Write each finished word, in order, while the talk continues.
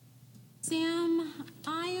Sam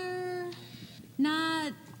Iyer,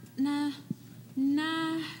 Naga.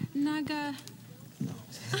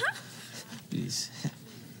 Please.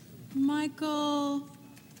 Michael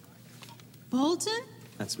Bolton?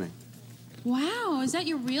 That's me. Wow, is that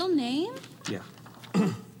your real name? Yeah.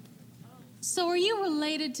 So are you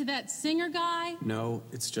related to that singer guy? No,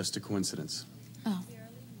 it's just a coincidence. Oh.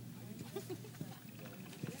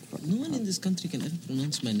 No one in this country can ever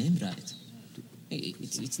pronounce my name right. Hey,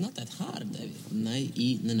 it's not that hard. Naina.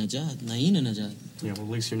 Yeah, well, at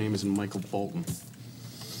least your name isn't Michael Bolton.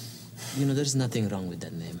 You know, there's nothing wrong with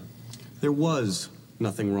that name. There was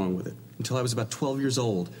nothing wrong with it until I was about 12 years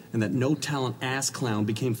old, and that no-talent ass clown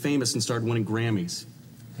became famous and started winning Grammys.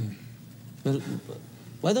 Well,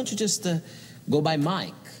 why don't you just go by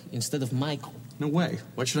Mike instead of Michael? No way.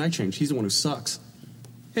 Why should I change? He's the one who sucks.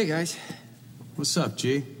 Hey, guys. What's up,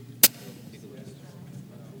 G?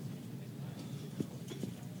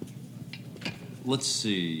 Let's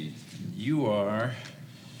see. You are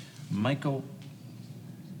Michael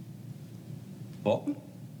Bolton?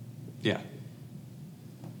 Yeah.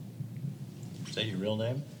 Is that your real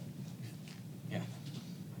name? Yeah.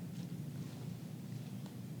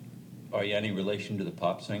 Are you any relation to the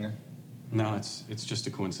pop singer? No, it's just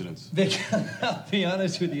a coincidence. Vic, I'll be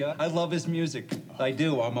honest with you. I love his music. I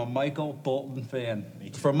do. I'm a Michael Bolton fan.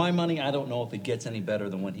 For my money, I don't know if it gets any better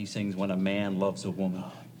than when he sings "When a Man Loves a Woman."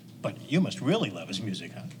 But you must really love his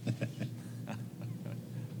music, huh?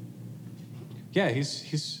 Yeah,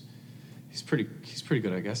 he's pretty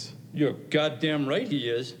good, I guess. You're goddamn right he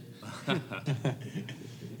is.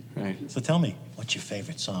 Right. So tell me, what's your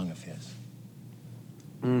favorite song of his?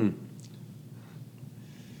 I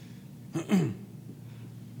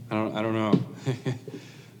don't know.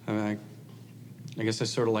 I guess I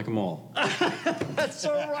sort of like them all. That's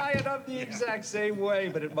all right. I'm the exact same way,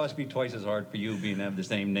 but it must be twice as hard for you being have the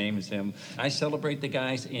same name as him. I celebrate the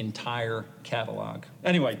guy's entire catalog.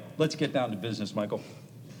 Anyway, let's get down to business, Michael.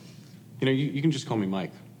 You know, you can just call me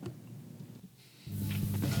Mike.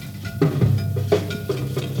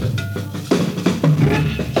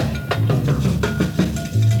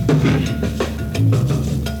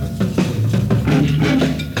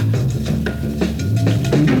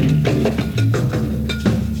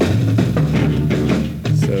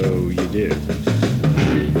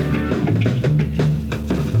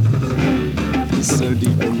 So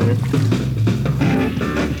deep in there.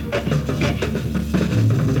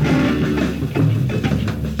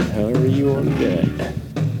 How are you on that?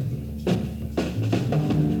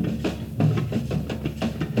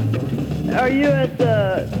 Are you at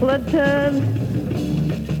the Clinton?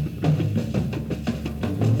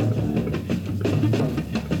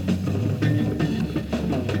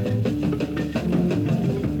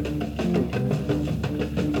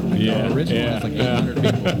 Yeah, original has like 800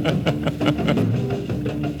 people.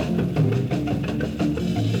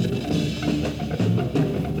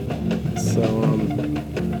 So,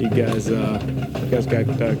 you guys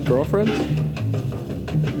got girlfriends?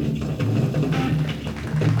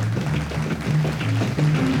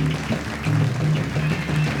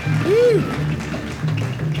 Woo!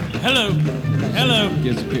 Hello.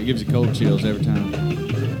 Gives you cold chills every time.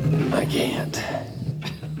 I can't.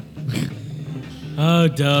 Oh,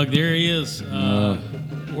 Doug, there he is.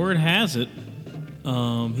 Word has it,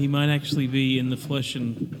 he might actually be in the flesh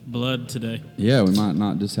and blood today. Yeah, we might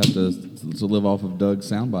not just have to live off of Doug's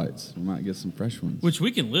sound bites. We might get some fresh ones. Which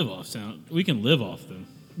we can live off. We can live off them.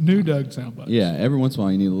 New Doug soundbites. Yeah, every once in a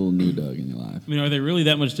while you need a little new Doug in your life. I mean, are they really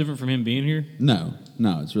that much different from him being here? No,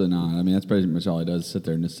 it's really not. I mean, that's pretty much all he does, is sit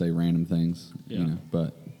there and just say random things. Yeah. You know,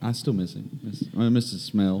 but I still miss him. I miss his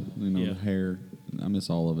smell, Yeah. the hair. I miss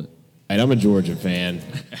all of it. And I'm a Georgia fan.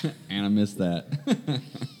 And I miss that.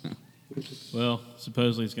 Well,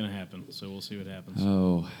 supposedly it's going to happen, so we'll see what happens.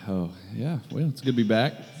 Oh, yeah. Well, it's good to be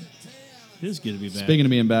back. It is good to be back. Speaking of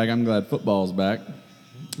being back, I'm glad football's back.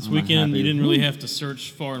 This weekend, you didn't really have to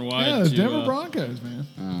search far and wide. Yeah, to, the Denver Broncos, man.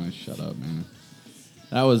 Oh, shut up, man.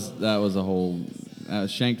 That was a whole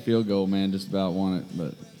shanked field goal, man. Just about won it,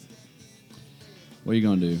 but what are you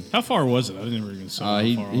gonna do? How far was it? I never even saw.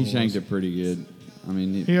 How far He shanked it pretty good. I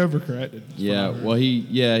mean, he overcorrected. Yeah, well,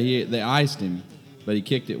 they iced him, but he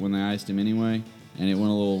kicked it when they iced him anyway, and it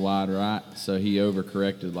went a little wide right, so he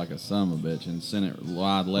overcorrected like a son of a bitch and sent it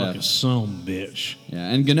wide left. Like a son of a bitch. Yeah,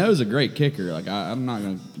 and Gano's a great kicker. Like I'm not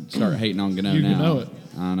gonna start hating on Gano You now. know it.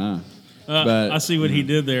 I know. But I see what he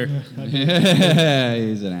did there.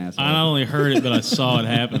 He's an asshole. I not only heard it, but I saw it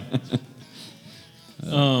happen.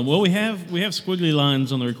 Well, we have squiggly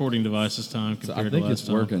lines on the recording device this time compared I to think last it's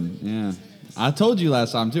time. working. Yeah. I told you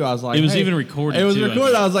last time too. I was like, It was hey, even recorded, It was too, I recorded.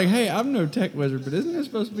 think. I was like, hey, I'm no tech wizard, but isn't there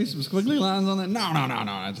supposed to be some squiggly lines on that? No.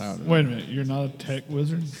 That's how it is. Wait a minute, you're not a tech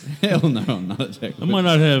wizard? Hell no, I'm not a tech I wizard. might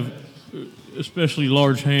not have especially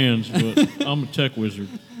large hands, but I'm a tech wizard.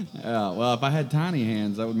 Yeah, well, if I had tiny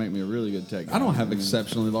hands, that would make me a really good tech guy. I don't have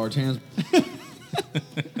exceptionally large hands.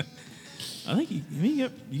 I think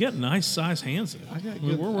you got nice size hands. There.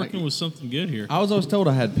 good- We're working with something good here. I was always told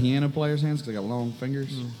I had piano player's hands because I got long fingers.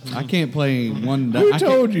 I can't play one. Who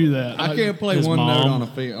told you that? I can't play His one note mom. on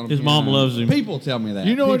a His mom piano. loves him. People tell me that.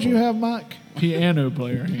 You know what People. you have, Mike? Piano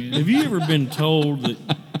player hands. Have you ever been told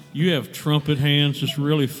that you have trumpet hands, just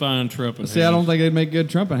really fine trumpet See, hands? I don't think they'd make good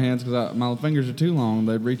trumpet hands because my fingers are too long.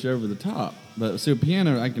 They'd reach over the top. But see, a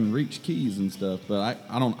piano, I can reach keys and stuff. But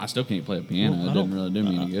I don't. I still can't play a piano. Well, It doesn't really do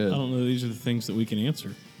me any good. I don't know. These are the things that we can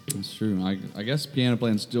answer. It's true. I guess piano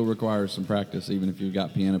playing still requires some practice, even if you've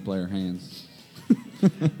got piano player hands.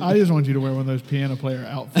 I just want you to wear one of those piano player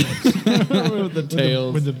outfits With the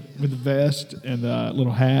tails. with the vest and the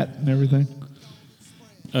little hat and everything.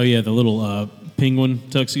 Oh yeah, the little penguin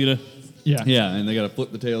tuxedo. Yeah, Yeah, and they got to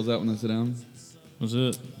flip the tails out when they sit down. Was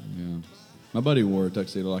it? Yeah. My buddy wore a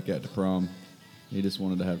tuxedo like that to prom. He just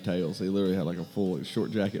wanted to have tails. He literally had like a full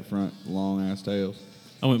short jacket front, long ass tails.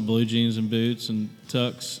 I went blue jeans and boots and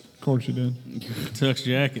tux of course you did. tux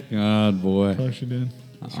jacket. God, boy. Of course you did.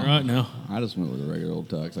 That's right now. I just went with a regular old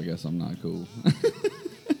tux. I guess I'm not cool.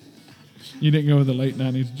 You didn't go with the late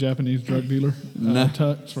 '90s Japanese drug dealer No.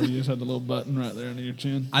 tux, where you just had the little button right there under your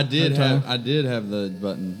chin. I did That have time? I did have the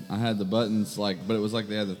button. I had the buttons but it was like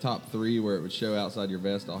they had the top three where it would show outside your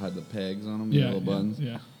vest. All had the pegs on them, the Yeah, little buttons.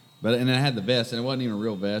 yeah. But and it had the vest, and it wasn't even a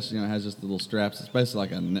real vest. You know, it has just the little straps. It's basically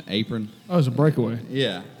like an apron. Oh, it was a breakaway.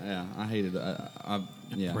 Yeah. I hated it.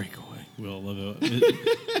 Yeah. Breakaway. Will love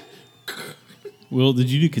it. Will, did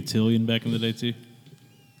you do cotillion back in the day too?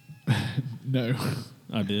 No.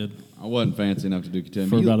 I did I wasn't fancy enough to do cotillion.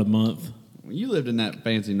 for You- about a month. You lived in that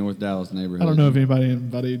fancy North Dallas neighborhood. I don't know if anybody in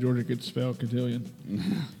Valley, Georgia could spell cotillion.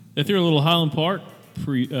 They threw a little Highland Park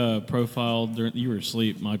profile during. You were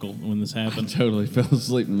asleep, Michael, when this I happened. totally fell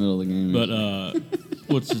asleep in the middle of the game.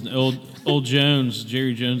 But what's his old Jones?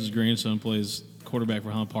 Jerry Jones' grandson plays quarterback for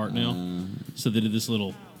Highland Park now. So they did this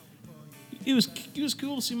little. It was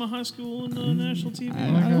cool to see my high school on national TV.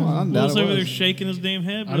 I Will doubt was it over there was. shaking his damn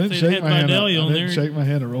head. I But if didn't they'd shake had my head. Vidalia I on didn't there, shake my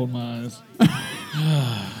head. I rolled my eyes.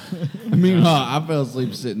 Meanwhile, I fell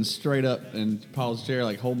asleep sitting straight up in Paul's chair,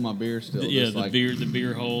 like holding my beer still. yeah, just the like,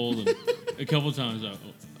 beer hold, and a couple of times I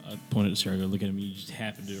pointed at Sarah, I go, look at him. You just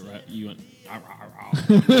happened to do it right. You went. "Ah, rah,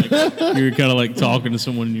 rah." Like, you're kind of like talking to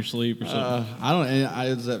someone in your sleep or something. I don't.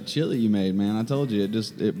 It was that chili you made, man. I told you,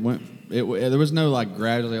 it went. There was no like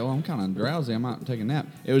gradually. Oh, I'm kind of drowsy. I'm out taking a nap.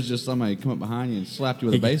 It was just somebody come up behind you and slapped you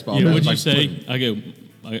with a baseball Yeah, bat. what'd you Like,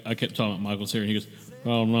 say? I kept talking about Michael's here, and he goes,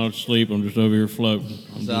 "Oh, I'm not asleep. I'm just over here floating."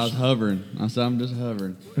 So I was hovering. I said, I'm just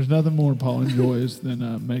hovering. There's nothing more Paul enjoys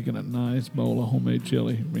than making a nice bowl of homemade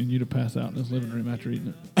chili. I mean, you to pass out in his living room after eating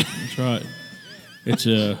it. That's right. It's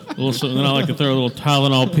a little something. Then I like to throw a little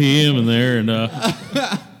Tylenol PM in there, and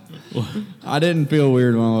I didn't feel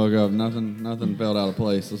weird when I woke up. Nothing felt out of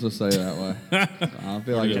place. Let's just say it that way. I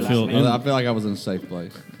feel like I feel like I was in a safe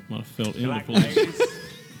place. I felt into place.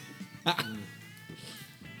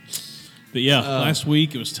 But yeah, last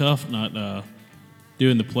week it was tough not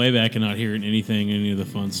doing the playback and not hearing any of the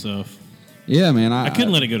fun stuff. Yeah, man. I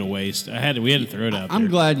couldn't let it go to waste. We had to throw it out there. I'm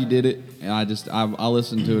glad you did it. And I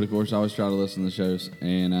listened to it. Of course, I always try to listen to the shows,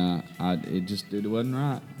 and it wasn't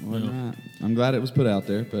right. It wasn't right. I'm glad it was put out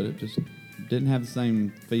there, but it just didn't have the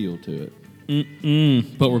same feel to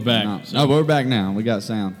it. But we're back. No, So, we're back now. We got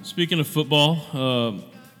sound. speaking of football,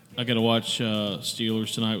 I got to watch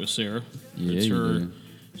Steelers tonight with Sarah. Yeah, It's you her. do.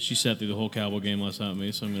 She sat through the whole Cowboy game last night with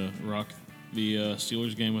me, so I'm going to rock the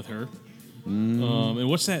Steelers game with her. And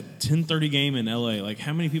what's that 10:30 game in LA? Like,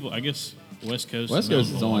 how many people? I guess West Coast. West Coast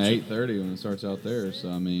is will only watch it. 8:30 when it starts out there. So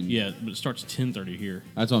I mean, Yeah, but it starts 10:30 here.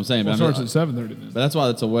 that's what I'm saying. Well, it but I starts mean, at 7:30 then. But that's why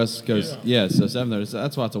it's a West Coast. Yeah, so 7:30. So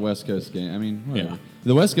that's why it's a West Coast game. I mean, whatever. Yeah.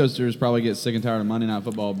 The West Coasters probably get sick and tired of Monday Night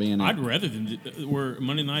Football being. I'd rather than where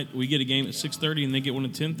Monday night we get a game at 6:30 and they get one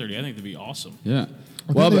at 10:30. I think that'd be awesome. Yeah.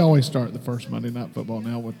 I Well, think they but, always start the first Monday Night Football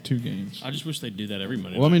now with 2 games. I just wish they'd do that every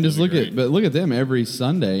Monday. well, I mean, night. just That'd look be at great. look at them every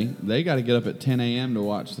Sunday. They got to get up at 10 a.m. to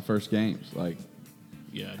watch the first games. Like,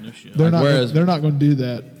 Yeah, no shit. They're not. whereas- They're not going to do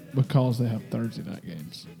that because they have Thursday night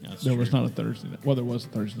games. That's there was true. not a Thursday night. Well, there was a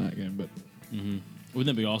Thursday night game, but Wouldn't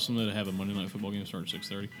that be awesome though, to have a Monday night football game start at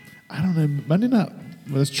 6:30? I don't know. Monday night.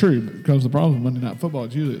 Well, that's true because the problem with Monday Night Football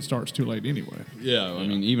is usually it starts too late anyway. yeah, I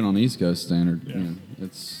mean, even on East Coast standard, you know,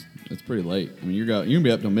 it's it's pretty late. I mean, you're gonna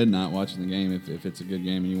be up till midnight watching the game if it's a good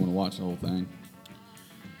game and you want to watch the whole thing.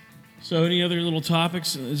 So, any other little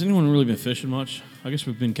topics? Has anyone really been fishing much? I guess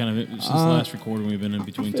we've been kind of since the last recording. We've been in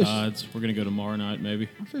between tides. We're gonna go tomorrow night, maybe.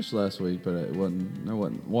 I fished last week, but it wasn't.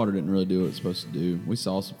 Water didn't really do what it's supposed to do. We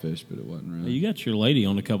saw some fish, but it wasn't really. You got your lady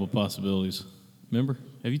on a couple possibilities. Remember?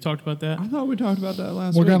 Have you talked about that? I thought we talked about that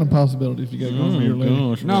last What week. kind of possibilities you got going for your lady?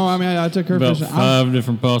 Gosh, No, I mean I took her about fishing. 5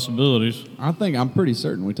 different possibilities. I'm pretty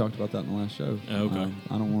certain we talked about that in the last show. Okay.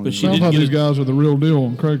 I don't want But to. she Sounds did like get these it. guys are the real deal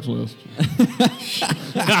on Craigslist.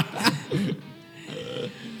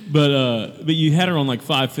 But you had her on like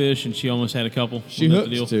 5 fish, and she almost had a couple. She Wasn't that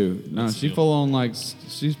the hooked deal? 2. No, That's the she deal.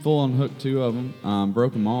 she's full on hooked 2 of them.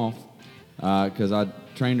 Broke them off because I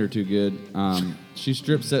trained her too good. She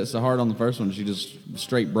strip set so hard on the first one, she just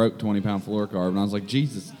straight broke 20-pound fluorocarbon. And I was like,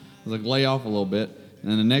 Jesus. I was like, lay off a little bit.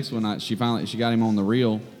 And then the next one, she got him on the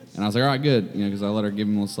reel, and I was like, all right, good, because I let her give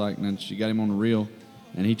him a little slack, and then she got him on the reel.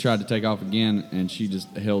 And he tried to take off again, and she just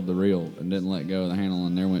held the reel and didn't let go of the handle,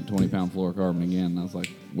 and there went 20-pound fluorocarbon again. And I was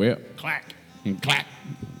like, well, Clack. and clack.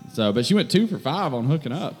 So, but she went 2 for 5 on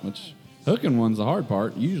hooking up, which hooking one's the hard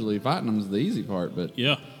part. Usually fighting them's the easy part, but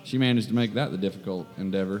Yeah. she managed to make that the difficult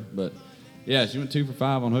endeavor. But yeah, she went 2 for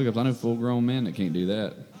 5 on hookups. I know full-grown men that can't do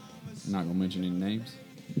that. I'm not gonna mention any names.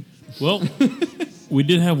 Well, we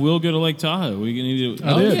did have Will go to Lake Tahoe. We need to.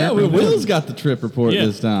 I did. Yeah, Will's got the trip report Yeah.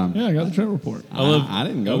 this time. Yeah, I got the trip report. I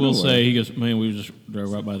didn't go. I will nowhere. say, he goes, man, we just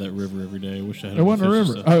drove right by that river every day. I wish I had. It wasn't a fish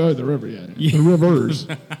river. and stuff." Oh, the river, yeah. The rivers.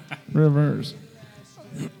 Rivers.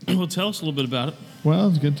 Well, tell us a little bit about it. Well, it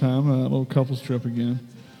was a good time. A little couples trip again.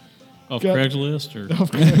 Off Got- Craigslist or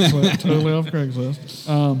Off Craigslist. Totally off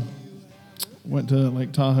Craigslist. Went to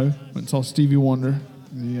Lake Tahoe. Went and saw Stevie Wonder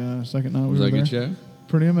the second night we Was were that a there. good show?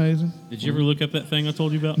 Pretty amazing. did you ever look up that thing I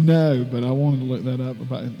told you about? No, but I wanted to look that up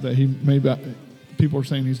about that. He maybe people are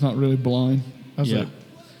saying he's not really blind. That's Yeah.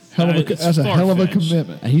 that's a hell of a far-fetched.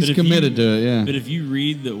 commitment. He's But if committed to it. Yeah. But if you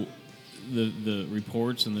read the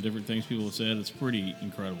reports and the different things people have said, it's pretty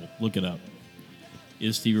incredible. Look it up.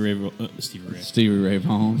 Is Stevie Ray? Stevie Ray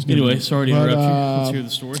Vaughan. Anyway, sorry to But, interrupt you. Let's hear the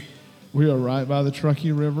story. We are right by the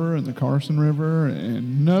Truckee River and the Carson River,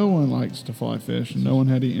 and no one likes to fly fish, and no one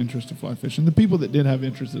had any interest to fly fish. And the people that did have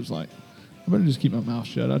interest, is like, I better just keep my mouth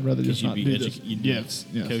shut. I'd rather just You'd not be do this. you'd be Yes,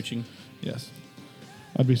 yes, coaching. yes.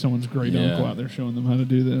 I'd be someone's great Yeah. uncle out there showing them how to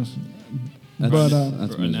do this. That's, But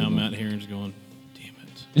that's Right now, miserable. Matt Herring's going, damn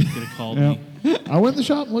it. You could have called yeah, me. I went in the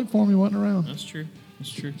shop and looked for him. He wasn't around. That's true.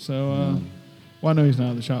 That's true. So, well, I know he's not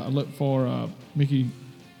at the shop. I looked for Mikey,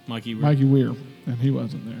 Mikey Weir, and he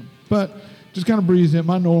wasn't there. But just kind of breezed in.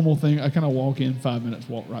 My normal thing, I kind of walk in 5 minutes,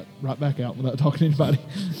 walk right back out without talking to anybody.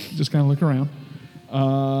 Just kind of look around.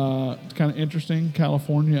 It's kind of interesting.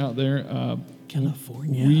 California out there.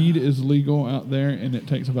 California. Weed is legal out there, and it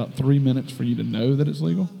takes about 3 minutes for you to know that it's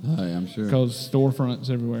legal Oh, yeah, I'm sure. because storefronts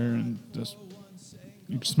everywhere, and just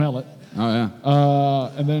you can smell it. Oh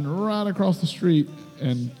yeah. And then right across the street,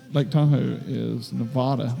 and Lake Tahoe is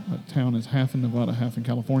Nevada. That town is half in Nevada, half in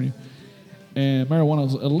California. And marijuana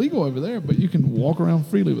is illegal over there, but you can walk around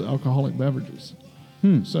freely with alcoholic beverages.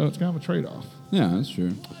 So it's kind of a trade-off. Yeah, that's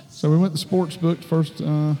true. So we went to sports booked first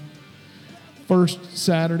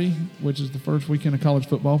Saturday, which is the first weekend of college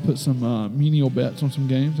football. Put some menial bets on some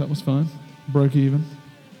games. That was fun. Broke even.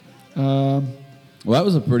 Well, that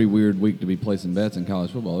was a pretty weird week to be placing bets in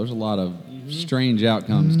college football. There's a lot of strange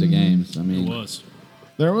outcomes to games. I It mean, was.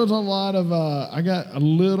 There was a lot of, I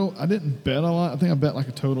didn't bet a lot. I think I bet like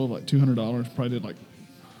a total of like $200. Probably did like,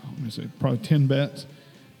 let me see, probably 10 bets.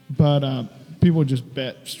 But people just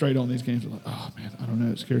bet straight on these games. They're like, oh man, I don't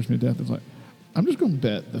know. It scares me to death. It's like, I'm just going to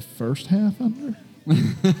bet the first half under.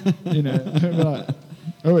 You know, they'd be like,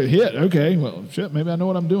 oh, it hit. Okay, well, shit, maybe I know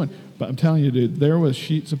what I'm doing. But I'm telling you, dude, there was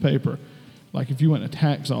sheets of paper. Like if you went to a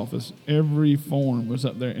tax office, every form was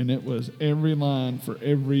up there, and it was every line for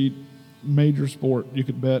every major sport you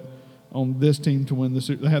could bet on this team to win the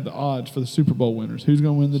Super. They had the odds for the Super Bowl winners. Who's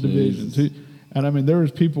going to win the divisions? And I mean, there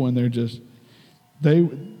was people in there just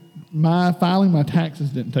filing my taxes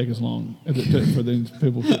didn't take as long as it took for these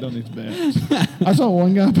people to put down these bets. I saw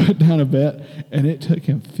one guy put down a bet, and it took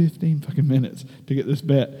him 15 fucking minutes to get this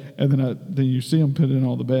bet. And then you see him put in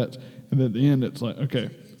all the bets, and then at the end it's like, okay,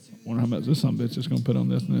 I wonder how much this son of a bitch is going to put on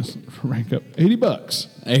this and this. Rank up $80.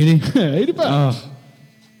 80. $80.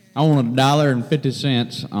 I want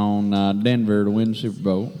 $1.50 on Denver to win the Super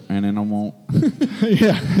Bowl, and then I want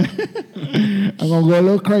Yeah. I'm going to go a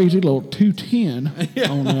little crazy, a little 210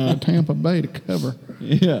 on Tampa Bay to cover.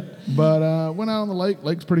 yeah. But went out on the lake.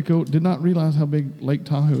 Lake's pretty cool. Did not realize how big Lake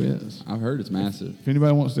Tahoe is. I've heard it's massive. If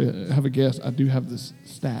anybody wants to have a guess, I do have the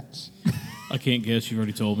stats. I can't guess. You've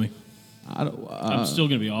already told me. I'm still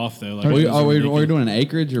going to be off, though. Like, Are we doing an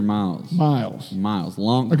acreage or miles? Miles. Miles.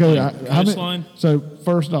 Long. Okay. How coastline? many, so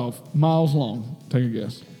first off, miles long. Take a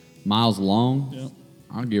guess. Miles long? Yep.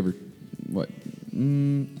 I'll give her, what?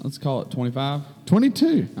 Let's call it 25.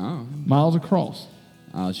 22 Oh. miles across.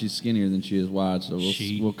 She's skinnier than she is wide, so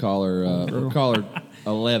we'll call her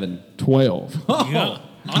 11. 12. Yeah.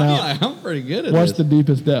 I'm pretty good at What's this. the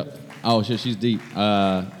deepest depth? Oh, she's deep.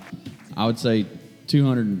 I would say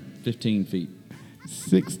 215 feet.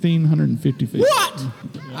 1,650 feet. What?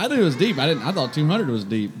 I knew it was deep. I thought 200 was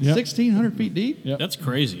deep. Yep. 1,600 feet deep? Yep. That's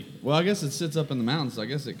crazy. Well, I guess it sits up in the mountains, so I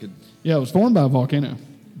guess it could. Yeah, it was formed by a volcano.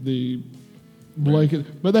 The lake,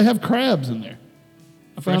 but they have crabs in there.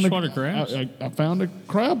 Freshwater crabs? I found a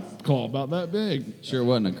crab claw about that big. Sure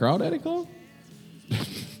wasn't a crawdaddy claw?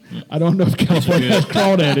 I don't know if California has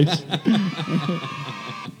crawdaddies.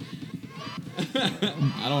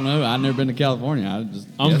 I don't know. I've never been to California.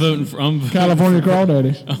 I'm voting for California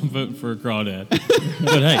crawdaddies. I'm voting for a crawdad.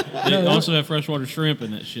 But hey, they also have freshwater shrimp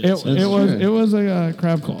and that shit. It, so- it was a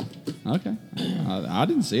crab claw. Okay. I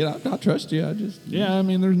didn't see it. I trust you. Yeah, I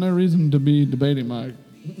mean, there's no reason to be debating my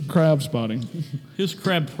crab spotting. His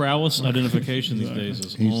crab prowess identification these days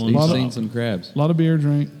is He's on. seen some crabs. A lot of beer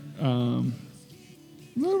drink.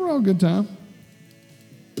 Overall, good time.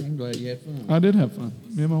 I'm glad you had fun. I did have fun.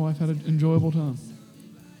 Me and my wife had an enjoyable time.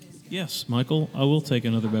 Yes, Michael, I will take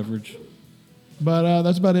another beverage. But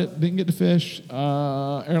that's about it. Didn't get to fish.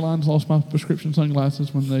 Airlines lost my prescription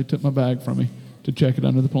sunglasses when they took my bag from me to check it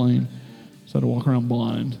under the plane. So I had to walk around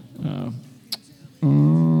blind.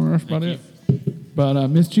 That's about it. But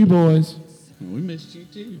missed you boys. We missed you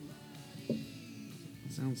too.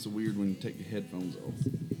 It sounds so weird when you take your headphones off.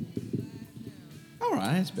 All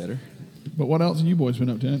right, that's better. But what else have you boys been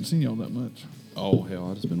up to? I haven't seen y'all that much. Oh, hell,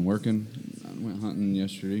 I've just been working. I went hunting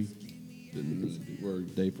yesterday. Didn't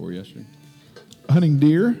work day before yesterday. Hunting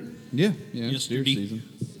deer? Yeah, deer Yesterday. season.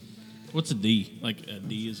 What's a D? Like a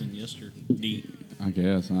D is in yesterday. I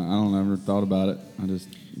guess. I don't ever thought about it. I just,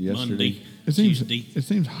 yesterday. Monday. It seems Tuesday. it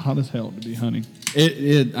seems hot as hell to be hunting.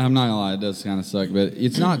 I'm not gonna lie, it does kind of suck, but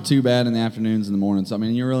it's not too bad in the afternoons and the mornings. I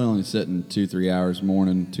mean, you're really only sitting 2-3 hours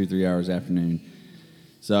morning, 2-3 hours afternoon.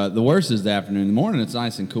 So the worst is the afternoon. In the morning, it's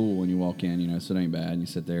nice and cool when you walk in, so it ain't bad. And you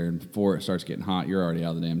sit there, and before it starts getting hot, you're already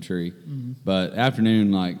out of the damn tree. Mm-hmm. But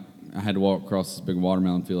afternoon, like, I had to walk across this big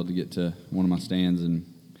watermelon field to get to one of my stands, and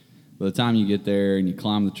by the time you get there and you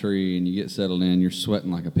climb the tree and you get settled in, you're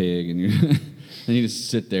sweating like a pig, and and you just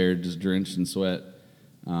sit there just drenched in sweat.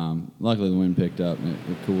 Luckily, the wind picked up and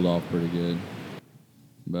it cooled off pretty good.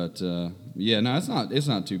 But yeah, no, it's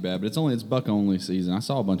not too bad. But it's buck only season. I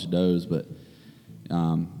saw a bunch of does, but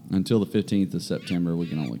until the 15th of September, we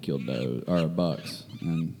can only kill doe or bucks,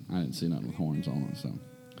 and I didn't see nothing with horns on it, so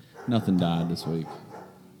nothing died this week.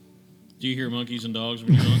 Do you hear monkeys and dogs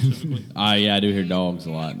when you're hunt typically? Yeah, I do hear dogs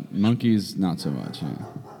a lot. Monkeys, not so much. Yeah.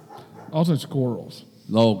 Also squirrels.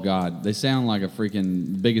 Oh God, they sound like a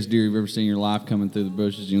freaking biggest deer you've ever seen in your life coming through the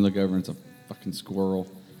bushes. And you look over and it's a fucking squirrel.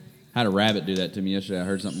 I had a rabbit do that to me yesterday. I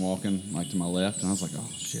heard something walking like to my left, and I was like, oh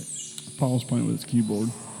shit. Paul's playing with his keyboard.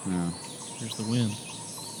 Yeah. Here's the wind.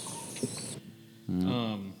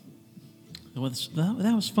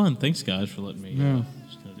 That was fun. Thanks, guys, for letting me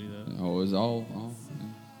just kind of do that. Oh, it was all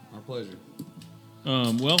our pleasure.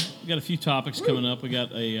 Well, we got a few topics coming up. We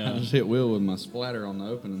got I a. just hit Will with my splatter on the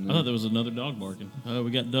opening. I thought there was another dog barking.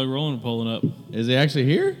 We got Doug Rowland pulling up. Is he actually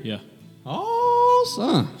here? Yeah. Oh,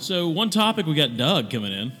 son. So one topic, we got Doug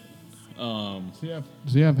coming in.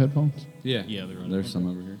 Does he have headphones? Yeah. Yeah, they're on There's some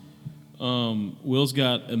over here. Will's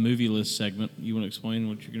got a movie list segment. You want to explain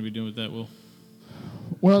what you're going to be doing with that, Will?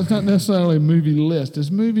 Well, it's not necessarily a movie list.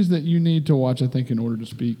 It's movies that you need to watch, I think, in order to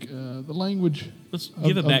speak the language. Let's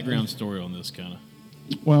give a background story on this kind of.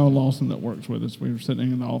 Well, Lawson that works with us, we were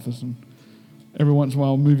sitting in the office, and every once in a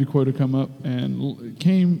while, a movie quote would come up, and it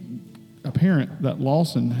became apparent that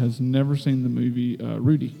Lawson has never seen the movie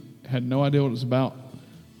Rudy. Had no idea what it was about.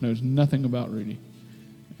 Knows nothing about Rudy,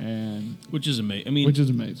 and which is amazing. I mean, which is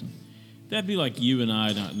amazing. That'd be like you and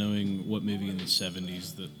I not knowing what movie in the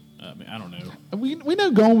 70s that. I don't know. We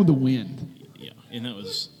know Gone with the Wind. Yeah, and that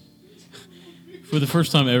was for the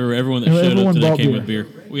first time ever. Everyone that showed up today came with beer.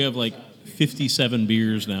 We have like 57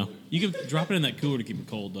 beers now. You can drop it in that cooler to keep it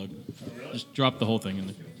cold, Doug. Just drop the whole thing in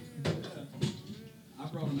there.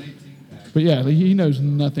 But yeah, he knows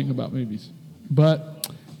nothing about movies,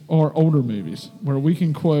 or older movies where we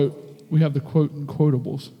can quote. We have the quote and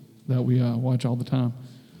quotables that we watch all the time.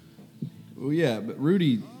 Well, yeah, but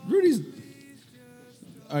Rudy's.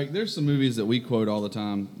 All right, there's some movies that we quote all the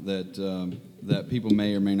time that people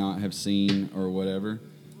may or may not have seen or whatever,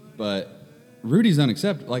 but Rudy's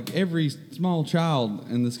unacceptable. Like, every small child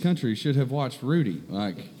in this country should have watched Rudy.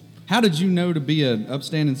 Like, how did you know to be an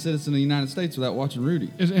upstanding citizen of the United States without watching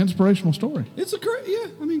Rudy? It's an inspirational story. It's a great, yeah.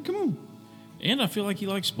 I mean, come on. And I feel like he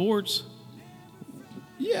likes sports.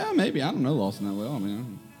 Yeah, maybe. I don't know Lawson that well. I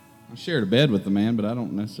mean, I shared a bed with the man, but I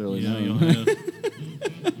don't necessarily know You him.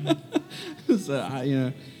 know.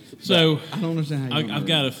 So, I don't understand how you I've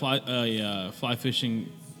got a fly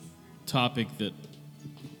fishing topic that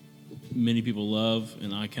many people love,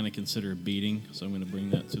 and I kind of consider beating, so I'm going to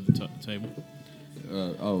bring that to the table.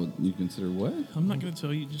 You consider what? I'm not going to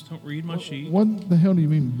tell you. Just don't read my sheet. What the hell do you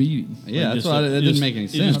mean beating? Yeah, that's why that didn't make any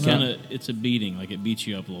sense. It's a beating. Like, it beats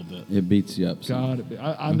you up a little bit. It beats you up. God,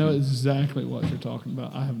 I know exactly what you're talking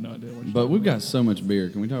about. I have no idea what you're But we've got so much beer.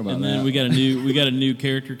 Can we talk about And that? then we got a new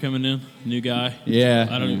character coming in, new guy.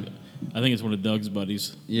 Yeah. I think it's one of Doug's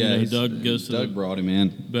buddies. Yeah, You know, Doug brought him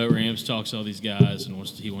in. boat ramps, talks to all these guys, and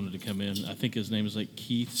he wanted to come in. I think his name is like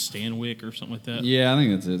Keith Stanwyck or something like that. Yeah, I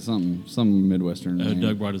think that's it. Some Midwestern name.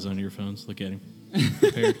 Doug brought his own earphones. Look at him.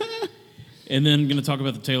 Prepared. And then I'm going to talk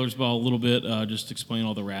about the Taylor's Ball a little bit, just explain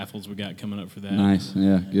all the raffles we got coming up for that. Nice,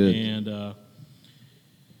 yeah, good.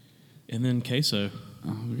 And then queso.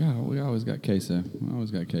 Oh, we always got queso. We always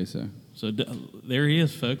got queso. So there he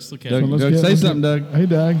is, folks. Look at Doug, him. Doug, say something, Doug. Hey,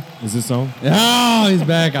 Doug. Is this on? Oh, he's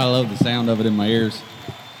back. I love the sound of it in my ears.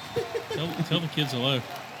 Tell the kids hello.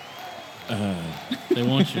 They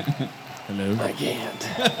want you. Hello. I can't.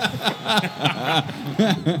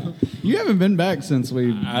 You haven't been back since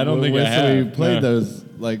we. I don't think I have. We played No. those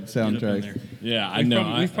like soundtracks. Yeah, I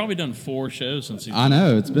know. We've probably done 4 shows since he's I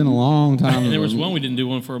know it's been a long time. And there was one we didn't do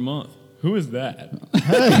one for a month. Who is that?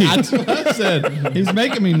 That's what I said. He's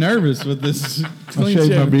making me nervous with this clean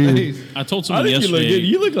shaved my shaven beard. face. I told I someone think yesterday.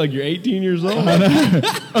 you look like you're 18 years old.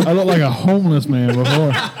 I look like a homeless man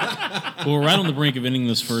before. Well, we're right on the brink of ending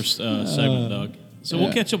this first segment, Doug. So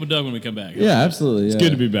we'll catch up with Doug when we come back. Yeah, absolutely. It's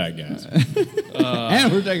good to be back, guys.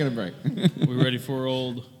 And we're taking a break. We ready for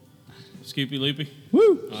old Scoopy Loopy?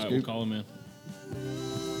 Woo! All right, we'll call him in.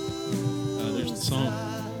 There's the song.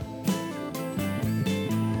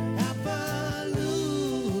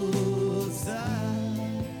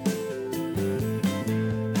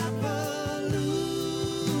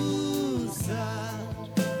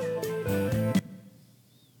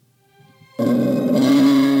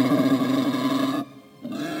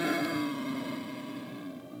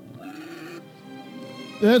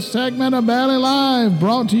 This segment of Barely Live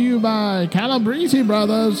brought to you by Calabrese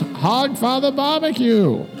Brothers Hogfather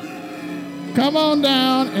Barbecue. Come on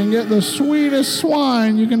down and get the sweetest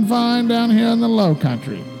swine you can find down here in the Low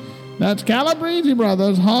Country. That's Calabrese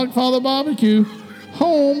Brothers Hogfather Barbecue,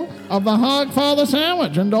 home of the Hogfather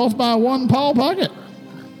Sandwich, endorsed by one Paul Puckett.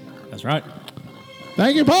 That's right.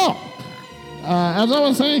 Thank you, Paul. As I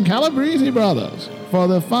was saying, Calabrese Brothers, for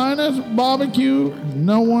the finest barbecue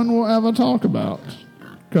no one will ever talk about.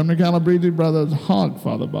 Come to Calabrese Brothers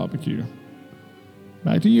Hogfather Barbecue.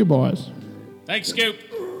 Back to you, boys. Thanks, Scoop.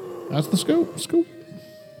 That's the scoop. Scoop.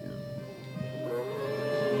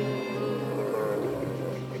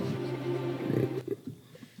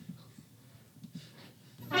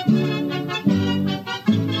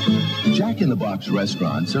 Jack in the Box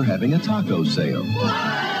restaurants are having a taco sale.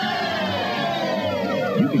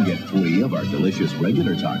 You can get 3 of our delicious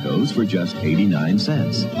regular tacos for just 89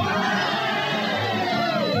 cents.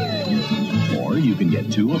 Or you can get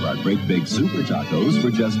 2 of our great big super tacos for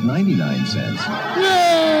just 99 cents.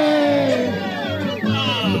 Yay!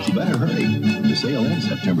 But you better hurry. The sale ends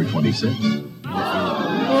September 26th.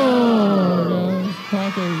 Oh, guys,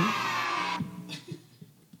 tacos.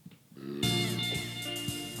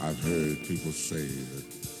 I've heard people say that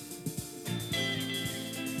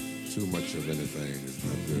too much of anything is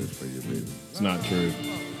not good for you, baby. It's not true.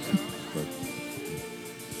 But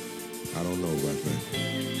I don't know about that.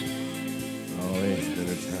 Oh, yeah.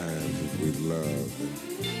 Many times that we've loved and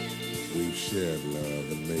we've shared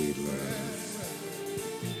love and made love,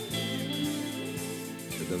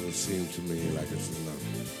 it doesn't seem to me like it's enough.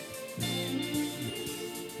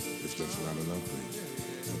 It's just not enough, baby.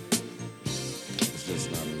 It's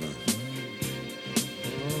just not enough.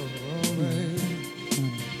 Oh, baby.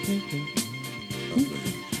 Oh,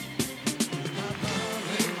 baby.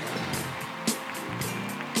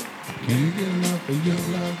 Can you get enough of your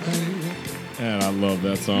love, baby? And I love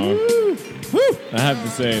that song. Woo! I have to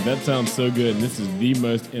say, that sounds so good, and this is the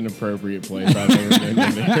most inappropriate place I've ever been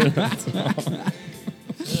to hear that song.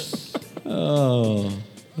 Oh,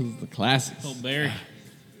 this is the classics. Oh, Barry.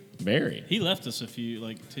 Barry? He left us a few,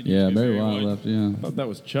 10 years Yeah, ago. Barry White left, yeah. I thought that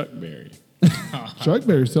was Chuck Berry. Chuck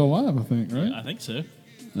Berry's still alive, I think, right? I think so.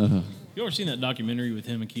 You ever seen that documentary with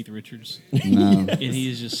him and Keith Richards? No. And he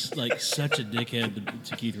is just like such a dickhead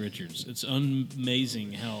to Keith Richards. It's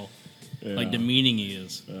amazing how like demeaning he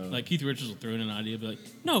is. Like Keith Richards will throw in an idea, be like,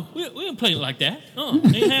 "No, we don't play it like that.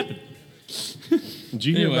 Ain't happening." Did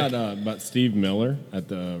you hear about Steve Miller at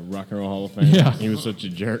the Rock and Roll Hall of Fame? Yeah. He was such a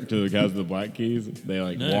jerk to the guys with the Black Keys. They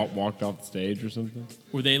like walked off the stage or something.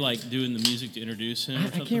 Were they like doing the music to introduce him? I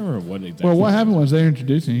can't remember what exactly. Well, what happened was they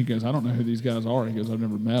introduced him. He goes, I don't know who these guys are. He goes, I've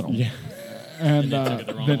never met them. Yeah. And they took it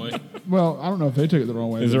the wrong way. Well, I don't know if they took it the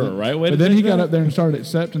wrong way. Is there a right way? But to then he take got that? up there and started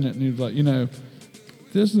accepting it, and he was like,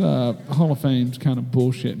 this Hall of Fame's kind of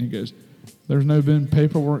bullshit. And he goes, there's no been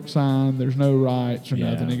paperwork signed, there's no rights or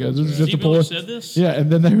nothing. He goes, this is just Steve a Miller boy. said this? Yeah,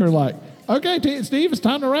 and then they were like, okay, Steve, it's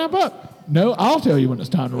time to wrap up. No, I'll tell you when it's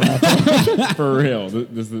time to wrap up. For real.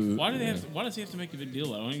 This is. Why does he have to make a big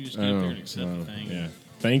deal out? Why don't you just get up there and accept the thing? Yeah.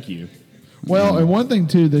 Thank you. Well, and one thing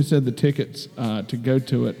too, they said the tickets to go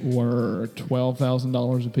to it were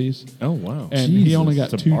 $12,000 a piece. Oh wow! And he only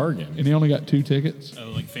got it's two. a bargain. And he only got 2 tickets. Oh,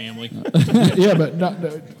 like family. Yeah, but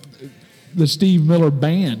the Steve Miller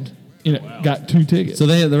band, got 2 tickets. So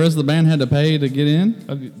the rest of the band had to pay to get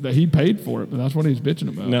in? He paid for it, but that's what he was bitching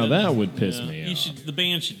about. Now that would piss me off. The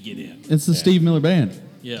band should get in. It's the Steve Miller band.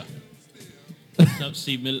 Yeah. Not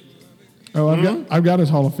Steve Miller. Oh, I've got his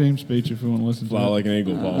Hall of Fame speech if you want to listen to Fly it. like an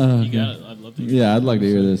eagle, Paul. You got it. I'd love to hear Yeah, I'd like to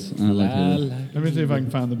hear this. Let me see if I can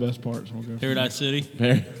find the best parts. We'll go. Paradise City.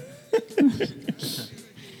 There.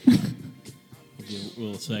 Give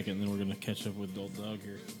Will a second, then we're going to catch up with Old Dog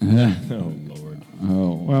here. Oh Lord.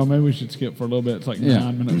 Oh. Well, maybe we should skip for a little bit. It's like Yeah.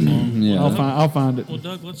 9 minutes long. Yeah. I'll find it. Well,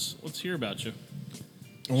 Doug, let's hear about you.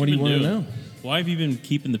 What do you want to know? Why have you been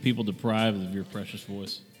keeping the people deprived of your precious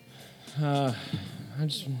voice? I'm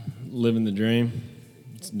just living the dream.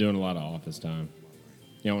 It's doing a lot of office time.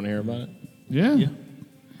 You want to hear about it? Yeah.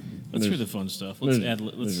 Let's hear the fun stuff. Let's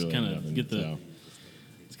really kind of nothing, get so.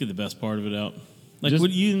 let's get the best part of it out. Like, Just-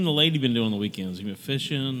 what you and the lady been doing on the weekends? You been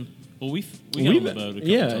fishing? Well, we got on the boat a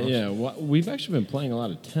couple times. Yeah. Well, we've actually been playing a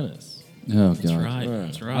lot of tennis. Oh, That's God. right.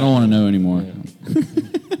 That's right. I don't want to know anymore.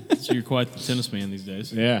 So you're quite the tennis man these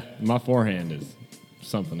days. Yeah, my forehand is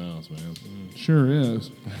something else, man. Sure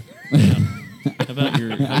is. How about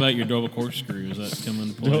your double corkscrew? Is that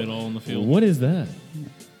coming to play at all on the field? What is that?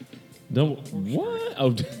 Double what?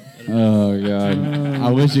 Oh, Oh, God.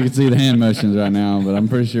 I wish you could see the hand motions right now, but I'm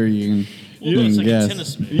pretty sure you can, Well, you it's can like guess. a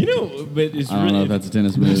tennis move. you know, but it's I don't really know if that's a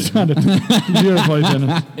tennis move. You ever play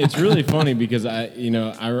tennis? it's really funny because I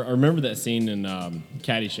remember that scene in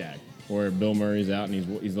Caddyshack where Bill Murray's out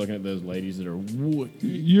and he's looking at those ladies that are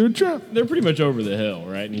You're a trip. they're pretty much over the hill,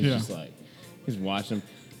 right? And he's Yeah. just like he's watching them.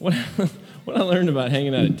 What I learned about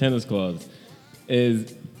hanging out at tennis clubs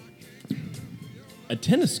is a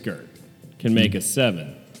tennis skirt can make a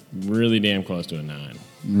 7 really damn close to a 9.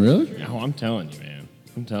 Really? Oh, I'm telling you, man.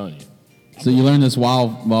 I'm telling you. So you learned this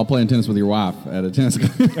while playing tennis with your wife at a tennis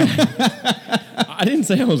club? I didn't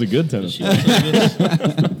say I was a good tennis player.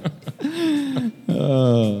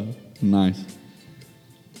 Nice.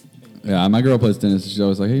 Yeah, my girl plays tennis. She's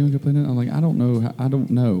always like, "Hey, you want to go play tennis?" I'm like, "I don't know. I don't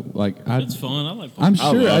know." Like, It's fun. I like playing. I'm sure.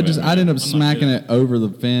 love it, I'd end up not smacking good. it over the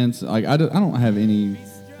fence. Like, I don't have any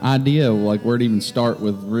idea like where to even start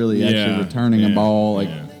with really actually returning a ball. Like,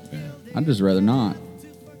 I'd just rather not.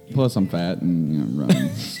 Plus, I'm fat and running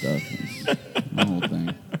stuff. It's the whole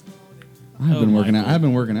thing. I've been working out. I've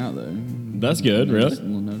been working out though. That's good, really?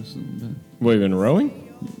 Noticeable. What, you been rowing?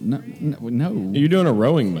 No. You're doing a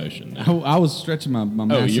rowing motion. I was stretching my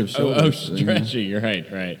massive shoulders. stretching. You're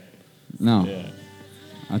right. No. Yeah.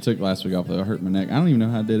 I took last week off though. I hurt my neck. I don't even know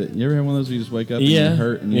how I did it. You ever have one of those where you just wake up and Yeah. you're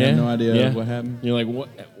hurt and you have no idea Yeah. what happened? You're like, what?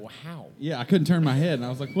 How? Yeah, I couldn't turn my head and I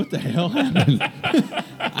was like, what the hell happened?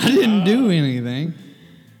 I didn't do anything.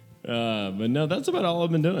 But no, that's about all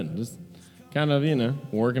I've been doing. Just kind of,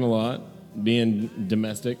 working a lot, being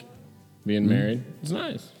domestic, being married. It's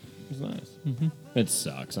nice. It's nice. It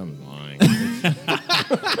sucks. I'm lying.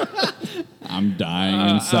 I'm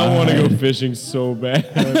dying inside. I want to go fishing so bad.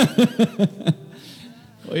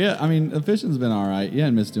 Well, yeah, I mean, the fishing's been all right. You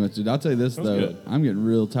hadn't missed too much, dude. I'll tell you this, That's though. good. I'm getting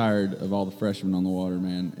real tired of all the freshmen on the water,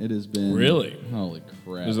 man. It has been... Really? Holy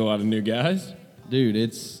crap. There's a lot of new guys. Dude,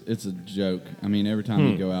 it's a joke. I mean, every time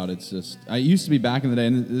you go out, it's just... I used to be back in the day,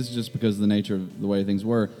 and this is just because of the nature of the way things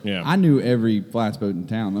were. Yeah. I knew every flats boat in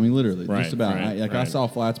town. I mean, literally, Right, just about. right, I right. saw a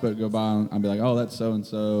flats boat go by, and I'd be like, oh, that's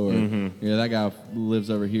so-and-so, or, that guy lives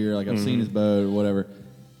over here. Like, I've seen his boat or whatever.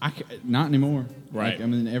 Not anymore. Right. Like, I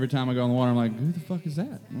mean, every time I go on the water, I'm like, who the fuck is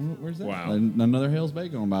that? Where's that? Wow. And another Hell's Bay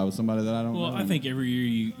going by with somebody that I don't know. Well, I think every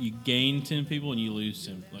year you gain 10 people and you lose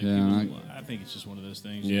 10. Like Yeah, people, I think it's just one of those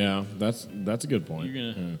things. Yeah, that's a good point.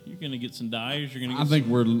 You're gonna get some dyers. You're gonna. Get I think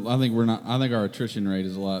we're not. I think our attrition rate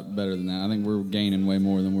is a lot better than that. I think we're gaining way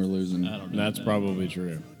more than we're losing. I don't know. That's probably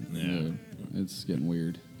true. Yeah. It's getting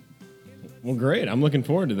weird. Well, great. I'm looking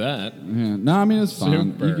forward to that. Yeah. No, I mean it's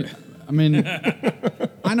fine. Super. I mean,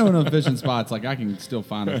 I know enough fishing spots. Like I can still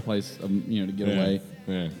find a place, to get away.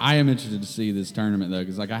 Yeah. I am interested to see this tournament though,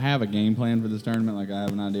 because like I have a game plan for this tournament. Like I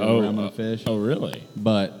have an idea where I'm gonna fish. Oh, really?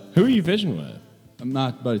 But who are you fishing with? I'm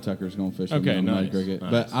not. Buddy Tucker's going to fish. Okay, with me on nice, Muddy Cricket.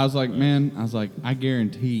 nice. But I was like, I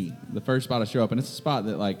guarantee the first spot I show up, and it's a spot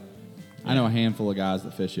that like I know a handful of guys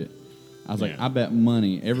that fish it. I was like, I bet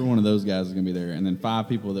money every one of those guys is going to be there, and then 5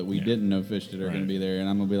 people that we didn't know fished it are going to be there, and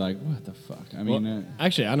I'm going to be like, what the fuck? I mean,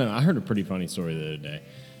 actually, I know. I heard a pretty funny story the other day.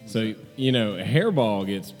 So Hairball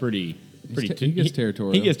gets pretty. He gets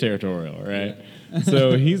territorial. He gets territorial, right?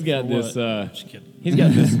 So he's got this. Just kidding. He's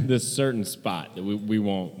got this certain spot that we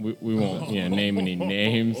won't name any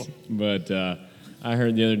names, but I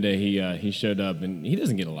heard the other day he showed up and he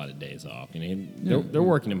doesn't get a lot of days off. They're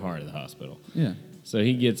working him hard at the hospital. Yeah. So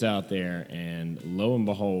he gets out there, and lo and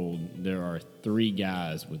behold, there are 3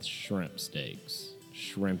 guys with shrimp steaks,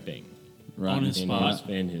 shrimping. Right. On his spot.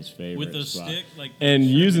 In his favorite With the spot. stick, like and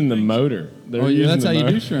using the motor. Oh, yeah, that's how you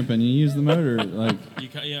do shrimping. You use the motor, like.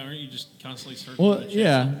 Aren't you just constantly searching? Well, for the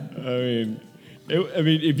yeah. I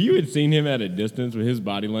mean, if you had seen him at a distance with his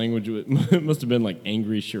body language, it must have been like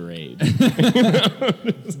angry charade.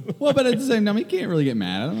 Well, but at the same time, he can't really get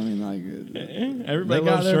mad. I mean, like everybody they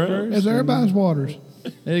got loves there shrimp. first. It's everybody's waters.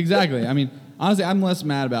 Exactly. I mean, honestly, I'm less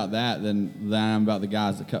mad about that than I'm about the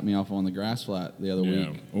guys that cut me off on the grass flat the other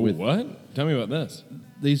week. Ooh, what? Tell me about this.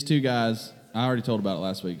 These 2 guys, I already told about it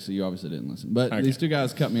last week, so you obviously didn't listen. But these 2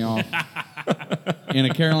 guys cut me off in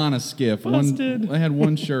a Carolina skiff. They had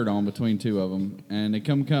one shirt on between 2 of them, and they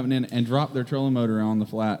coming in and dropped their trolling motor on the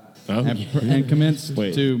flat and commenced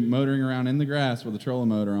to motoring around in the grass with a trolling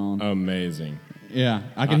motor on. Amazing. Yeah,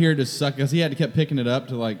 I could hear it just suck because he had to keep picking it up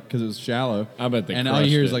to because it was shallow. I bet they and all you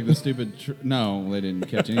hear is crushed it. like the stupid. No, they didn't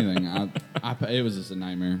catch anything. It was just a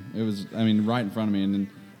nightmare. It was, right in front of me, and then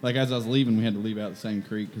as I was leaving, we had to leave out the same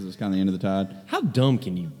creek because it was kind of the end of the tide. How dumb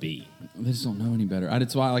can you be? They just don't know any better.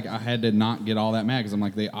 That's why I had to not get all that mad because I'm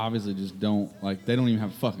like, they obviously just don't they don't even have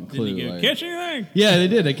a fucking clue. Did you catch anything? Yeah, they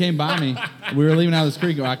did. They came by me. We were leaving out of this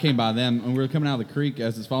creek. I came by them, and we were coming out of the creek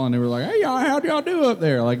as it's falling. They were like, "Hey, y'all, how'd y'all do up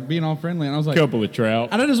there?" Like being all friendly, and I was like, Couple of trout.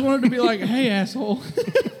 and I just wanted to be like, "Hey, asshole,"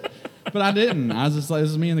 but I didn't. I was just like, "This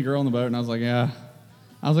is me and the girl on the boat," and I was like, "Yeah."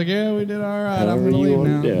 I was like, "Yeah, we did all right. I'm gonna leave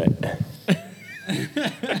now."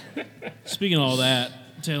 Speaking of all that,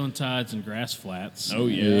 tailing tides and grass flats. Oh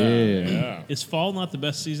yeah. Is fall not the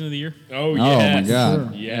best season of the year? Oh yes. my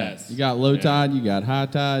God. Yes. You got low tide, you got high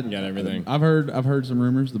tide, You got everything. I've heard some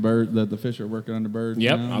rumors that the fish are working on the birds.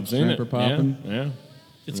 Yep, now, I've seen shrimp it. are popping. Yeah.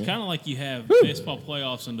 It's kind of like you have baseball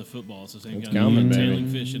playoffs into football. It's the same It's kind of coming, baby. tailing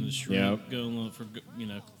fish and the shrimp Yep. going for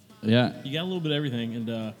Yeah. You got a little bit of everything,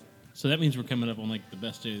 and so that means we're coming up on like the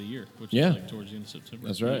best day of the year, which Yeah. is like towards the end of September.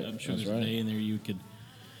 That's right. I'm sure That's there's right. a day in there you could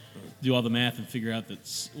do all the math and figure out that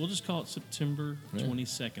we'll just call it September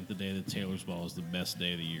 22nd, the day that Taylor's Ball is the best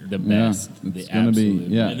day of the year. The best. it's the gonna be- absolute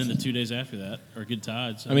yeah. And then the 2 days after that are good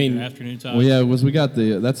tides. I mean- afternoon tides. Well, yeah, we got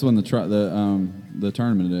that's when the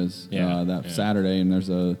tournament is. Yeah, that yeah. Saturday, and there's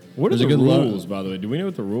a What are there's the a good rules, by the way? Do we know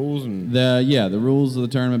what the rules and The rules of the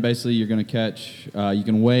tournament basically you're going to catch. You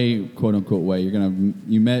can weigh, quote unquote weigh. You're going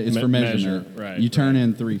to it's for measurement. measure, right, You turn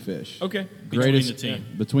in 3 fish. Okay.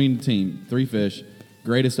 Between the team, 3 fish.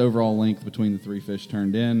 Greatest overall length between the 3 fish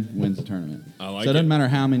turned in wins the tournament. I like so it doesn't it. matter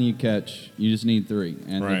how many you catch. You just need 3,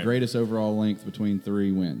 and the Right. greatest overall length between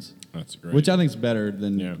 3 wins. That's great. Which I think is better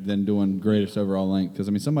than doing greatest overall length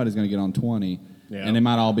because somebody's going to get on 20. Yeah. And they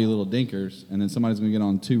might all be little dinkers, and then somebody's going to get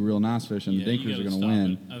on 2 real nice fish, and Yeah, the you dinkers gotta are going to stop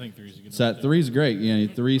win. it. I think 3 is a good So 3's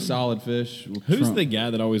great. 3 solid fish. Who's the guy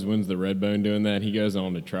that always wins the red bone doing that? He goes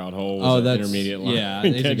on to trout holes. Oh, at that's- intermediate line. yeah, he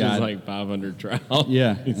he's a catches guy. like 500 trout.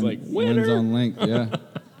 Yeah, he's and like wins winner. on length. Yeah,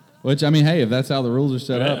 which I mean, hey, if that's how the rules are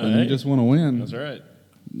set up, and hey, you just want to win, That's right.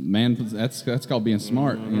 man, that's called being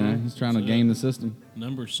smart. He's trying to game the system.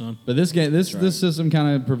 Numbers, son. But this game, this system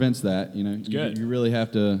kind of prevents that. good. You really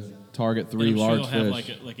have to target 3 And I'm sure large they'll fish.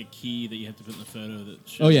 have like a key that you have to put in the photo that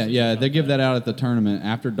shows Oh yeah, that yeah. you've They got give that out at the tournament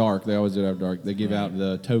after dark. They always do it after dark. They give Right. out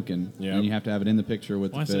the token, Yep. and you have to have it in the picture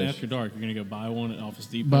with Why the is it fish. after dark? You're going to go buy one at Office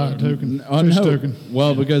Depot? Buy a token. Oh, Fish no. token.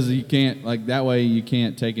 Well, because you can't that way you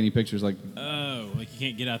can't take any pictures. Like Oh, like you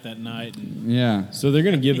can't get out that night. And Yeah. So they're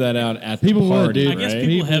going to give that out at People the would, party, dude. I guess right?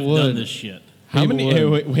 people have People done would. this shit. How People many?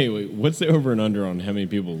 would. Wait. What's the over and under on how many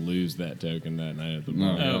people lose that token that night at the No.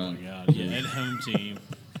 party? Oh my god! Yeah, at home team.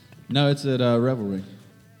 No, it's at Revelry.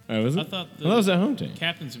 Oh, was it? I thought that was at home team.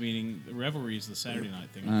 Captain's meeting. The Revelry is the Saturday night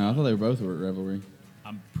thing. I thought they both were at Revelry.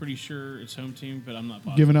 I'm pretty sure it's home team, but I'm not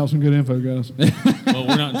positive. Giving out some good info, guys. Well,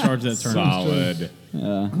 we're not in charge of that tournament.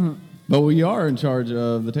 Solid. But we are in charge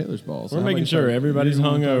of the Taylor's Ball. So We're how making about sure you everybody's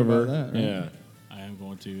didn't wanna talk hungover. about that, right? Yeah. I am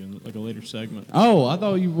going to in like a later segment. Oh, I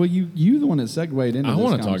thought you the one that segued into I this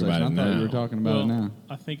wanna talk conversation. about it I thought you now. were talking about Well, it now.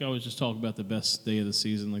 I think I was just talking about the best day of the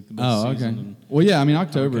season, like the best Oh, okay. season. And Well, yeah, I mean, how we're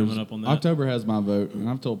October coming up on that. October has my vote, and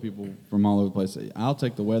I've told people from all over the place, I'll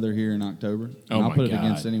take the weather here in October, and Oh I'll my put it God.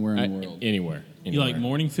 against anywhere in the world. Anywhere. You like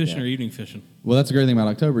morning fishing or evening fishing? Well, that's the great thing about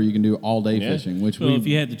October. You can do all day Yeah. fishing, which Well, if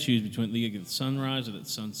you had to choose between the sunrise or the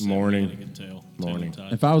sunset, Morning. you could tell. Morning. Tail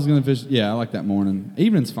and if I was going to fish, yeah, I like that morning.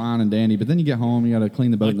 Evening's fine and dandy, but then you get home, you got to clean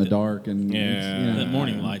the boat Like in the the- dark, and Yeah. that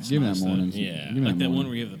morning light's Give me nice, that though. morning. Yeah. Give me Like that one morning.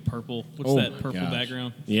 where you have the purple. What's Oh that my purple gosh.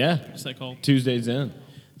 background? Yeah. What's that called? Tuesday's in.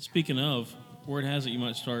 Speaking of, word has it you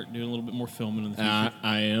might start doing a little bit more filming in the future.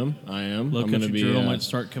 I am. Low I'm going to Country be. Drill might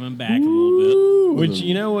start coming back a little Which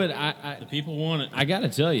you know what bit. The people want it. I got to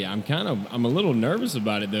tell you, I'm a little nervous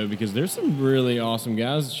about it though because there's some really awesome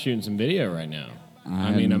guys shooting some video right now. I mean,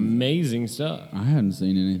 hadn't- amazing stuff. I hadn't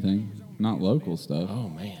seen anything, not local stuff. Oh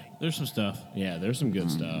man. There's some stuff. Yeah, there's some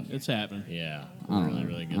good stuff. It's happening. Yeah, I don't really, know.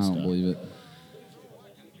 really I good don't stuff. believe it.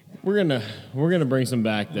 We're gonna bring some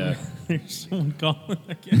back though. There's someone calling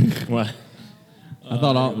again. What? I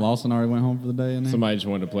thought Lawson already went home for the day. In there. Somebody just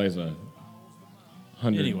wanted to place a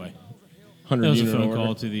 100. Anyway, 100 that was a unit phone order.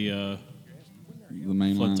 call to the the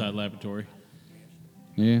main line. Floodtide Laboratory.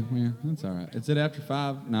 Yeah, that's all right. It's at after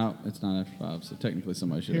 5. No, it's not after 5. So technically,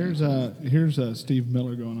 somebody should. Here's Steve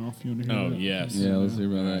Miller going off. You want to hear Oh that? yes. Yeah, let's hear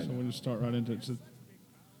about that. So we'll just start right into it. So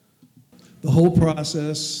The whole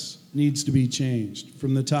process needs to be changed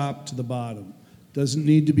from the top to the bottom. Doesn't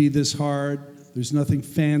need to be this hard. There's nothing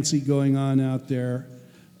fancy going on out there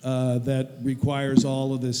that requires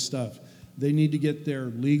all of this stuff. They need to get their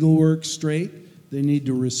legal work straight. They need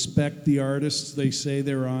to respect the artists they say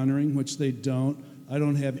they're honoring, which they don't. I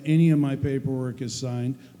don't have any of my paperwork is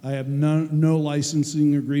signed. I have no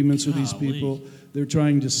licensing agreements with these people. They're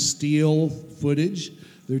trying to steal footage.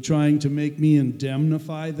 They're trying to make me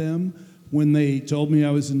indemnify them. When they told me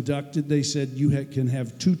I was inducted, they said, you can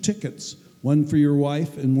have 2 tickets, one for your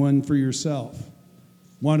wife and one for yourself.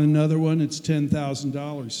 Want another one? It's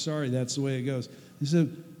 $10,000. Sorry, that's the way it goes. He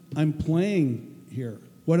said, I'm playing here.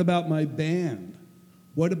 What about my band?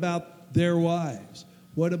 What about their wives?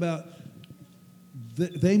 What about...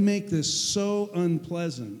 They make this so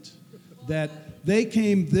unpleasant that they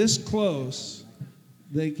came this close.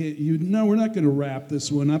 We're not going to wrap this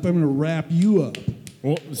one up. I'm going to wrap you up.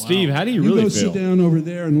 Well, Steve, how do you You really go feel? sit down over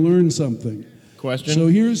there and learn something. Question. So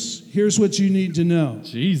here's what you need to know.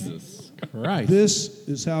 Jesus Christ. This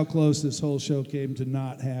is how close this whole show came to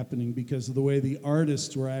not happening because of the way the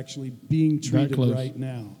artists were actually being treated close. right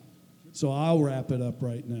now. So I'll wrap it up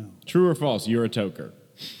right now. True or false? You're a toker.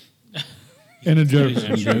 and a joke.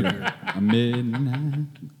 A midnight.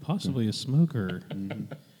 Possibly a smoker.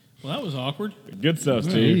 Well, that was awkward. Good stuff,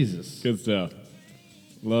 Steve. Jesus. Good stuff.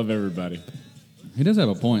 Love everybody. He does have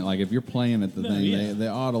a point. Like, if you're playing at the thing, yeah. they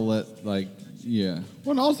ought to let, like, yeah.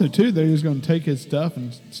 Well, and also, too, they're just going to take his stuff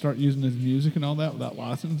and start using his music and all that without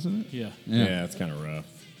licensing it. Yeah. Yeah, it's kind of rough.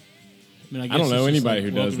 I mean, I don't guess know it's just anybody like,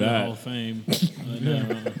 who does welcome to the that. Hall of Fame.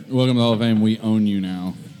 Welcome to the Hall of Fame. We own you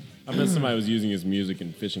now. I bet somebody was using his music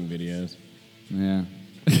in fishing videos. Yeah.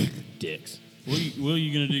 Dicks. Will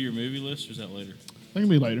you going to do your movie list, or is that later? I think it'll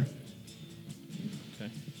be later.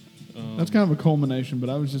 Okay. That's kind of a culmination, but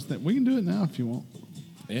I was just thinking, we can do it now if you want.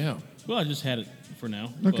 Yeah. Well, I just had it for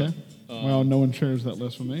now. Okay. But, Well, no one shares that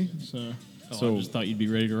list with me, so. I just thought you'd be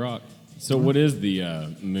ready to rock. So what is the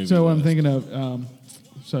movie So list? I'm thinking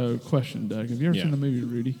of, question, Doug. Have you ever Yeah. seen the movie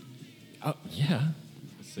Rudy? Oh, yeah.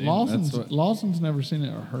 See, Lawson's never seen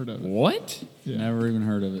it or heard of it. What? Yeah. Never even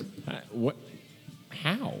heard of it. What?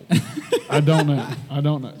 How? I don't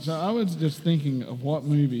know. So I was just thinking of what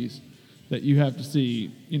movies that you have to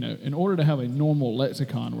see, in order to have a normal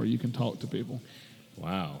lexicon where you can talk to people.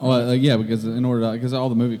 Wow. Oh, yeah, because because all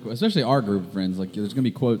the movie, especially our group of friends, like, there's going to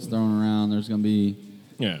be quotes thrown around. There's going to be...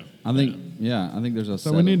 Yeah. I think there's a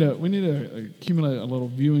So set we need of- to accumulate a little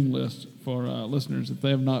viewing list for listeners. If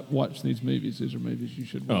they have not watched these movies, these are movies you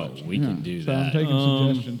should watch. Oh, we can do So that. I'm taking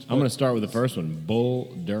suggestions. I'm going to start with the first one,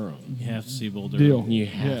 Bull Durham. You have to see Bull Durham. Deal. You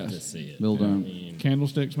have Yes. to see it. Bill Durham.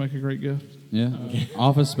 Candlesticks make a great gift. Yeah.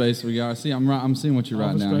 Office Space. We got. See, I'm seeing what you're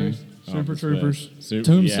writing Office down Space. Super Troopers.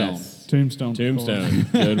 Tombstone. Yes. Tombstone. Tombstone.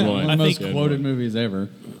 Good one. One of the most Good quoted one. movies ever.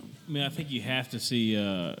 I mean, I think you have to see.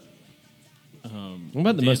 What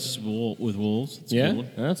about the Dances with Wolves? It's a Yeah, good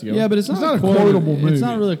one. that's a good. Yeah, one. but it's not not a a quotable quotable movie. It's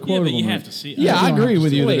not really a Yeah, quotable but you movie. have to see it. Yeah, I agree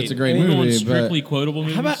with you that Wait, it's a great Are you going movie, strictly but quotable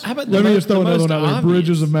movies? How about Let the me most- just throw the another most one out there. obvious?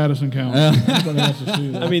 Bridges of Madison County. Everybody has to see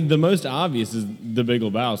that. I mean, the most obvious is The Big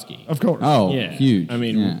Lebowski. Of course. oh, Yeah. huge. I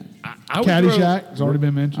mean, yeah. I would throw- Caddyshack has already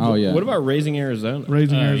been mentioned. Oh yeah. What about Raising Arizona?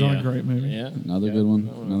 Raising Oh, Arizona, yeah. great movie. Yeah. Another good one.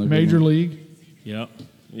 Another Major good one. League. Yep.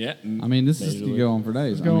 Yeah. I mean, this is Major could League. go on for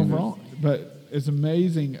days. It's I going mean, wrong. But it's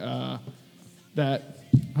amazing that,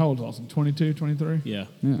 how old is Austin? 22, 23? Yeah.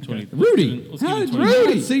 Yeah. 20. Rudy. Let's How give did him 20.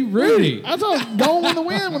 Rudy see Rudy? I thought Gone with the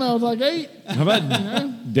Wind when I was like 8. How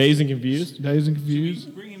about Dazed and Confused? Dazed and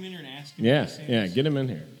Confused. Bring him in here and ask him. Yeah. Yeah. Get him in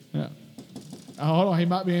here. Yeah. Hold on, he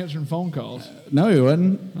might be answering phone calls. No, he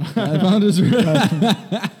wasn't. I found his.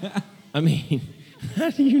 I mean, how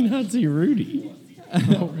do you not see Rudy?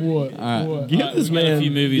 What? right. What? Give this we got a man.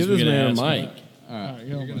 few movies Give we this gotta man a ask mic. All right,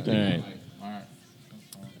 go on. All right.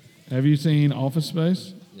 Have you seen Office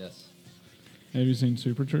Space? Yes. Have you seen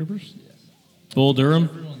Super Troopers? Bull Durham.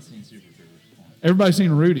 Everyone's seen Super Troopers. Everybody's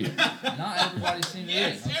seen Rudy. Not everybody's seen Rudy.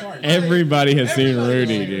 I'm sorry. Everybody has seen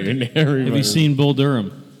Rudy, dude. Everybody. Have you seen Bull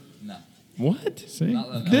Durham? No. What? See? Not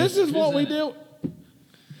that- This is what we do.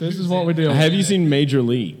 This is what we do. Have you seen Major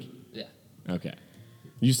League? Yeah. Okay.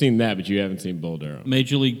 You've seen that, but you haven't seen Bull Durham.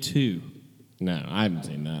 Major League 2. No, I haven't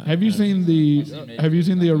seen that. Have you seen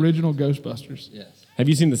the original Ghostbusters? Yes. Have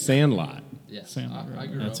you seen The Sandlot? Yes. Sandlot, I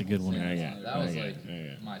right. grew That's up a good with one. Sandlot. Okay, That was okay, like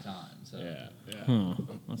okay. my time. So. Yeah. Huh.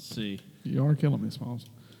 Let's see. You are killing me, Smalls.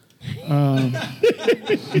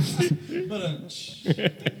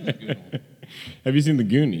 Have you seen The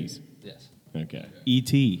Goonies? Yes. Okay.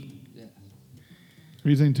 E.T. Yes. Have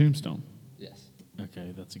you seen Tombstone? Yes.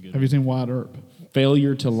 Okay, that's a good Have one. you seen Wyatt Earp?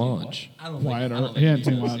 Failure to launch. Wyatt Earp. He hasn't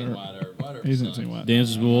seen Wyatt Earp. He hasn't seen Wyatt Earp.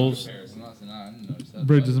 Dances with Wolves.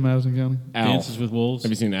 Bridges of Madison County. Alf. Dances with Wolves.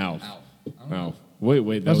 Have you seen Alf? Alf.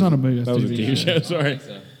 Wait. That's was not a movie, that's That was a TV TV show. show. Sorry.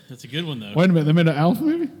 That's a good one, though. Wait a minute, they made an Alf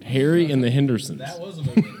movie? Harry and the Hendersons. That was a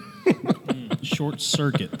movie. Short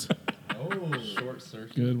Circuit. Oh, short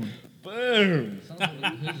circuit. Good one. Boom. Who's in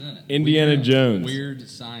it? Indiana Jones. Weird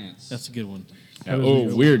science. That's a good one.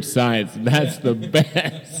 Oh, Weird Science. That's the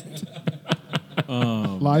best.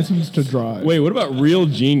 License to Drive. Wait, what about Real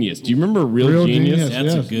Genius? Do you remember Real Genius?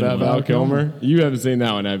 That's yes. a good About one. Val Kilmer? You haven't seen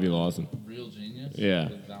that one, have you, Lawson? Real Genius. Yeah.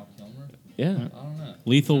 With Val Kilmer. Yeah. I don't know.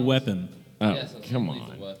 Lethal Weapon. Oh, Yes, I've come seen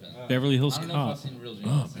Lethal on. Weapon. Beverly Hills I don't know if I've Cop. seen Real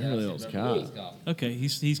Genius. Beverly I've Hills seen Cop. Beverly Hills Cop. Okay,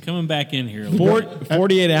 he's coming back in here. a little bit.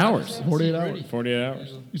 48 hours. 48 hours. 48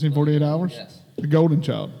 hours. You seen 48 Hours? Yes. The Golden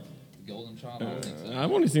Child. Golden Child. I don't think so.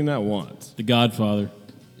 I've only seen that once. The Godfather.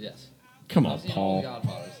 Yes. Come on, I've seen all Paul. the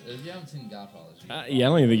Godfathers. If you haven't seen Godfathers, you Yeah, I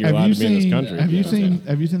don't even think you're allowed to be in this country. Have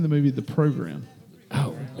you seen the movie The Program?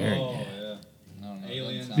 Oh, very good. no,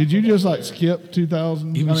 Alien. Did you just like skip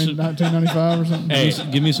 1995 or something? Hey,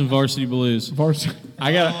 Give me some Varsity Blues. Varsity.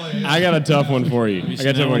 I got a tough one for you. I seen got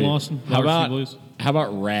a tough Alan one for you. Lawson, How Varsity about Blues? how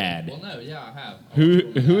about Rad? Well, no, yeah, I have.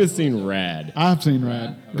 Who has seen Rad? I've seen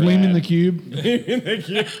Rad. Gleaming the Cube.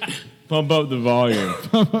 Pump up the volume.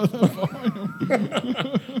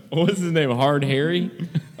 What's his name? Hard Harry?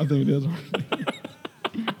 I think it is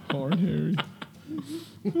Hard Harry.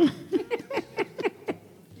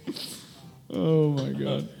 Oh my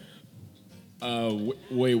God.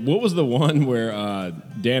 Wait, what was the one where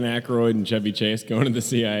Dan Aykroyd and Chevy Chase going to the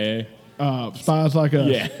CIA? Spies Like Us.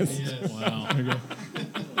 Yes. Wow.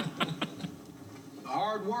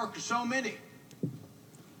 Hard work of so many,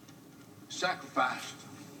 sacrificed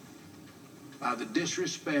by the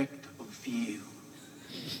disrespect of a few.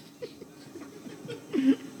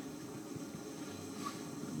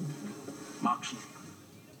 Moxley,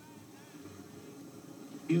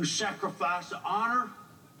 you sacrifice the honor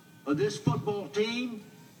of this football team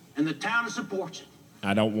and the town that supports it.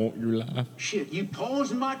 I don't want your life. Shit, you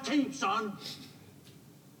poisoned my team, son.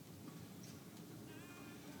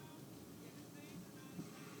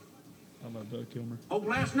 How about Doug Kilmer? Hope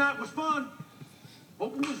last night was fun.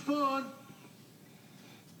 Hope it was fun.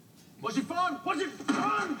 Was it fun? Was it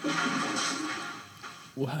fun?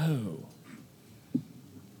 Whoa.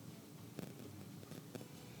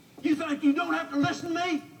 You think you don't have to listen to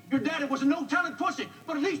me? Your daddy was a no-talent pussy,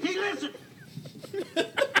 but at least he listened.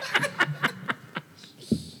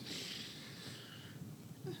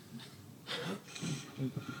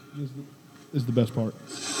 This is the best part.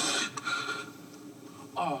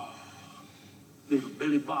 Oh, little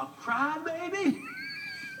Billy Bob crybaby.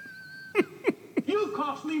 You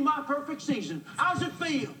cost me my perfect season. How's it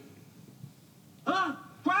feel? Huh?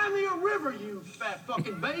 Cry me a river, you fat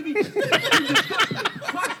fucking baby. You disgusting.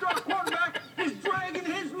 My star quarterback is dragging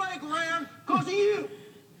his leg around because of you.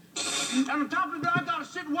 And on top of that, I gotta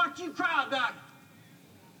sit and watch you cry about it.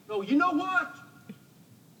 So you know what?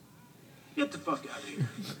 Get the fuck out of here.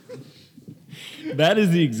 That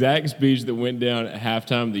is the exact speech that went down at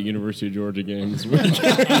halftime of the University of Georgia game this week.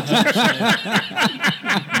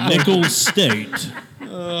 Nicholls State.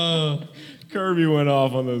 Kirby went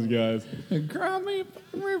off on those guys. Cry me a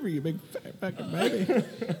river, you big fat fucking baby.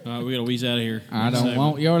 All right, we gotta wheeze out of here. I don't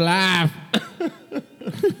want your life.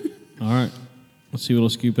 All right, let's see what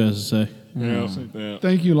old Scoop has to say. Yeah.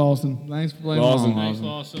 Thank you, Lawson. Thanks for playing Lawson. along, Thanks,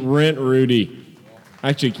 Lawson. Rent Rudy.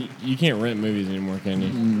 Actually, you can't rent movies anymore, can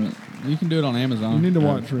you? You can do it on Amazon. You need to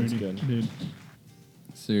watch that's Rudy, good. dude.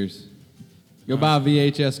 Serious. Go buy a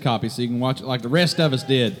VHS copy so you can watch it like the rest of us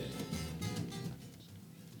did.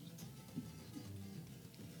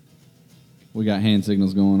 We got hand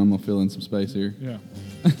signals going. I'm going to fill in some space here. Yeah.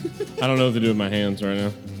 I don't know what to do with my hands right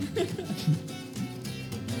now.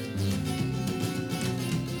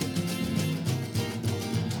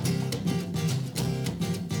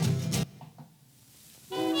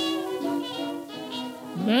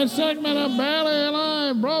 That segment of Barely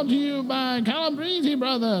Alive brought to you by Calabrese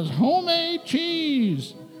Brothers Homemade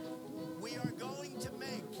Cheese. We are going to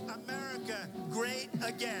make America great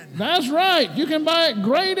again. That's right. You can buy it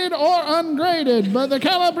graded or ungraded, but the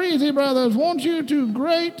Calabrese Brothers want you to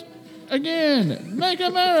grate again. Make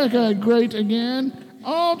America great again.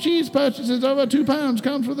 All cheese purchases over 2 pounds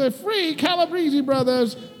comes with a free Calabrese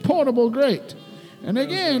Brothers portable grate. And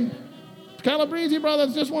again, Calabrese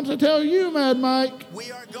Brothers just wants to tell you, Mad Mike.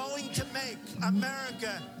 We are going to make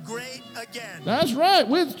America great again. That's right,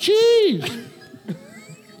 with cheese.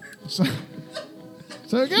 So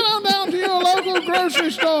get on down to your local grocery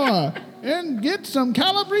store and get some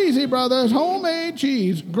Calabrese Brothers homemade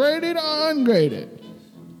cheese, graded or ungraded.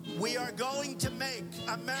 We are going to make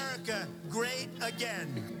America great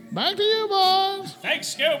again. Back to you, boys. Thanks,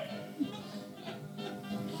 Scoop.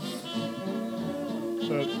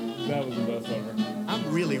 That was the best ever.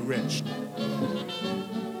 I'm really rich.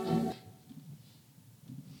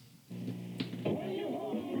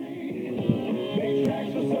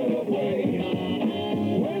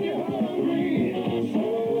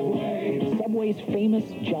 Subway's famous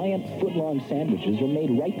giant footlong sandwiches are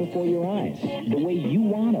made right before your eyes, the way you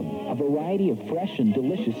want them. A variety of fresh and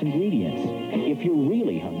delicious ingredients. If you're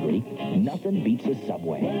really hungry, nothing beats a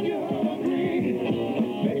Subway. When you're hungry,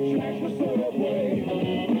 make tracks for Subway.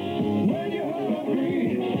 When you're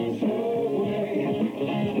hungry, Subway.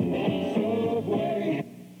 Subway.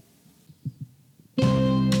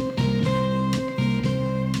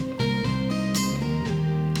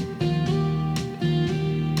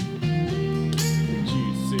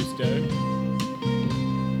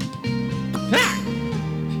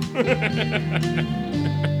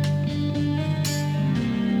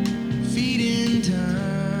 Feeding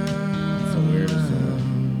time. So weird as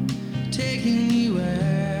that. Taking you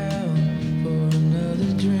out for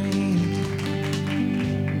another drink.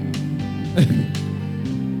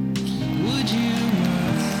 Would you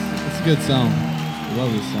mind? It's a good song. I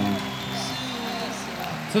love this song.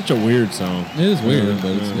 Such a weird song. It is weird,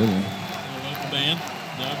 but it's a good one. Love the band.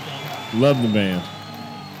 Love the band.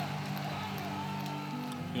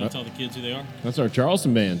 You want to tell the kids who they are? That's our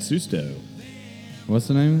Charleston band, Susto. What's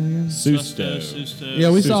the name again? Susto. Yeah,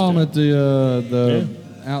 we saw them at the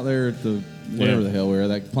out there at the whatever the hell we were,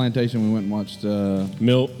 that plantation. We went and watched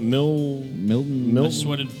Milton. I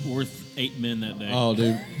sweated worth 8 men that day. Oh,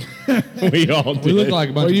 dude. We all did. We looked like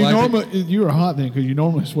a bunch of black people. You were hot then because you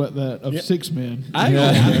normally sweat that of 6 men. I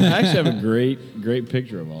actually have a great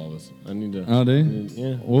picture of all of us. I need to. Oh, do you?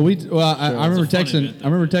 Yeah. Well, I remember It's a fun texting. event, I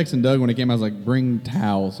remember texting Doug when it came. I was like, "Bring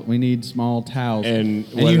towels. We need small towels." And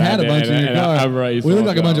you had a bunch in your and car. I brought you We looked small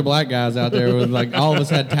like a bunch of towels. black guys out there. With like all of us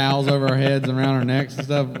had towels over our heads and around our necks and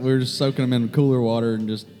stuff. We were just soaking them in cooler water and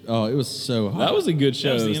just. Oh, it was so hot. That was a good show.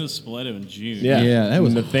 That was the end of Spoleto in June. Yeah, that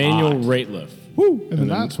was Nathaniel hot. Rateliff. Woo! And the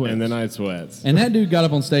night sweats. And the night sweats. And that dude got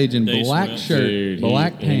up on stage in Day black sweat. shirt, Dude,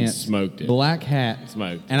 black he pants, smoked it. black hat,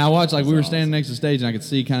 Smoked. And I watched like we were That's standing next to the stage, and I could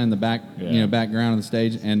see kind of in the back, Yeah. background of the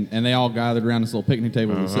stage, and they all gathered around this little picnic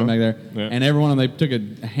table that was sitting back there, Yeah. and every one of them they took a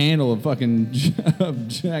handle of fucking Jack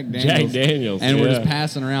Daniels, Jack Daniels, and we're yeah. just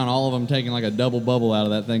passing around, all of them taking like a double bubble out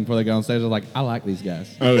of that thing before they got on stage. I was like, I like these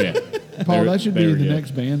guys. Oh yeah. Paul, They that should were be the good.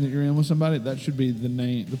 next band that you're in with somebody. That should be the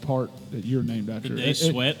name, the part that you're named after. Day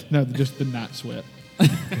Sweat? No, just the night sweat.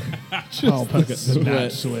 Paul Puckett does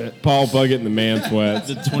not sweat. Paul Puckett and the man sweats.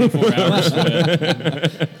 The 24-hour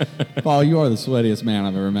sweat. Paul, you are the sweatiest man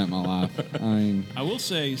I've ever met in my life. I mean, I will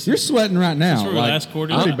say you're sweating right now. Since we're Like, last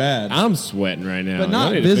quarter, pretty bad. I'm sweating right now. But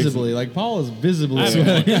not visibly. Like Paul is visibly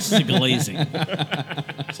sweating. This is glazing.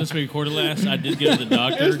 Since we recorded last, I did go to the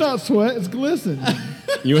doctor. It's not sweat, it's glisten.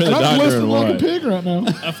 You went to the I'm doctor glistening and like what? a pig right now.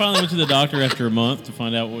 I finally went to the doctor after a month to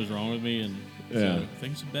find out what was wrong with me, and Yeah. so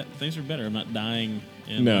things are better. I'm not dying.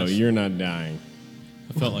 No, you're not dying.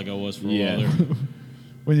 I felt like I was for a Yeah. while there.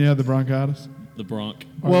 When you had the bronchitis? The bronch.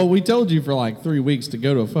 Well, we told you for like 3 weeks to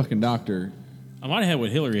go to a fucking doctor. I might have had what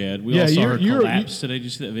Hillary had. We Yeah, all saw her you're- collapse today. Did you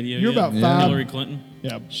see that video? You're yet? about five. Hillary Clinton.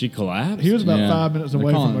 Yeah. She collapsed? He was about Yeah. 5 minutes They're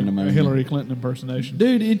away calling it from a pneumonia. Hillary Clinton impersonation.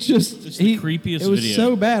 Dude, it's just It's the creepiest It was video.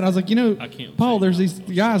 so bad. I was like, I can't Paul, say there's these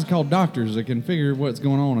guys called doctors that can figure what's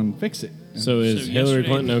going on and fix it. So is So Hillary yesterday-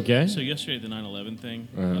 Clinton okay? So yesterday at the 9/11 thing,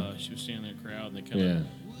 she was standing in a crowd, and they kind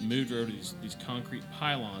of moved her over to these concrete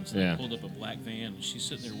pylons, and Yeah. they pulled up a black van, and she's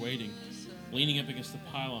sitting there waiting, leaning up against the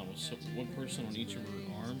pylon with one person on each of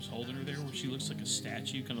her arms holding her there, where she looks like a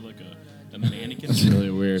statue, kind of like a mannequin. That's really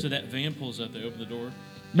weird. So that van pulls up, they open the door,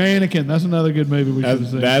 Mannequin. That's another good movie we should have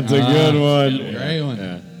seen. That's a good one. good Great one.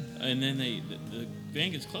 Yeah. and then the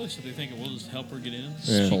van gets close, so they're thinking, we'll just help her get in. Yeah.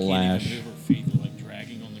 She can't Splash. even move her feet, they're like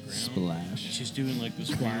dragging on the ground. Splash. She's doing like this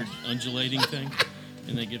weird undulating thing,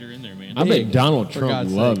 and they get her in there, man. I bet Donald For Trump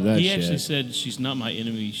God's loved sake. that He shit. actually said she's not my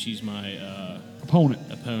enemy, she's my Opponent.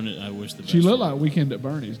 opponent. I wish the best. She looked for her. like Weekend at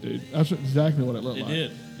Bernie's, dude. That's exactly what it looked It like.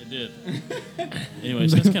 did. It did.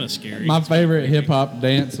 Anyways, that's kind of scary. My favorite hip hop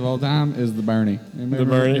dance of all time is the Bernie.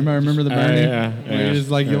 Bernie? Remember the Bernie? Yeah, Where yeah. you just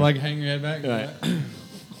like you Yeah. like hang your head back.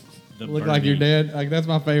 The Look like you're Bernie. dead. Like that's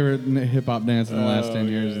my favorite hip hop dance in the last 10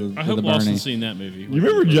 years. Is I the hope Bernie. Lawson's seen that movie. You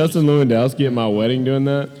remember Justin Lewandowski at my wedding doing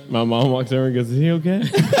that? My mom walks over and goes, "Is he okay?"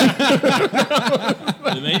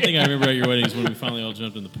 The main thing I remember at your wedding is when we finally all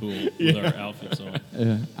jumped in the pool with our outfits on.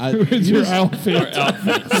 Yeah. It's your outfit. Our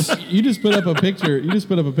outfits. You just put up a picture. You just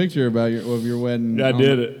put up a picture about your wedding. I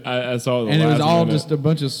did it. I saw the and it was last all minute. just a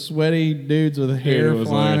bunch of sweaty dudes with hair It was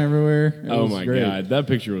flying like- everywhere. It Oh was my great. god, that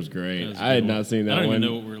picture was great. That was a I had good not one. seen that I don't one. even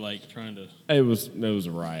know what we're like trying to. It was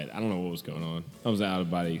a riot. I don't know what was going on. I was out of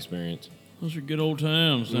body experience. Those are good old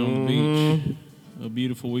times down on the beach. A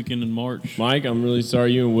beautiful weekend in March. Mike, I'm really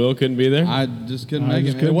sorry you and Will couldn't be there. I just couldn't I make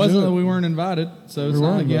just it. It couldn't wasn't do that it. we weren't invited, so it's We not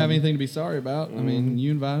weren't like you have invited. anything to be sorry about. I mean,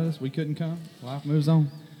 you invited us. We couldn't come. Life moves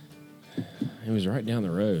on. It was right down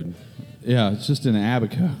the road. Yeah, it's just in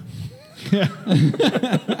Abaco.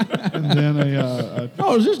 And then a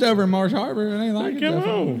Oh, it's just over in Marsh Harbor. It ain't like it. Come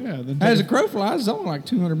on. yeah, then As a take crow flies, it's only like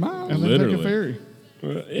 200 miles. and then take Literally. a ferry.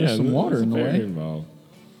 Yeah, some water there's in a the ferry way. involved.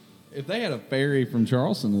 If they had a ferry from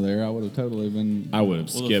Charleston to there, I would have totally been. I would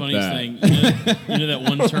have Well, the skipped funniest that. thing, you know that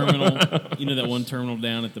one terminal, that one terminal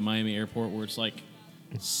down at the Miami airport where it's like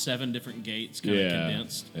 7 different gates kind of Yeah,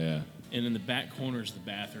 condensed, yeah. and in the back corner is the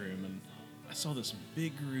bathroom, and I saw this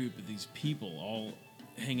big group of these people all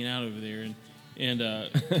hanging out over there, and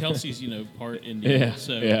Kelsey's part Indian, Yeah,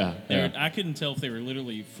 so yeah, they were- yeah. I couldn't tell if they were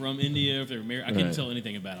literally from India, if they were married. I couldn't Right. tell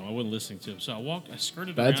anything about them. I wasn't listening to them, so I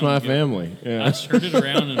skirted. That's around my to go- family. Yeah. I skirted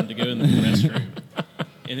around and to go in the restroom.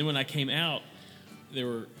 And then when I came out, there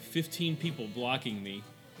were 15 people blocking me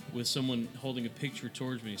with someone holding a picture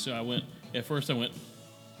towards me. So at first I went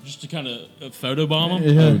just to kind of photobomb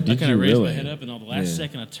them. Yeah. Oh, I did kind you of raised my really? head up, and on the last Yeah.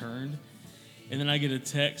 second I turned, and then I get a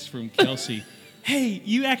text from Kelsey. Hey,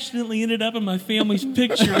 you accidentally ended up in my family's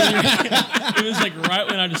picture. It was like right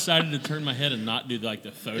when I decided to turn my head and not do like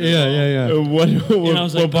the photo. Yeah. What I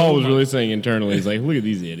was like, Paul oh was my- really saying internally, he's like, look at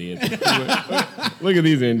these idiots. Look at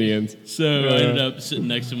these Indians. So I ended up sitting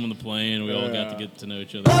next to him on the plane. We all got to get to know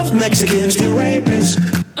each other. Mexicans to rapists.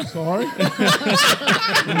 Sorry?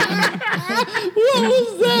 What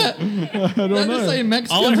was that? I don't Did I know. just say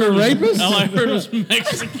All I Mexicans are heard was- rapists? All I heard was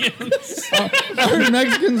Mexicans. I heard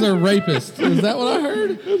Mexicans are rapists. Is that what I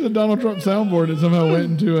heard? It was a Donald Trump soundboard that somehow went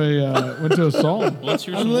into a song. Let's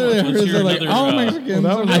hear I some more. literally Let's heard hear it like another, all Well, Mexicans.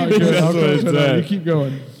 that was are not good. rapists. I'll That's what it tell you. said. You keep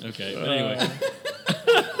going. Okay, but anyway,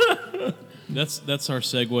 that's our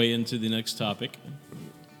segue into the next topic.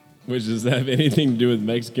 Which does that have anything to do with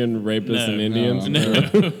Mexican rapists No. and Indians? No.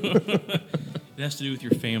 It has to do with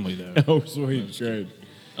your family, though. Oh, sweet. Great.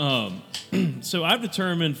 So I've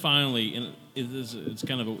determined finally, and it's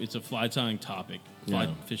kind of it's a fly tying topic, fly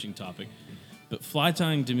fishing topic, but fly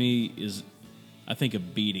tying to me is, I think, a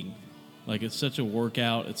beating. Like it's such a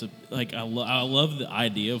workout. It's I love the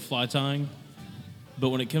idea of fly tying, but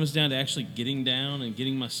when it comes down to actually getting down and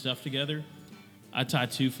getting my stuff together, I tie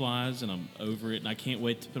 2 flies and I'm over it, and I can't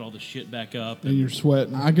wait to put all the shit back up And you're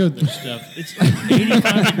sweating. I go. stuff. It's like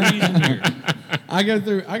 85 degrees in here. I go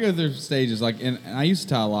through stages like, and I used to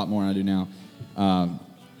tie a lot more than I do now.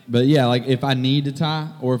 But yeah, like if I need to tie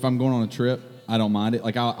or if I'm going on a trip, I don't mind it.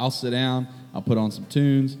 Like I'll sit down, I'll put on some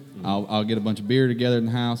tunes, I'll get a bunch of beer together in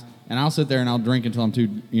the house, and I'll sit there and I'll drink until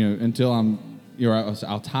I'm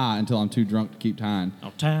I'll tie until I'm too drunk to keep tying.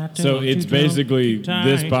 I'll tie. So it's basically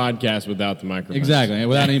this podcast without the microphone. Exactly,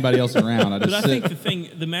 without anybody else around. But I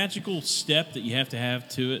think the magical step that you have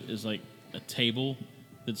to it is like a table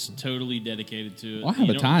that's totally dedicated to it. Well, I have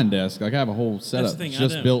a tying desk. Like I have a whole setup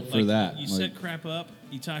just built for that. You set crap up,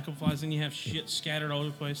 you tie a couple flies, then you have shit scattered all over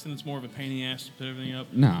the place, then it's more of a pain in the ass to put everything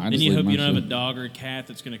up. No, I then just you leave hope my you don't have shit. a dog or a cat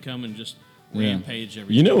that's going to come and just rampage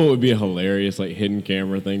everything. You know what would be a hilarious like hidden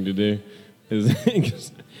camera thing to do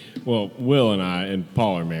is well, Will and I and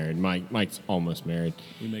Paul are married. Mike's almost married.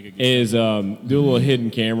 We make a good do a little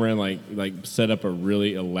hidden camera and like set up a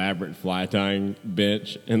really elaborate fly tying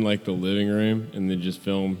bench in like the living room, and then just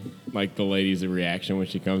film like the lady's reaction when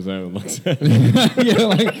she comes out and looks at it. Yeah,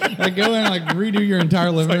 like go in and like redo your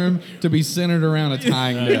entire living room to be centered around a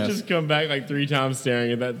tying desk. Just come back like 3 times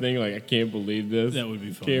staring at that thing like, I can't believe this. That would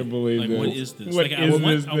be fun. Can't believe Like, this. what is this? What Like, I is want-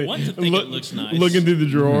 this I thing? want to think it looks nice. Looking through the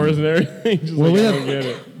drawers and everything. Just Well, like, we I have don't get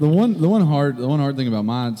it. the one hard thing about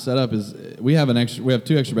my setup is we have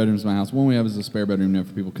 2 extra bedrooms in my house. One we have is a spare bedroom now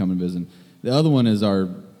for people coming and visiting. The other one is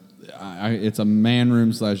it's a man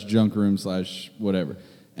room / junk room / whatever.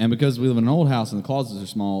 And because we live in an old house and the closets are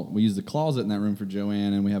small, we use the closet in that room for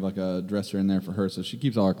Joanne, and we have like a dresser in there for her, so she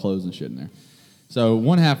keeps all our clothes and shit in there. So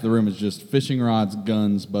one half of the room is just fishing rods,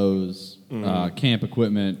 guns, bows, camp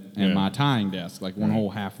equipment, and my tying desk, like one whole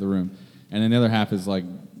half of the room. And then the other half is like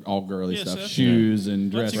all girly Yeah, stuff, so shoes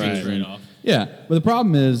and Lets dresses. you get and- straight off. Yeah, but the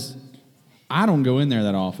problem is I don't go in there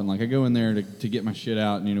that often. Like I go in there to get my shit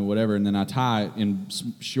out and whatever, and then I tie in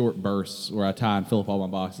short bursts where I tie and fill up all my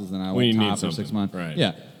boxes, and I When you tie need for something. 6 months. Right.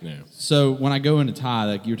 Yeah. Yeah. So when I go into tie,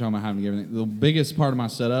 like you were talking about having to get everything, the biggest part of my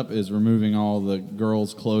setup is removing all the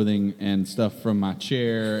girls' clothing and stuff from my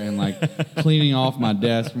chair and like cleaning off my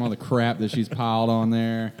desk from all the crap that she's piled on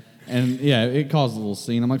there. And yeah, it caused a little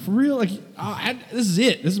scene. I'm like, for real? Like, this is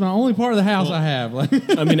it. This is my only part of the house I have. Like,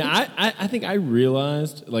 I mean, I think I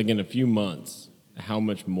realized, like, in a few months, how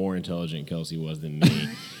much more intelligent Kelsey was than me.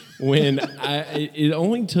 When it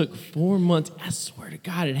only took 4 months. I swear to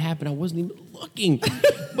God, it happened. I wasn't even looking.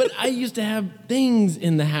 But I used to have things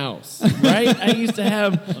in the house, right? I used to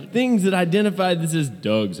have things that identified this as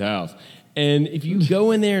Doug's house. And if you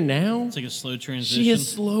go in there now, It's like a slow transition. she has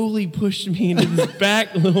slowly pushed me into this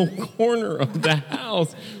back little corner of the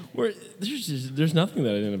house where there's nothing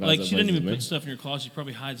that identifies Like that she doesn't place even as put me. stuff in your closet. She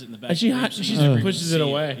probably hides it in the back. And she room hi- so she you just never pushes see it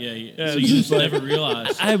away. Yeah, so you just never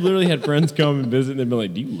realize. I literally had friends come and visit, and they'd be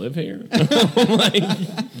like, "Do you live here?" I'm like,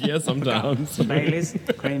 "Yeah, sometimes." Baileys,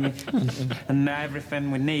 creamy, and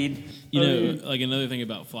everything we need. You know, like another thing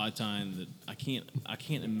about fly tying that I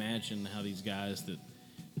can't imagine how these guys that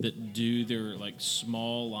do their like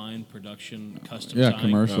small line production custom tying,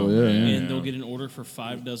 commercial, yeah. and they'll get an order for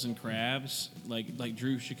 5 dozen crabs, like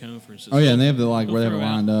Drew Chacon, for instance. oh yeah, and they have the They'll where they have it throw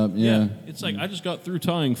out- lined up. Yeah. It's like I just got through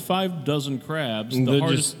tying 5 dozen crabs. And The they're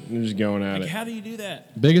hardest. they're just going at Like, it. how do you do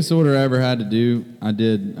that? Biggest order I ever had to do, I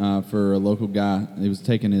did for a local guy. He was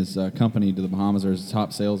taking his company to the Bahamas, or his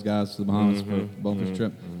top sales guys to the Bahamas for a bonefish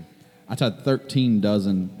trip. I tied 13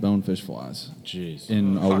 dozen bonefish flies. Jeez.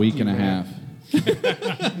 In a week and a half.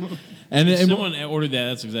 And If it- someone ordered that,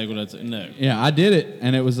 that's exactly what I'd say. No. Yeah, I did it,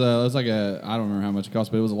 and it was like I don't remember how much it cost,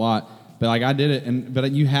 but it was a lot. But like I did it, but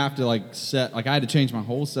you have to like set I had to change my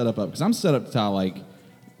whole setup up because I'm set up to tie like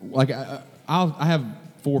I have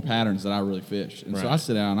 4 patterns that I really fish, and so Right. I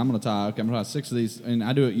sit down. I'm gonna tie. Okay, I'm gonna tie 6 of these, and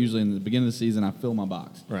I do it usually in the beginning of the season. I fill my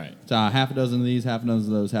box. Right. Tie half a dozen of these, half a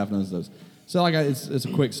dozen of those, half a dozen of those. So like it's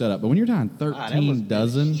a quick setup. But when you're tying 13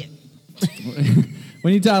 dozen.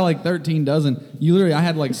 When you tie like 13 dozen, I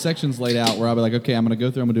had like sections laid out where I'll be like, okay, I'm going to go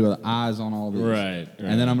through, I'm going to do the eyes on all these. Right.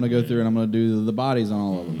 And then I'm going to go through and I'm going to do the bodies on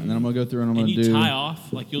all of them. And then I'm going to go through and I'm And going to you do. tie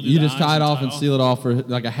off, like you'll do You the just eyes tie it and off tie and off? seal it off for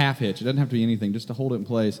like a half hitch. It doesn't have to be anything, just to hold it in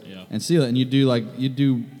place Yeah. and seal it. And you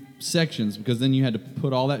do sections because then you had to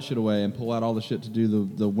put all that shit away and pull out all the shit to do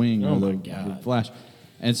the wing Oh or my the God. flash.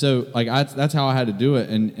 And so like that's how I had to do it.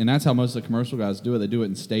 And that's how most of the commercial guys do it. They do it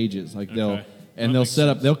in stages. Like they'll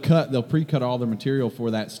pre-cut all their material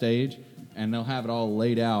for that stage, and they'll have it all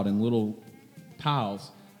laid out in little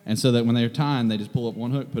piles. And so that when they're tying, they just pull up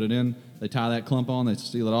one hook, put it in, they tie that clump on, they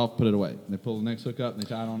seal it off, put it away. They pull the next hook up, and they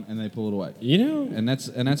tie it on, and they pull it away. You know, and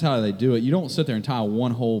that's how they do it. You don't sit there and tie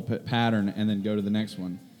one whole pattern and then go to the next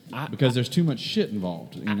one because there's too much shit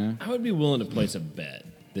involved. You know. I would be willing to place a bet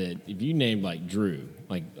that if you named like Drew,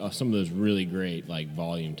 like some of those really great like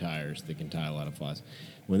volume tires that can tie a lot of flies.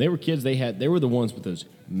 When they were kids, they were the ones with those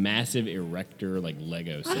massive erector like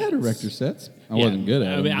Lego sets. I had erector sets. I wasn't good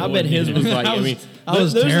at I mean, them. I bet his was like. I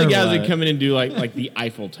was those are the guys that come in and do like the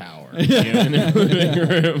Eiffel Tower. You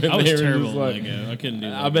know? I was terrible at Lego. I couldn't do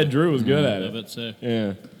that. I bet Drew was good at it. I bet so.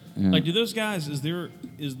 Yeah. Like, do those guys? Is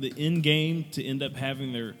the end game to end up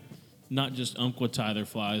having their not just Umpqua tie their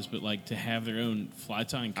flies, but like to have their own fly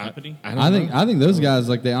tying company? I think those guys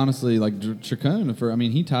like they honestly like Chacon.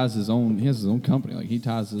 He ties his own. He has his own company. Like he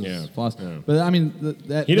ties his flies. Yeah. But I mean,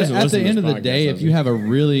 He doesn't at listen the to end this of the podcast, day, does if he? you have a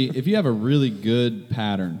really good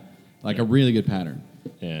pattern, like a really good pattern,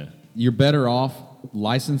 you're better off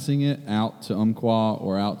licensing it out to Umpqua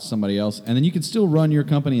or out to somebody else, and then you can still run your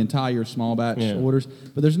company and tie your small batch orders.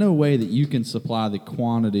 But there's no way that you can supply the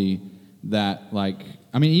quantity that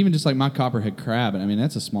even just like my copperhead crab, I mean,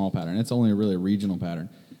 that's a small pattern. It's only really a regional pattern.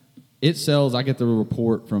 It sells, I get the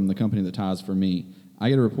report from the company that ties for me. I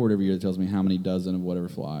get a report every year that tells me how many dozen of whatever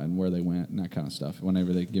fly and where they went and that kind of stuff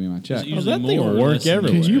whenever they give me my check. That thing will work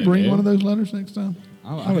everywhere. Can you bring one of those letters next time?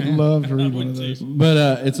 I would love to read one of those.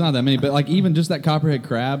 But it's not that many. But like even just that copperhead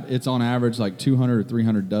crab, it's on average like 200 or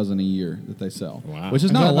 300 dozen a year that they sell. Wow. Which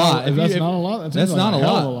is not a lot. That's not a lot. That's not a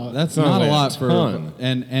lot. lot. That's Sounds not a like a lot for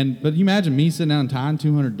ton. but you imagine me sitting down and tying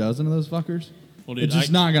 200 dozen of those fuckers. Well, dude, It's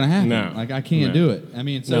just not going to happen. No. Like I can't No. do it. I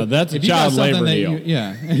mean, so No, that's a if you got child something labor that deal.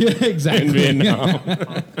 yeah, exactly. In Vietnam.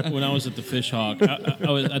 When I was at the Fish Hawk,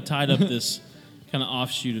 I tied up this kind of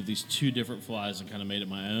offshoot of these two different flies and kind of made it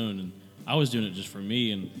my own. And I was doing it just for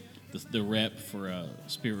me. And the rep for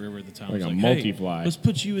Spirit River at the time Like was a like, multi-fly. Hey, let's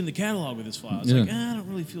put you in the catalog with this fly. I was Yeah. like, I don't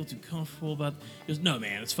really feel too comfortable about. He goes, no,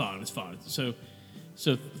 man, it's fine, it's fine. So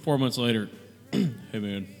 4 months later, hey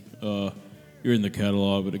man, you're in the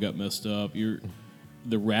catalog, but it got messed up. You're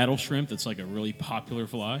the rattle shrimp. That's like a really popular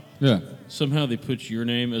fly. Yeah. Somehow they put your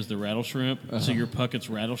name as the rattle shrimp, so your Puckett's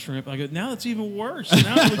rattle shrimp. I go, now it's even worse.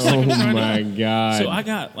 Now it looks like I'm trying my to. God. So I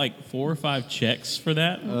got like 4 or 5 checks for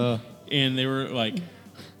that, and they were like.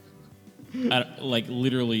 Like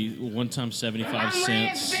literally one time 75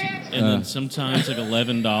 cents, and then sometimes like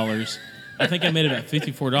 $11. I think I made about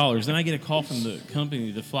 $54. Then I get a call from the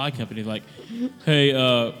company, the fly company, like, "Hey,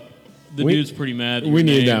 the dude's pretty mad. We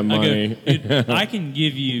need that money. I can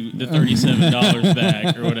give you the $37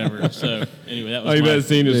 back or whatever." So anyway, that was. Oh, you my, better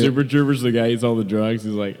seen the Super Troopers. The guy eats all the drugs.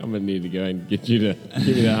 He's like, I'm gonna need to go and get you to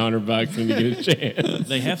give me that $100 when you get a chance.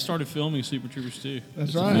 They have started filming Super Troopers too.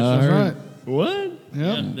 That's right. That's right. What?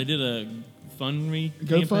 Yeah, they did a GoFundMe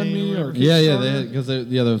GoFundMe or Yeah, because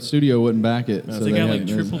the studio wouldn't back it. No, so they got like had-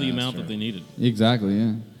 triple the amount that they needed. Exactly,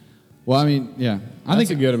 yeah. Well, I mean, yeah. I That's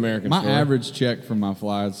think a good American My story. average check from my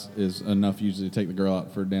flies is enough usually to take the girl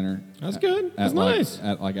out for dinner. That's good. That's nice.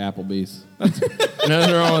 At like Applebee's.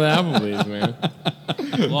 Nothing wrong with Applebee's, man.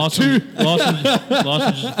 Lawson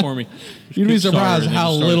just for me. You'd be surprised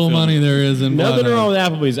how little money there is in Nothing blood. wrong with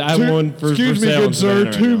Applebee's. I have one for Excuse for me, sale good in sir. Savannah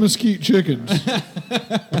right 2 now. mesquite chickens.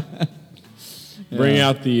 Bring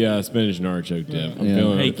out the spinach and artichoke dip. I'm Yeah.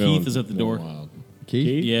 feeling, Hey, I'm feeling Keith is at the door. wild.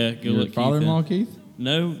 Keith? Yeah, go Your let Keith father-in-law, in. Keith?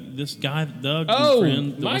 No, this guy, Doug, Oh, your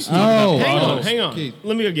friend. that was Michael. talking about Hang on, products. hang on. Keith.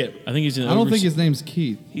 Let me go get it. I think he's in. I don't think his name's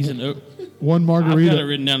Keith. He's an. One I've got it margarita.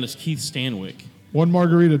 written down as Keith Stanwyck. One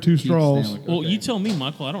margarita, 2 straws. Stanwyck. Well, Okay. you tell me,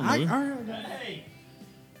 Michael. I don't know. him.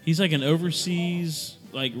 He's like an overseas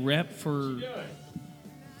rep for.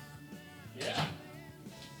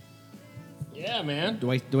 Yeah, man.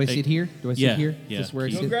 Do I sit here? Do I sit Yeah, here? yeah. Is this where I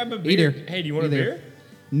You sit? grab a Hey there. beer. Hey, do you want a Hey there. beer?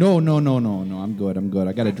 No. I'm good.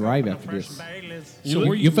 I got to drive after this. So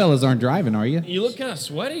where You fellas aren't driving, are you? You look kind of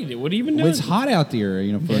sweaty. dude. What have you been doing? Well, it's hot out there,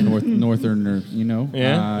 for a northerner,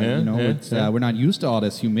 Yeah, it's we're not used to all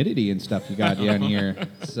this humidity and stuff you got down here.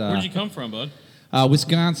 It's, Where'd you come from, bud?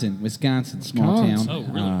 Wisconsin, small Wisconsin. town. Oh,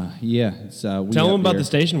 really? Yeah, it's we Tell up them about there. the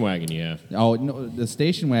station wagon you have. Oh no, the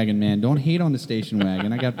station wagon, man! Don't hate on the station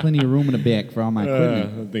wagon. I got plenty of room in the back for all my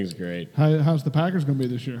equipment. That thing's great. How's the Packers going to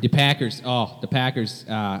be this year? The Packers.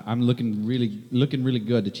 I'm looking really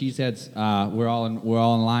good. The Cheeseheads. We're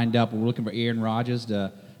all lined up. We're looking for Aaron Rodgers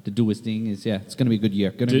to do his thing. It's going to be a good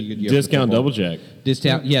year. Discount for double check.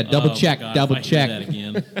 Discount. Yeah, double Oh, check. God, Double if I hear check. that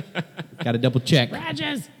again. Got to double check.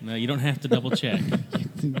 No, you don't have to double check.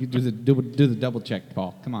 You do the double check,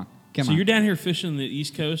 Paul. Come on. So you're down here fishing the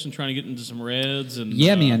East Coast and trying to get into some reds and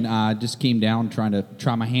Yeah, man. Just came down trying to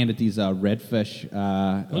try my hand at these redfish.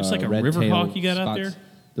 Looks like a red river tail hawk you got out spots. there?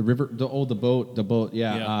 The river, the boat.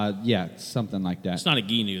 Yeah, yeah, something like that. It's not a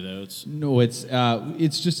Ginu though. It's No, it's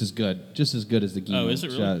just as good as the Gino. Oh, is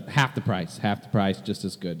it really? Half the price, just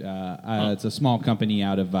as good. It's a small company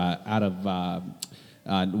out of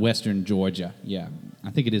Western Georgia. Yeah, I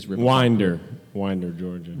think it is River Winder,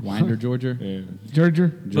 Georgia. Winder, Georgia. Yeah.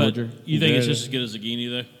 Georgia. Georgia. But you think it's just as good as Zagini,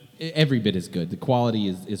 though? Every bit is good. The quality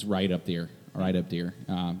is right up there. Right up there.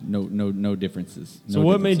 No differences. So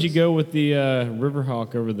what made you go with the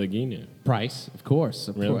Riverhawk over the Ginu? Price, of course.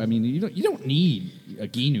 Really? I mean, you don't need a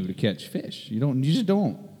Ginu to catch fish. You just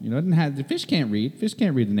don't. You know, it doesn't have the fish can't read. Fish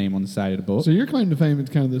can't read the name on the side of the boat. So your claim to fame is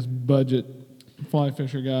kind of this budget fly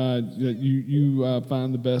fisher guy that you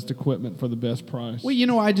find the best equipment for the best price. Well, you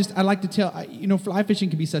know, I like to tell, fly fishing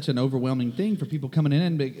can be such an overwhelming thing for people coming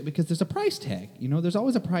in because there's a price tag. You know, there's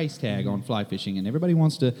always a price tag on fly fishing, and everybody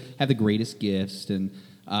wants to have the greatest gifts, and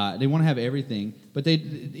they want to have everything, but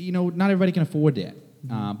not everybody can afford that.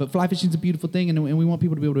 But fly fishing is a beautiful thing, and we want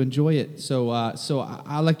people to be able to enjoy it. So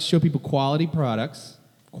I like to show people quality products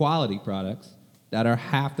that are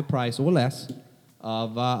half the price or less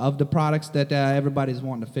of the products that everybody's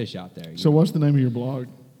wanting to fish out there. So what's the name of your blog?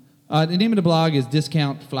 The name of the blog is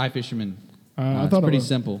Discount Fly Fisherman. I It's thought pretty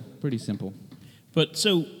simple. Pretty simple. But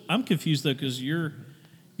so I'm confused though, because your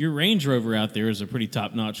Range Rover out there is a pretty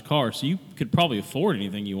top-notch car, so you could probably afford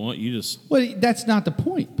anything you want. You just Well, that's not the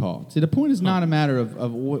point, Paul. See, the point is not a matter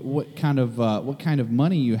of what kind of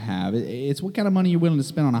money you have. It's what kind of money you're willing to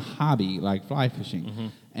spend on a hobby like fly fishing. Mm-hmm.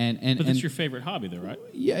 And that's your favorite hobby, though, right?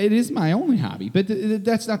 Yeah, it is my only hobby, but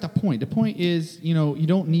that's not the point. The point is, you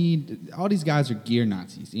don't need all these guys are gear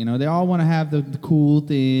Nazis. You know, they all want to have the cool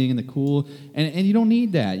thing and the cool, and you don't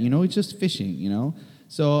need that. You know, it's just fishing. You know,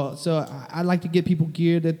 so I like to get people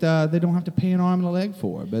gear that they don't have to pay an arm and a leg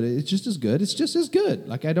for, but it's just as good. It's just as good.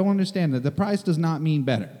 Like I don't understand that the price does not mean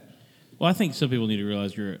better. Well, I think some people need to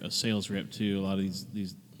realize you're a sales rep too. A lot of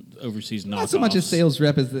these overseas knockoffs. Not so much a sales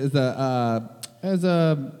rep as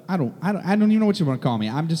I don't even know what you want to call me.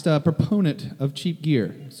 I'm just a proponent of cheap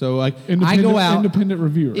gear. So like I go out, independent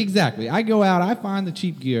reviewer. Exactly. I go out, I find the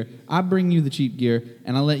cheap gear, I bring you the cheap gear,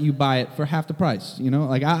 and I let you buy it for half the price. You know,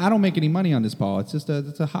 like I don't make any money on this, Paul. It's just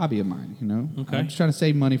it's a hobby of mine. You know, Okay. I'm just trying to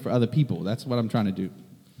save money for other people. That's what I'm trying to do.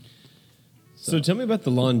 So tell me about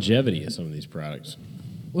the longevity of some of these products.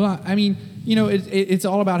 Well, I mean, it's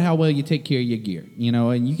all about how well you take care of your gear,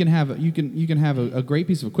 and you can have a great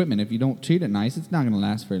piece of equipment. If you don't treat it nice, it's not going to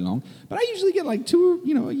last very long. But I usually get like 2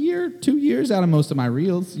 years out of most of my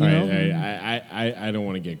reels. You know? I don't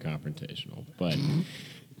want to get confrontational, but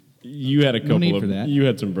you had a No couple need of for that. you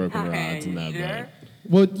had some broken rods in that bag.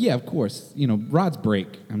 Well, yeah, of course. Rods break.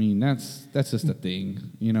 I mean, that's just a thing.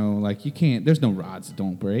 Like you can't. There's no rods that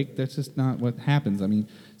don't break. That's just not what happens. I mean,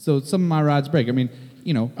 so some of my rods break. I mean, I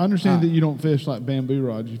understand that you don't fish like bamboo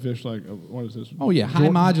rods. You fish like what is this? Oh yeah, high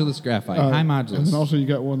modulus graphite. High modulus. And then also you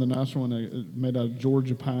got one of the nicer one made out of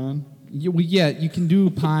Georgia pine. You can do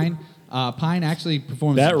pine. Pine actually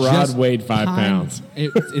performs. That rod weighed 5 pounds.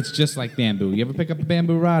 It's just like bamboo. You ever pick up a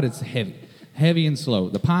bamboo rod? It's heavy and slow.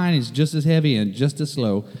 The pine is just as heavy and just as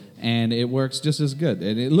slow, and it works just as good.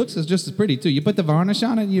 And it looks just as pretty too. You put the varnish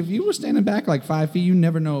on it. If you were standing back like 5 feet, you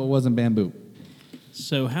never know it wasn't bamboo.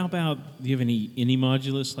 So how about, do you have any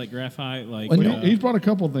modulus like graphite? Like He's brought a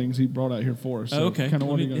couple of things he brought out here for us. So okay. Kind of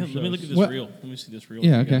let what me, are you going to show let me us? look at this reel. Let me see this reel.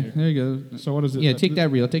 Yeah, you got okay. here. There you go. So what is it? Yeah, take that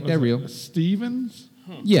reel. Take that reel. Stevens?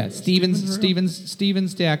 Yeah,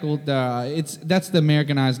 Stevens tackled. That's the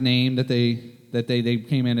Americanized name that they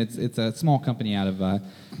came in. It's a small company out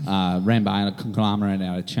of ran by a conglomerate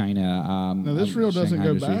out of China. Now this reel doesn't Shanghai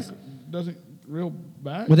go Industries. back. Doesn't reel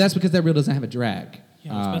back. Well, that's because that reel doesn't have a drag.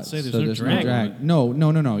 Yeah, I was about to say, there's so no there's drag no drag. on it.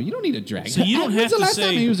 No. You don't need a drag. So you don't When's have the to last say-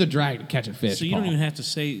 time you used a drag to catch a fish? So you don't Paul? even have to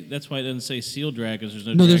say. That's why it doesn't say seal drag, because there's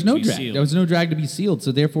no. No, drag there's to no be drag. sealed. There was no drag to be sealed.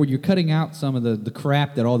 So therefore, you're cutting out some of the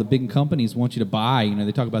crap that all the big companies want you to buy.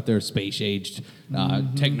 They talk about their space-aged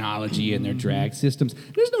technology and their drag systems.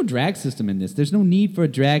 There's no drag system in this. There's no need for a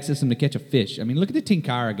drag system to catch a fish. I mean, look at the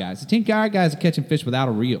Tenkara guys. The Tenkara guys are catching fish without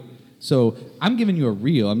a reel. So I'm giving you a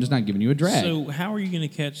reel. I'm just not giving you a drag. So how are you going to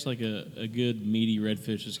catch like a good meaty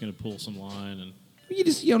redfish that's going to pull some line and? You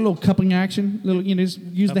just a little cupping action, just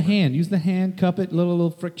use the hand. Use the hand, cup it, little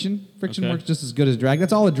friction. Friction Okay. works just as good as drag.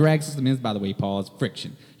 That's all a drag system is, by the way, Paul, is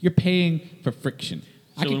friction. You're paying for friction.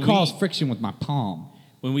 I So can when cause we- friction with my palm.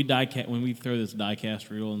 When we throw this die cast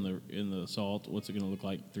reel in the salt, what's it going to look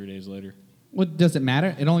like 3 days later? What does it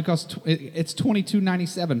matter? It only costs. It's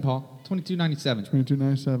 $22.97, Paul. $22.97.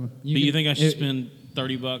 $22.97. But you think I should spend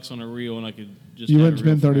 $30 on a reel and I could just? You have wouldn't a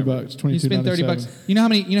reel spend $30. forever? You spend $30. $22.97. You know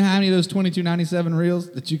how many of those $22.97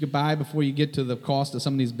 reels that you could buy before you get to the cost of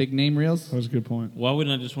some of these big name reels? That was a good point. Why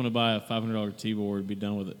wouldn't I just want to buy a $500 T-board and be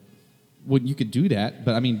done with it? Well, you could do that,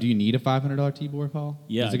 but I mean, do you need a $500 T-bore, Paul?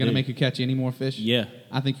 Yeah, Is it I going to do. make you catch any more fish? Yeah.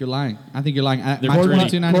 I think you're lying. My According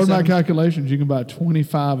to my $22.97 calculations, you can buy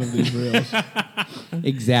 25 of these reels.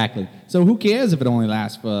 Exactly. So who cares if it only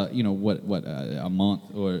lasts for a month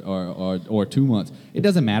or 2 months? It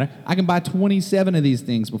doesn't matter. I can buy 27 of these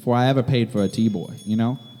things before I ever paid for a T-boy. You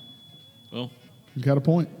know. Well, he's got a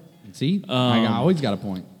point. See, I always got a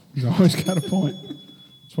point. He's always got a point.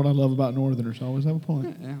 That's what I love about Northerners. Always have a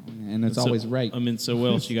point. Yeah, and it's always right. I mean, so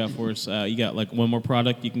what else you got for us? You got like one more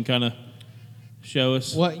product you can kind of show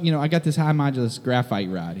us? Well, I got this high modulus graphite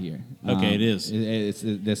rod here. Okay, it is. It's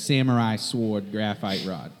the Samurai Sword graphite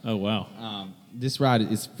rod. Oh, wow. This rod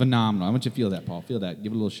is phenomenal. I want you to feel that, Paul. Feel that.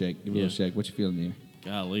 Give it a little shake. Give it a little shake. What you feeling here?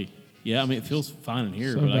 Golly. Yeah, I mean, it feels fine in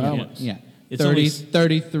here, So but I can't. balanced. Yeah. It's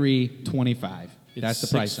 33.25. That's the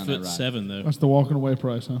price on that rod. 6'7", though. That's the walking away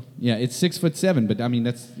price, huh? Yeah, it's 6'7", but I mean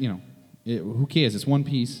that's who cares? It's one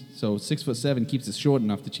piece, so 6'7" keeps it short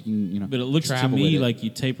enough that you can But it looks to travel me with it. like you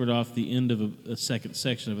tapered off the end of a second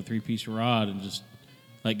section of a 3-piece rod and just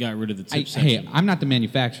like got rid of the tip section. Hey, I'm not the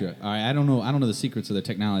manufacturer. All right, I don't know the secrets of the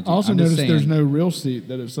technology. I also I'm just noticed there's saying- no reel seat,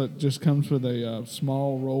 that it's just comes with a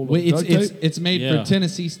small roll of Well, duct tape. it's made for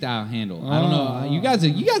Tennessee style handle. I don't know. You guys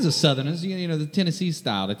are Southerners. You know the Tennessee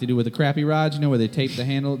style that they do with the crappy rods. Where they tape the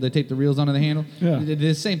handle, they tape the reels onto the handle. Yeah. They did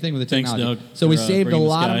the same thing with the Thanks, technology. Doug, So we for, saved a bringing this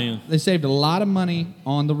lot guy of in. they saved a lot of money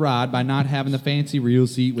on the rod by not having the fancy reel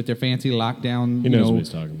seat with their fancy lockdown. He knows what he's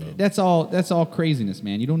talking about. That's all craziness,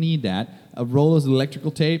 man. You don't need that. A roll of electrical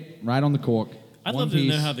tape right on the cork. I'd One love to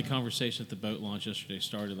know piece. how the conversation at the boat launch yesterday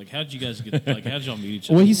started. Like, how did you guys get? Like, how did y'all meet each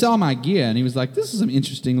other? Well, he saw my gear and he was like, "This is some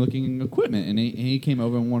interesting looking equipment," and he came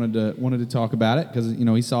over and wanted to talk about it because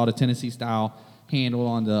he saw the Tennessee style handle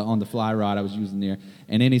on the fly rod I was using there,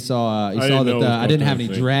 and then he saw didn't know it was I didn't have any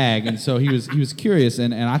Tennessee. drag, and so he was curious,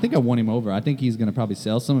 and I think I won him over. I think he's going to probably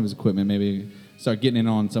sell some of his equipment, maybe start getting in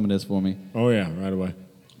on some of this for me. Oh yeah, right away.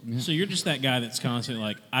 So you're just that guy that's constantly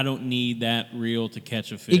like, I don't need that reel to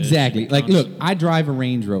catch a fish. Exactly. And Like, look, I drive a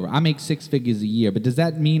Range Rover. I make 6 figures a year, but does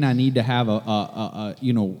that mean I need to have a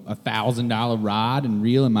 $1,000 rod and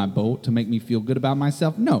reel in my boat to make me feel good about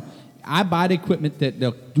myself? No. I buy the equipment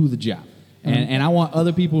that'll do the job. And I want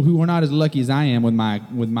other people who are not as lucky as I am with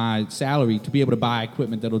my salary to be able to buy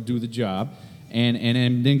equipment that'll do the job,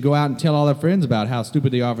 and then go out and tell all their friends about how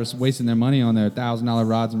stupid they are for wasting their money on their $1,000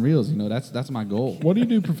 rods and reels. That's my goal. What do you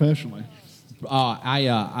do professionally?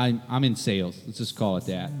 I'm in sales. Let's just call it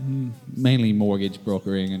that. Mainly mortgage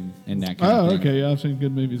brokering and that kind of thing. Okay. Yeah, I've seen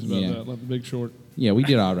good movies about Yeah. that, like The Big Short. Yeah, we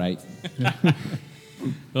did all right.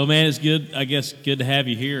 Well, man, it's good. I guess good to have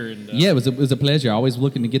you here. And Yeah, it was a pleasure. Always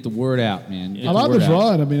looking to get the word out, man. Get I the like word this out.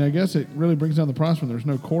 rod. I mean, I guess it really brings down the price when there's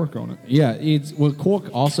no cork on it. Yeah, cork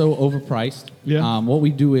also overpriced. Yeah. What we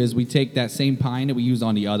do is we take that same pine that we use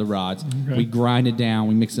on the other rods, Okay. we grind it down,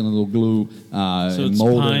 we mix in a little glue, So and it's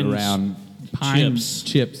mold pine it around. Pine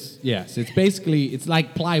chips. Yes, it's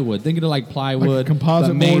like plywood. Think of it like plywood, composite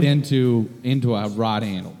but made board? into a rod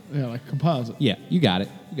handle. Yeah, like composite. Yeah, you got it.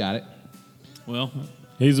 You got it. Well,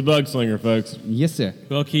 he's a bug slinger, folks. Yes, sir.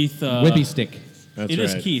 Well, Keith. Whippy stick. That's It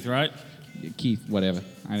is right. Keith, right? Keith, whatever.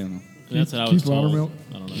 I don't know. That's what I was Keith told. Loudermilk?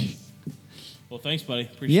 I don't know. Well, thanks, buddy.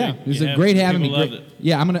 Appreciate Yeah, it. it was You great having me. people loved Great. it.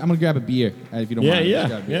 Yeah, I'm gonna grab a beer if you don't Yeah, mind. yeah, Just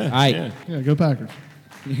grab a beer. yeah, All right, yeah. Yeah, go Packers.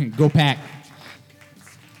 go pack.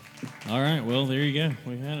 All right. Well, there you go.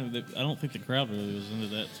 We had it. I don't think the crowd really was into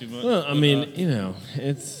that too much. Well, I but, mean,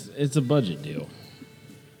 it's a budget deal.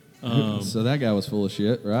 So that guy was full of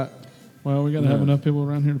shit, right? Well, we got to have enough people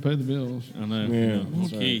around here to pay the bills. I know. Yeah, Well,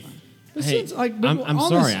 that's right. Keith. It Hey, seems like I'm on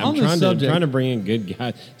sorry. this- I'm on this trying subject- to bring in good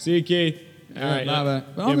guys. See you, Keith. All right. But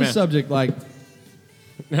Yeah, on this man. subject, like,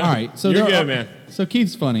 all right, so You're there good, are- man. So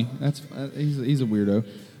Keith's funny. That's he's a weirdo,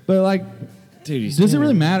 but like, Dude, he's does it funny.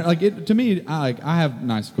 really matter? Like, to me, I have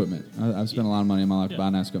nice equipment. I've spent a lot of money in my life to buy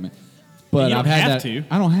nice equipment, but You I've don't had have that. to.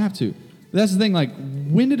 I don't have to. That's the thing. Like,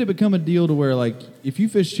 when did it become a deal to where like if you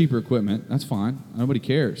fish cheaper equipment, that's fine. Nobody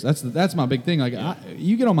cares. That's my big thing. Like,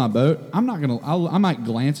 you get on my boat, I'm not gonna. I might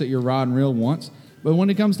glance at your rod and reel once, but when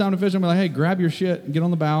it comes time to fish, I'm like, hey, grab your shit and get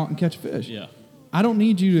on the bow and catch a fish. Yeah. I don't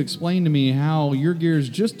need you to explain to me how your gear is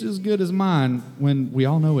just as good as mine when we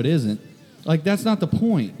all know it isn't. Like, that's not the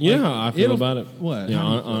point. You Like, know how I feel it'll- about it. What? Yeah, How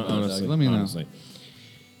do you feel about it, honestly, Doug? Let me know. honestly.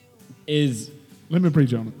 Let me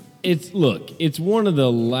preach on it. It's one of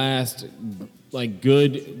the last like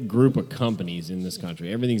good group of companies in this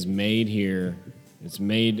country. Everything's made here. It's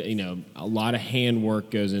made, a lot of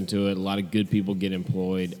handwork goes into it. A lot of good people get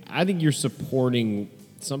employed. I think you're supporting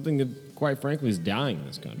something that, quite frankly, is dying in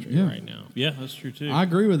this country Yeah. right now. Yeah, that's true too. I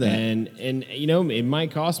agree with that. And it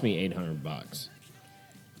might cost me $800,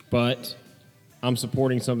 but I'm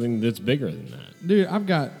supporting something that's bigger than that. Dude,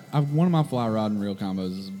 I've one of my fly rod and reel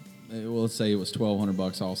combos is, well, let's say it was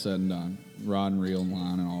 $1,200 all said and done. Rod and reel and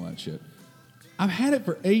line and all that shit. I've had it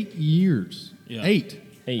for 8 years. Yeah. 8.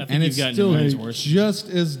 And it's still just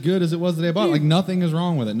as good as it was the day I bought it. Like, nothing is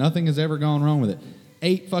wrong with it. Nothing has ever gone wrong with it.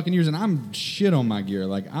 8 fucking years, and I'm shit on my gear.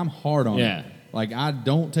 Like, I'm hard on it. Like, I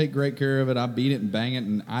don't take great care of it. I beat it and bang it,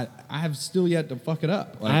 and I have still yet to fuck it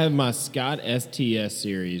up. Like, I have my Scott STS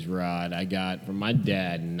series rod I got from my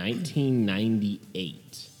dad in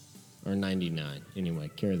 1998 or 99. Anyway,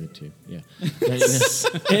 carry the two. Yeah.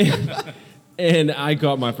 and I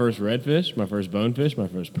caught my first redfish, my first bonefish, my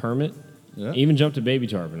first permit. Yeah. Even jumped a baby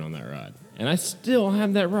tarpon on that rod. And I still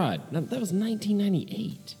have that rod. Now, that was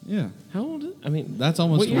 1998. Yeah. How old is it? I mean, that's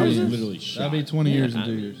almost what 20 year is years. it? Literally That'd be 20 years in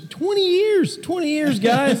 2 years. 20 years,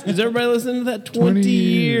 guys. Is everybody listening to that? 20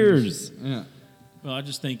 years. Yeah. Well, I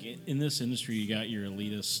just think in this industry, you got your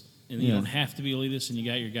elitists, and you don't have to be elitist, and you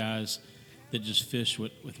got your guys that just fish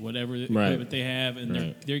with whatever equipment they have,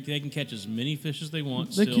 and they can catch as many fish as they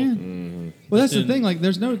want. They still. can. Mm-hmm. Well, that's the thing. Like,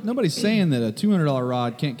 there's nobody's saying that a $200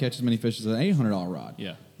 rod can't catch as many fish as an $800 rod.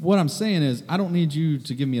 Yeah. What I'm saying is, I don't need you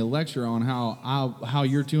to give me a lecture on how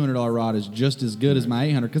your $200 rod is just as good as my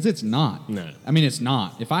 $800, because it's not. No. I mean, it's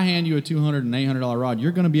not. If I hand you a $200 and $800 rod,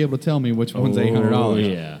 you're going to be able to tell me which one's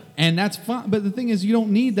 $800. Yeah. And that's fine. But the thing is, you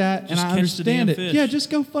don't need that, Just and I catch the understand damn it. fish. Yeah, just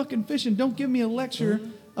go fucking fishing. Don't give me a lecture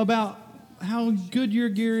about how good your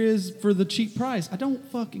gear is for the cheap price. I don't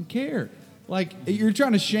fucking care. Like, you're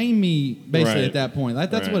trying to shame me basically at that point.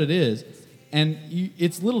 That's what it is. And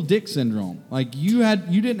it's little dick syndrome. Like, you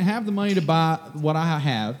didn't have the money to buy what I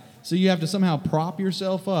have, so you have to somehow prop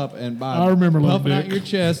yourself up and buy. I remember Little puffing out Dick. your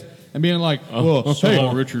chest and being like, "Well,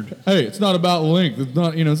 hey, Richard. Hey, it's not about length. It's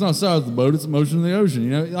not it's not size of the boat. It's the motion of the ocean. You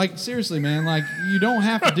know, like seriously, man. Like, you don't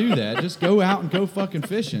have to do that. Just go out and go fucking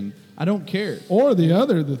fishing. I don't care. Or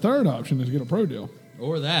the third option is get a pro deal.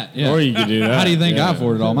 Or that. Yeah. Or you could do that. How do you think I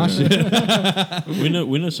afforded all my shit? we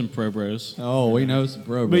know some pro bros. Oh, we know some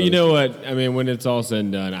pro bros. But you know what? I mean, when it's all said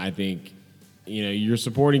and done, I think, you're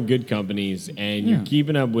supporting good companies and you're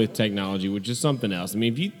keeping up with technology, which is something else. I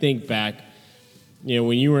mean, if you think back,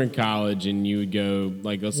 when you were in college and you would go,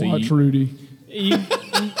 like, let's say Watch Rudy. You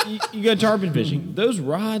go tarpon fishing. Those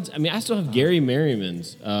rods, I mean, I still have Gary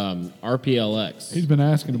Merriman's RPLX. He's been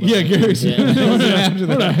asking about Yeah, Gary's Yeah. What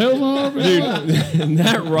the hell's on Dude,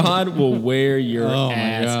 that rod will wear your Oh, my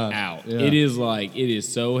ass God. out. Yeah. It is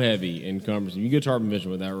so heavy and cumbersome. You go tarpon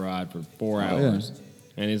fishing with that rod for 4 hours,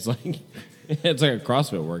 and it's like a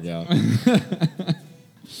CrossFit workout.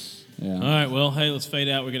 Yeah. All right, well, hey, let's fade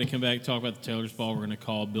out. We're going to come back and talk about the Taylor's Ball. We're going to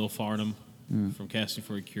call Bill Farnham from Casting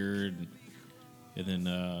for a Cure, and then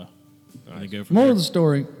go from Moral there. of the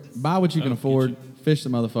story: buy what you can afford, fish the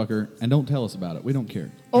motherfucker, and don't tell us about it. We don't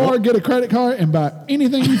care. Or get a credit card and buy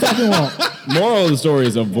anything you fucking want. Moral of the story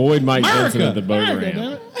is avoid Mike America. Benson at the boat America,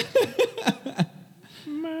 ramp.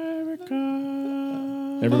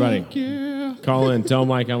 damn it. Everybody, Yeah. call in. Tell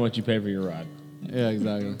Mike how much you pay for your rod. Yeah,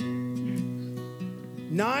 exactly.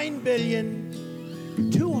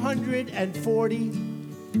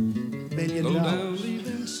 $9,240,000,000. Low down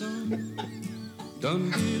leaving son,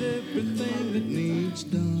 done did everything that needs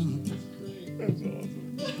done.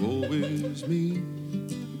 Woe is me,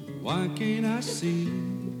 why can't I see?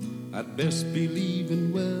 I'd best be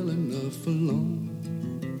leaving well enough alone.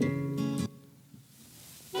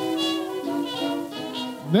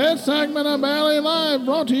 This segment of Bally Live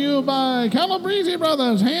brought to you by Calabrese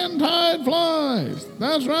Brothers Hand-Tied Flies.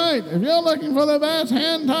 That's right. If you're looking for the best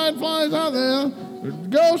hand-tied flies out there,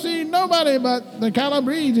 go see nobody but the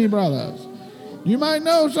Calabrese Brothers. You might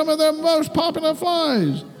know some of their most popular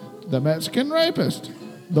flies. The Mexican Rapist,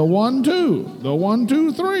 the 1-2, the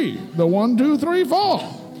 1-2-3, the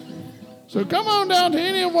 1-2-3-4. So come on down to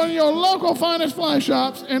any of one of your local finest fly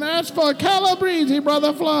shops and ask for Calabrese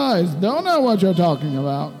Brother Flies. Don't know what you're talking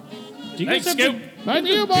about. Do you guys have Scoop. Thank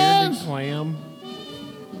you, bearded boys. clam?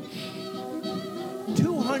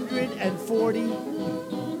 240.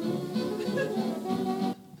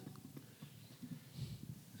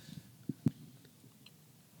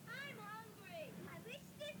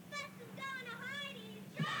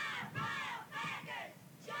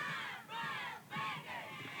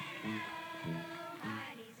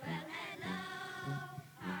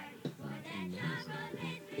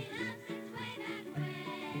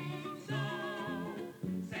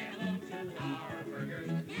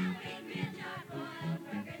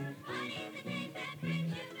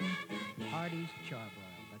 Hardee's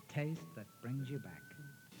Charbroil, the taste that brings you back.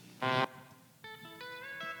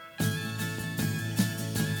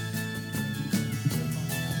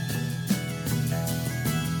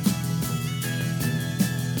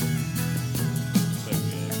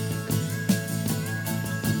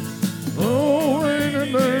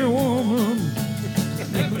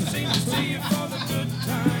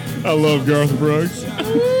 I love Garth Brooks.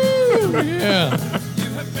 Yeah.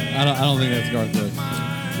 I don't think that's Garth Brooks.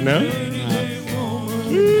 No?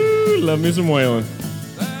 Woo, love me some Waylon.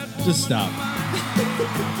 Just stop.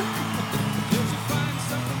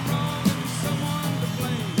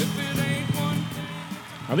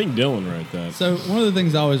 I think Dylan wrote that. So one of the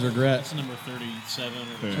things I always regret. That's number 37.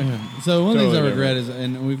 So one of the things I Totally regret is,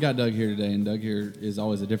 and we've got Doug here today, and Doug here is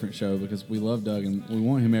always a different show because we love Doug and we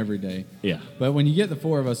want him every day. Yeah. But when you get the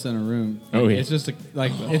four of us in a room, Oh, yeah. it's just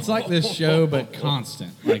it's like this show but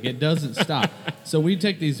constant. Like it doesn't stop. So we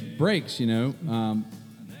take these breaks, for And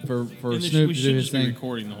Snoop we to should do his just be thing.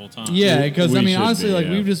 recording the whole time. Yeah, because We should honestly, be, like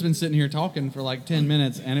yeah. we've just been sitting here talking for like 10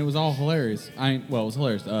 minutes, and it was all hilarious. It was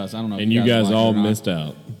hilarious to us. I don't know. if And you guys liked it all or not. missed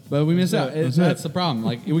out. But we missed out. That's That's it. the problem.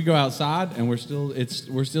 Like we go outside and we're still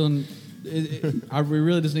in. We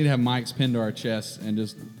really just need to have mics pinned to our chests and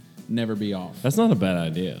just never be off. That's not a bad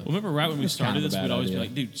idea. Well, remember right when we That's kind started of a this, bad we'd always idea. be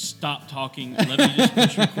like, dude, stop talking. Let me just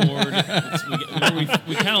push record.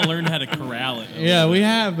 We kind of learned how to corral it. Yeah, we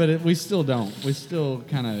have, but we still don't. We still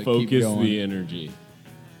kind of keep Focus going. the energy.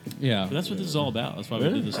 Yeah. But that's what this is all about. That's why we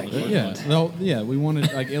did this in the first Yeah, place. well, yeah, we wanted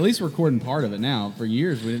at least recording part of it. Now, for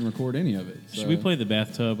years, we didn't record any of it. So. Should we play the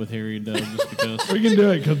bathtub with Harry and Doug just because? We can do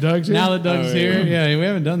it because Doug's here. Now that Doug's Oh, yeah. here, yeah, we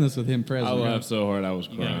haven't done this with him present. I laughed so hard I was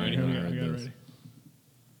got it crying ready. when I I heard got it this. ready.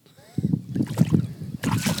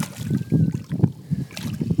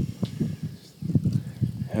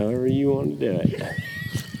 However you want to do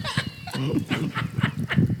it.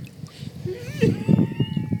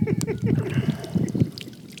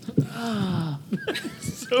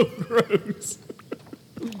 So gross.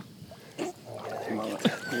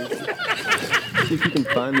 See if you can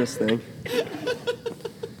find this thing. I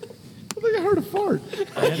think I heard a fart.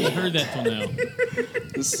 I hadn't heard that till now.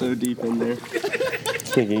 It's so deep in there.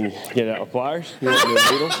 Thinking, get out pliers? You want the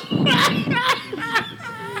needle?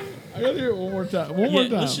 I gotta hear it one more time. One more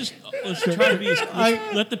time. Let's try to be.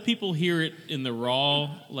 Let the people hear it in the raw.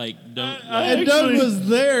 Like don't. And Doug was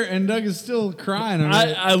there, and Doug is still crying.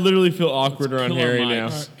 I literally feel awkward around kill our Harry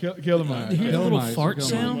mics. now. All right, kill the mic. You hear the Kill little mics, fart kill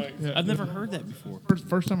sound? mics. Yeah. I've never heard that before.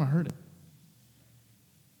 First time I heard it.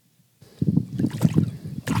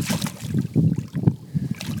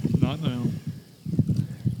 Not now.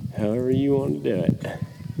 However you want to do it.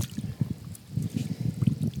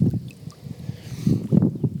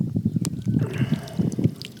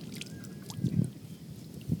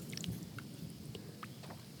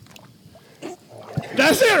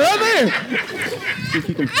 That's it right there. See if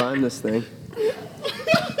you can find this thing.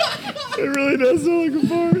 It really does sound like a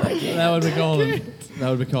fart. That would be called. That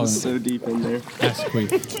would be called. It's so deep in there.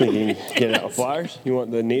 Asquith. Thinking, get out pliers? You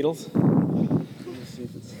want the needles?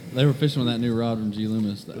 They were fishing with that new rod from G.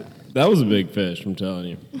 Loomis. That was a big fish, I'm telling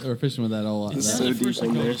you. They were fishing with that old. It's so so deep first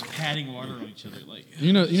in like there. just patting water on each other. Like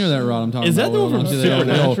You know that rod I'm talking Is about. that the one Will, from don't you?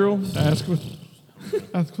 Supernatural? Asquith.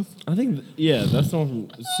 Asquith. I think, yeah, that's the one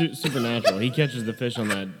from Supernatural. He catches the fish on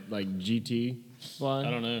that, like, GT fly.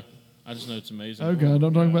 I don't know. I just know it's amazing. Oh God,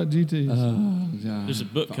 don't talk about GTs. God. There's a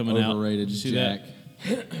book coming out. Overrated Did you see Jack.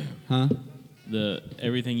 that? Huh? The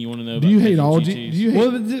everything you want to know. Do about you hate fishing all GTs. G? Do you hate?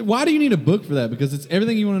 Well, why do you need a book for that? Because it's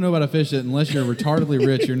everything you want to know about a fish that, unless you're retardedly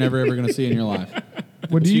rich, you're never ever going to see in your life.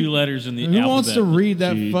 What do Two you? letters in the Who wants to alphabet. read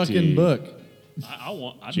that GT. fucking book? I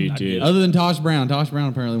want. I GT. get it. Other than Tosh Brown. Tosh Brown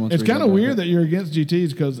apparently wants It's to read kind of that book. weird that you're against GTs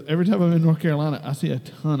because every time I'm in North Carolina, I see a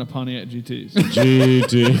ton of Pontiac GTs.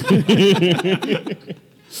 GT.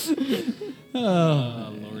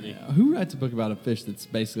 Oh, Lordy. Who writes a book about a fish that's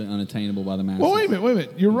basically unattainable by the masses? Well, wait a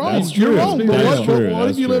minute. You're wrong. That's You're true. wrong. But That's what, true. what if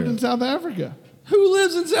That's you lived true. in South Africa? Who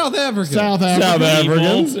lives in South Africa? South Africa. South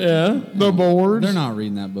Africans, yeah. The boards. They're not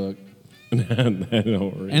reading that book.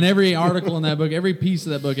 Don't worry. And every article in that book, every piece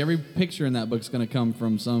of that book, every picture in that book is going to come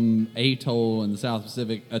from some atoll in the South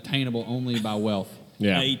Pacific, attainable only by wealth.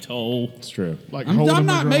 Yeah, Atoll. it's true. Like I'm holding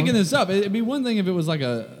not the making drum. this up. It'd be one thing if it was like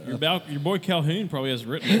Your boy Calhoun probably has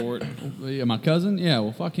written for it. yeah, my cousin. Yeah,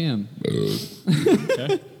 well, fuck him.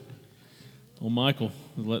 Okay. Well, Michael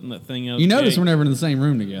is letting that thing out. You of the notice gate. we're never in the same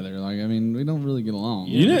room together. Like, I mean, we don't really get along.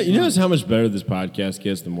 You notice how much better this podcast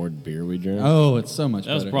gets the more beer we drink? Oh, it's so much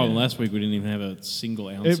That was better. the problem. Last week we didn't even have a single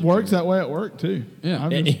ounce. It of works beer. that way at work too. Yeah.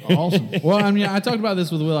 I'm just awesome. Well, I mean, I talked about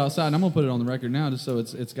this with Will outside, and I'm gonna put it on the record now, just so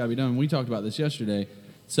it's got to be done. We talked about this yesterday,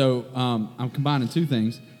 so I'm combining two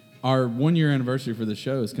things. Our 1 year anniversary for the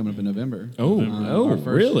show is coming up in November. Our first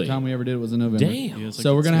really? time we ever did it was in November. Damn. Yeah, it's like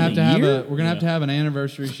So we're it's gonna have been to a have year? we're gonna have to have an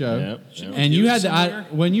anniversary show. Yep. And do you it had somewhere?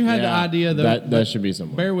 when you had the Yeah. idea That should be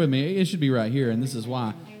somewhere. Bear with me. It should be right here, and this is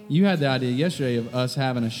why. You had the idea yesterday of us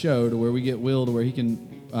having a show to where we get Will to where he can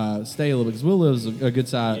stay a little bit because Will lives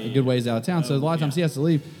a good ways out of town, so a lot of times he has to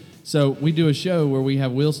leave. So we do a show where we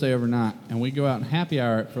have Will stay overnight, and we go out and happy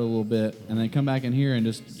hour it for a little bit, and then come back in here and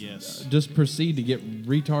just proceed to get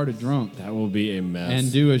retarded drunk. That will be a mess.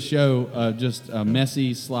 And do a show, just a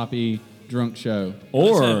messy, sloppy, drunk show.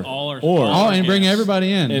 And bring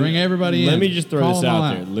everybody in. Bring everybody in. Let me just throw Call this them all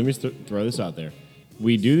out there. Let me throw this out there.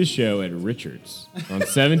 We do the show at Richards on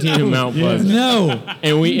 17th and Mount Pleasant. No.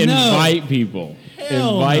 And we invite people.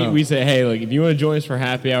 Hell no. We say, hey, look, if you want to join us for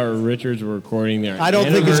happy hour at Richards, we're recording there. I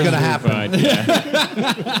don't think it's going to happen.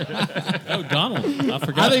 Oh, Donald. I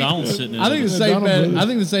forgot Donald's sitting in I think there.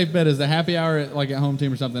 the safe bet is the happy hour at, like at home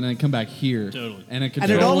team or something, and then come back here. Totally. And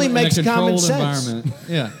it only makes common sense. Environment.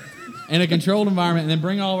 Yeah. In a controlled environment, and then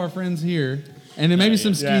bring all of our friends here, and then maybe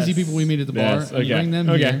some skeezy people we meet at the bar, and you bring them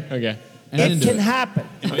here. Okay. And then It do can happen.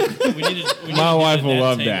 My wife will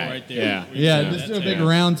love that. Right there. Just do a big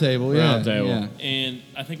round table. Round table. Yeah. And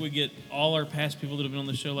I think we get all our past people that have been on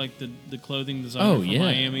the show, like the clothing designer from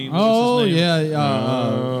Miami. Oh,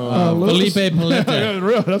 What's his name? Felipe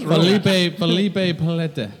Paletta. That's real. Felipe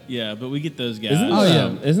Paletta. Yeah, but we get those guys.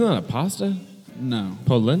 Isn't that a pasta? No.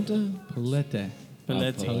 Polenta? Paletta.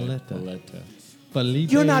 Paletta. Felipe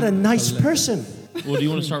You're not a nice person. Well, do you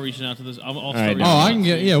want to start reaching out to this? I'll start right. reaching I out. can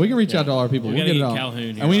get. Yeah, we can reach out to all our people. We We'll gotta get it get all.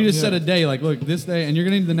 Calhoun here. And we need to set a day. Like, look, this day, and you're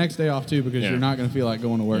gonna need the next day off too because Yeah. you're not gonna feel like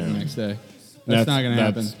going to work the next day. That's not gonna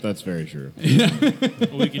happen. That's very true.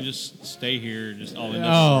 Well, we can just stay here, just all in.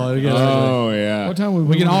 Yeah. What time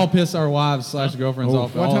we can all piss our wives / girlfriends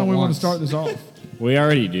off. What all time at we want to once. start this off? We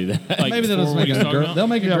already do that. Like Maybe they'll just 4 make weeks a talking about? they'll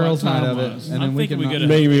make a Yeah, girls' like night of it, time-wise. and then we can.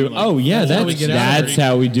 Maybe. Like, Yeah. That's how we get out of That's it.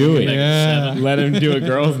 how we do it. Yeah. Let them do a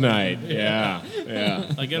girls' night. Yeah.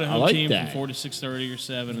 Like get a I home like team that. from 4 to 6:30 or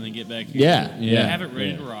 7, and then get back here. Yeah. Have it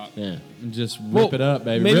ready to rock. Yeah. And just Well, rip it up,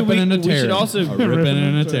 baby. maybe Ripping and a we tearing. should also ripping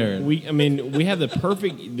and a tearing. We have the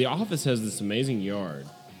perfect. The office has this amazing yard.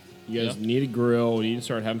 You guys need a grill. We need to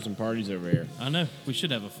start having some parties over here. I know. We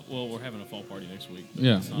should have we're having a fall party next week.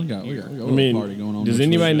 Yeah, It's not we got here. a little party going on. Does next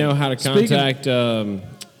anybody week. know how to contact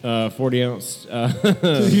 40 ounce?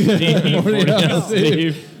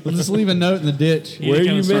 Steve. We'll just leave a note in the ditch. Where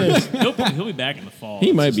you been? He'll be back in the fall.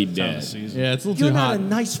 He might be It's time of dead. season. Yeah, it's a little You're too not hot. a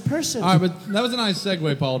nice person. All right, but that was a nice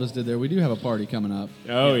segue Paul just did there. We do have a party coming up.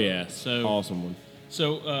 Oh yeah, So awesome one.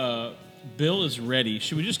 So Bill is ready.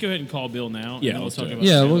 Should we just go ahead and call Bill now? And Yeah, then let's talk do it. about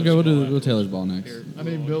Yeah, we'll Taylor's go ball to Taylor's ball next. Here. I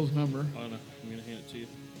need Bill's number. Oh, no. I'm going to hand it to you.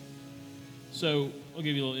 So I'll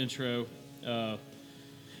give you a little intro.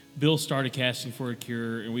 Bill started Casting for a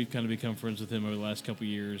Cure, and we've kind of become friends with him over the last couple of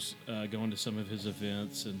years, going to some of his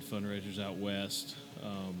events and fundraisers out west.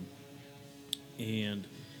 And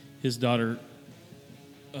his daughter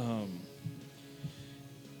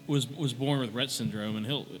was born with Rett syndrome, and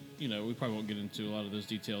we probably won't get into a lot of those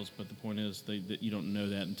details, but the point is that you don't know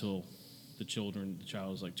that until the child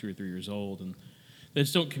is like 2 or 3 years old, and they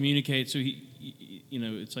just don't communicate. So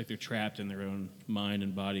it's like they're trapped in their own mind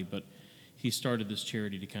and body. But he started this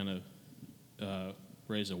charity to kind of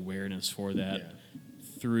raise awareness for that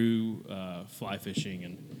through fly fishing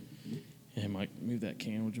and Mike, move that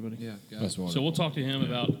can, would you, buddy? Yeah, got That's it. wonderful. So we'll talk to him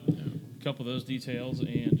about a couple of those details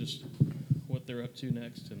and just what they're up to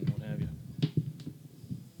next and what have you.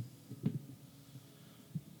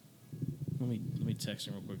 Let me text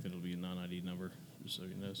him real quick that it'll be a non-ID number, just so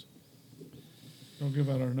he knows. Don't give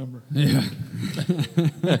out our number. Yeah.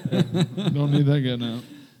 Don't need that getting out.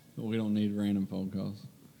 We don't need random phone calls.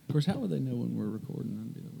 Of course, how would they know when we're recording?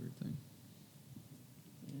 That'd be the weird thing.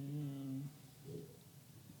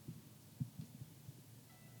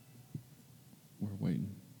 We're waiting.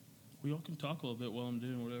 We all can talk a little bit while I'm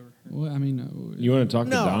doing whatever. Well, I mean, You want to talk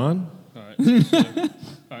to Don? All right.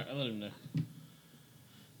 All right, I'll let him know.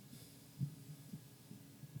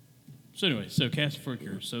 So anyway, Cast for a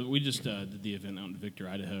Cure. So we just did the event out in Victor,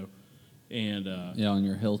 Idaho, and yeah, on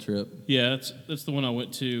your hill trip. yeah, that's the one I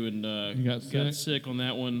went to, and You got sick on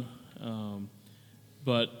that one.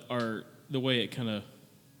 But the way it kind of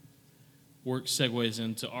works segues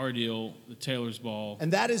into our deal, the Taylor's Ball,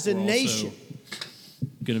 And that is a nation.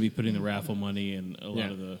 Going to be putting the raffle money and a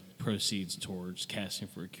lot of the proceeds towards Casting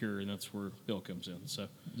for a Cure, and that's where Bill comes in. So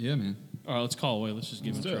Yeah, man. all right, let's call away. Let's just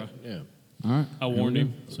give it a try. Yeah. All right. I warned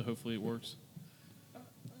him, so hopefully it works.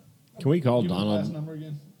 Can we call Give me the last Donald? number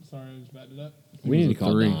again. Sorry, I just backed it up. We need to It was a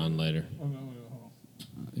call 3. Don later. Oh, no, wait, hold on.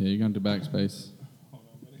 Yeah, you're going to backspace. Hold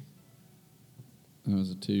on, buddy. That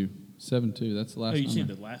was a 2. 7-2. That's the last Oh, you number. see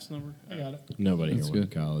the last number? I got it. Nobody That's here went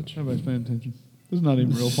good. to college. Everybody's paying attention. This is not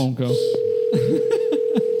even a real phone call.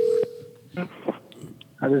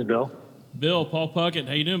 Hi, this is Bill. Bill, Paul Puckett,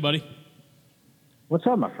 how you doing, buddy? What's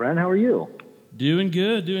up, my friend? How are you? Doing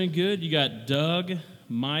good, doing good. You got Doug,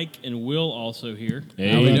 Mike, and Will also here.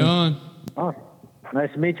 How we doing? Oh,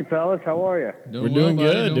 Nice to meet you, fellas. How are you? We're doing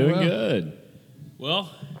well, good, buddy, doing well. good. Well,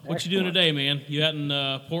 what you doing today, man? You out in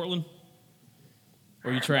Portland?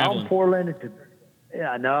 Or are you traveling? I'm in Portland.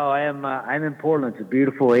 Yeah, no, I am. I'm in Portland. It's a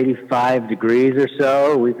beautiful 85 degrees or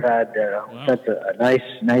so. We've had that's a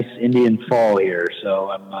nice Indian fall here. So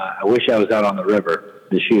I wish I was out on the river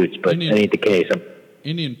to shoot, but that ain't the case.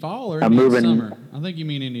 Indian fall or I'm Indian moving- summer? I think you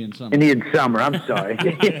mean Indian summer. Indian summer. I'm sorry.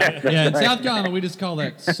 Yeah, in South Carolina we just call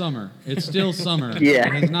that summer. It's still summer. Yeah.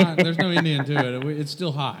 It has not. There's no Indian to it. It's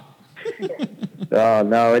still hot. Oh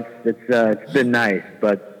no, it's been nice,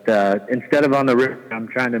 but instead of on the river, I'm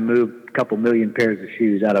trying to move a couple million pairs of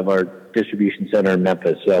shoes out of our distribution center in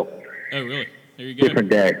Memphis. So Oh, really? There you go. different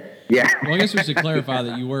day. Yeah. Well, I guess we should clarify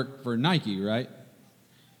that you work for Nike, right?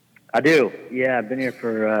 I do. Yeah, I've been here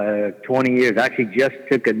for 20 years. I actually just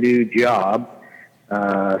took a new job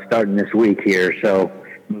starting this week here, so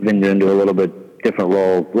I've been into a little bit different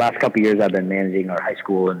role. Last couple of years, I've been managing our high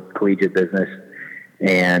school and collegiate business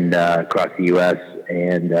and across the U.S.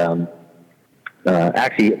 And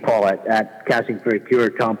actually, Paul, at Casting for a Cure,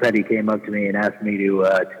 Tom Petty came up to me and asked me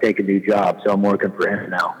to take a new job, so I'm working for him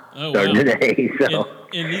now starting today. So,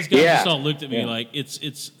 And these guys yeah. just all looked at me like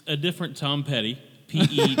it's a different Tom Petty.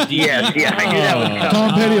 P-E-D. Yes, yeah, I knew that was coming.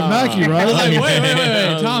 Tom Petty of Nike, right? Like,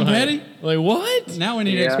 wait. Tom Petty? Like what? Now we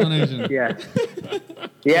need Yeah. explanation. Yeah.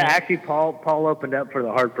 Yeah, actually, Paul opened up for the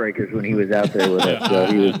Heartbreakers when he was out there with us. So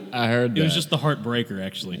he was, I heard that. It was just the Heartbreaker,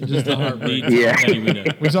 actually. Just the Heartbreaker. Yeah. Tom Petty we know.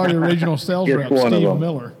 We saw your regional sales Just rep, one of Steve them.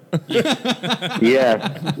 Miller.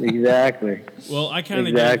 yes, exactly. Well, I kind of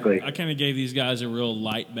Exactly. gave these guys a real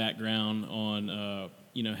light background on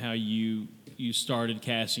how you started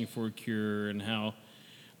Casting for a Cure and how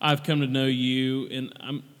I've come to know you, and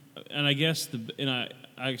I guess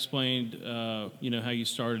I explained how you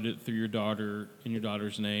started it through your daughter and your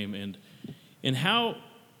daughter's name, and how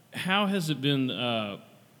has it been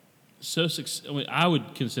so successful? I mean, I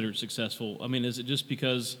would consider it successful. I mean, is it just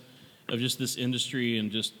because of just this industry and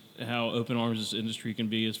just how open arms this industry can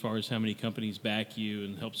be as far as how many companies back you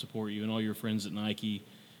and help support you and all your friends at Nike,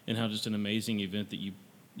 and how just an amazing event that you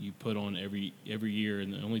put on every year,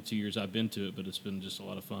 and the only 2 years I've been to it, but it's been just a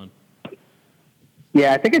lot of fun.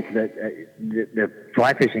 Yeah, I think it's the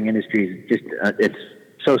fly fishing industry is just it's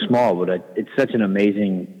so small, but it's such an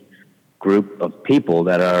amazing group of people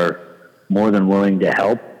that are more than willing to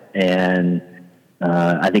help, and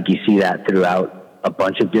I think you see that throughout a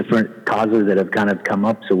bunch of different causes that have kind of come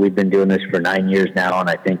up. So we've been doing this for 9 years now, and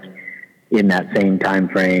I think in that same time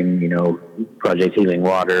frame, Project Healing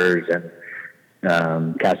Waters and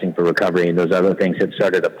Casting for Recovery and those other things have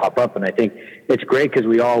started to pop up. And I think it's great because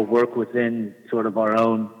we all work within sort of our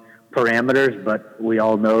own parameters, but we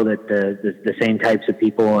all know that the same types of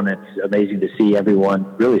people, and it's amazing to see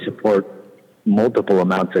everyone really support multiple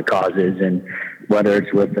amounts of causes, and whether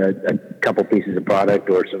it's with a couple pieces of product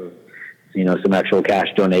or some actual cash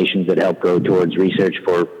donations that help go towards research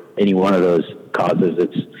for any one of those causes.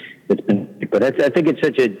 It's been, but I think it's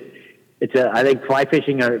such I think fly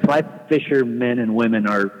fishermen and women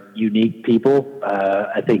are unique people.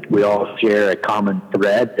 I think we all share a common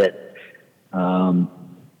thread that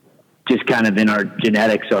just kind of in our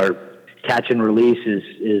genetics, our catch and release is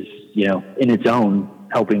in its own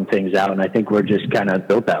helping things out. And I think we're just kind of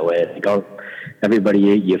built that way. I think everybody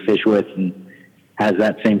you fish with and has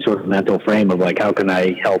that same sort of mental frame of like, how can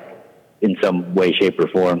I help in some way, shape, or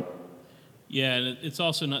form? Yeah, and it's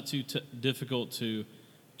also not too difficult to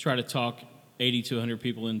try to talk 80 to 100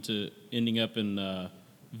 people into ending up in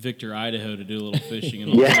Victor, Idaho to do a little fishing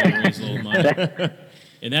and also raise a little money.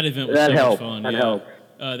 And that event was so much fun. That helped.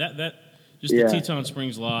 The Teton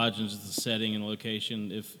Springs Lodge and just the setting and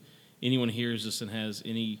location. If anyone hears this and has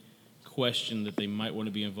any question that they might want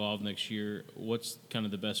to be involved next year, what's kind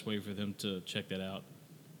of the best way for them to check that out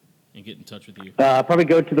and get in touch with you? Probably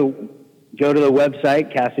go to the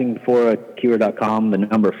website, castingforacure.com. The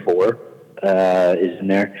number 4 is in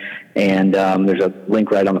there, and there's a link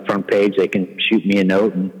right on the front page. They can shoot me a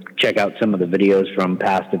note and check out some of the videos from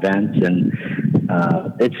past events, and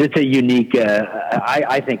it's a unique.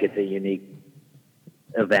 I think it's a unique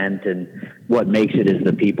event, and what makes it is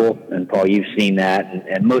the people. And Paul, you've seen that,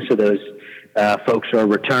 and most of those folks are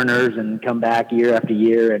returners and come back year after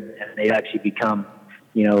year, and they actually become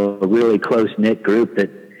a really close knit group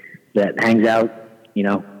that hangs out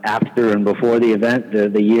after and before the event,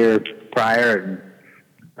 the year prior.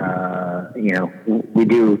 And we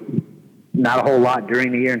do not a whole lot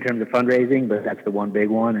during the year in terms of fundraising, but that's the one big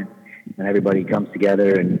one, and everybody comes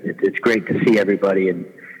together, and it's great to see everybody. And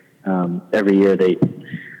every year they've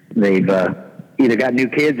either got new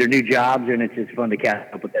kids or new jobs, and it's just fun to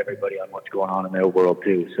catch up with everybody on what's going on in their world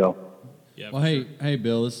too. So Yeah. Well, hey,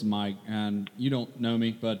 Bill, this is Mike, and you don't know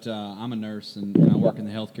me, but I'm a nurse and I work in the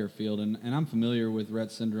healthcare field, and I'm familiar with Rett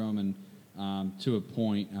syndrome, and to a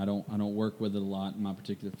point, I don't work with it a lot in my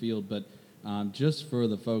particular field, but just for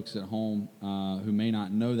the folks at home who may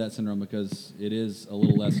not know that syndrome, because it is a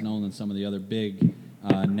little less known than some of the other big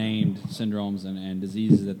named syndromes and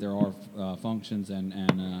diseases that there are functions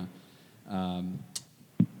and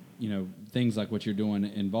things like what you're doing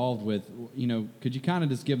involved with, could you kind of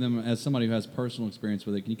just give them, as somebody who has personal experience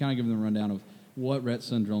with it, can you kind of give them a rundown of what Rett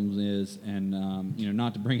syndrome is and,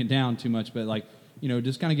 not to bring it down too much, but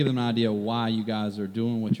just kind of give them an idea of why you guys are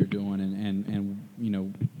doing what you're doing and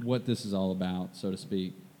what this is all about, so to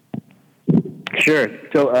speak. Sure.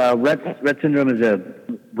 So Rett syndrome is a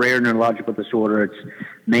rare neurological disorder. It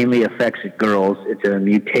mainly affects girls. It's a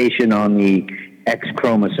mutation on the X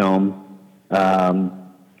chromosome,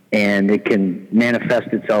 and it can manifest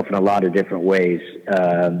itself in a lot of different ways.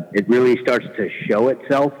 It really starts to show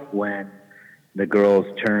itself when the girls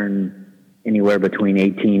turn anywhere between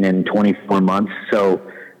 18 and 24 months. So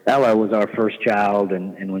Ella was our first child,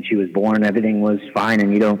 and when she was born, everything was fine,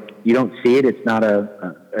 and you don't see it. It's not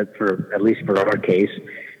at least for our case,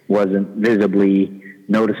 wasn't visibly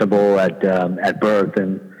noticeable at birth,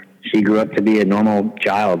 and she grew up to be a normal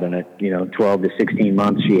child. And at 12 to 16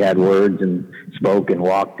 months, she had words and spoke and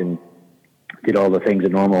walked and did all the things a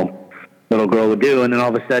normal little girl would do. And then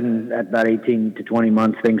all of a sudden, at about 18 to 20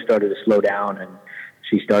 months, things started to slow down, and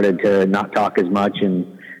she started to not talk as much.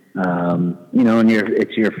 And and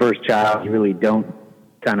it's your first child, you really don't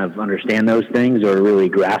kind of understand those things or really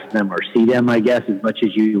grasp them or see them, I guess, as much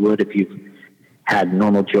as you would if you've had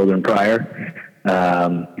normal children prior.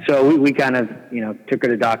 So we kind of, took her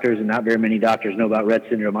to doctors, and not very many doctors know about Rett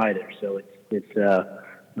syndrome either. So it's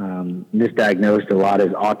misdiagnosed a lot as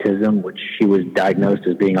autism, which she was diagnosed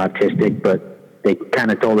as being autistic, but they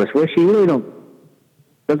kind of told us, well, she really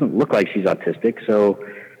doesn't look like she's autistic, so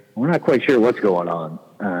we're not quite sure what's going on.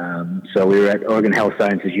 So we were at Oregon Health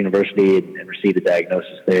Sciences University and received a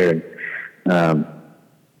diagnosis there. And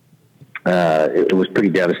it was pretty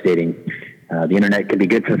devastating. The internet can be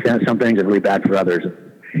good for some things and really bad for others.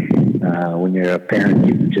 When you're a parent,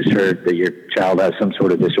 you've just heard that your child has some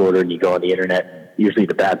sort of disorder, and you go on the internet. Usually,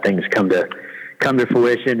 the bad things come to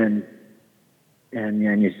fruition, and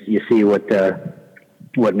you see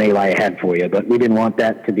what may lie ahead for you. But we didn't want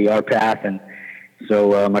that to be our path, and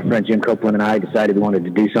so my friend Jim Copeland and I decided we wanted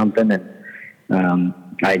to do something. And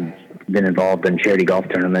I'd been involved in charity golf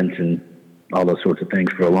tournaments and all those sorts of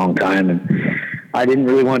things for a long time, and I didn't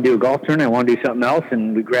really want to do a golf tournament. I wanted to do something else,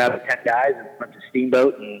 and we grabbed 10 guys and went to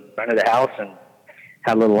Steamboat and rented a house and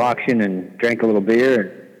had a little auction and drank a little beer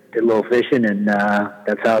and did a little fishing, and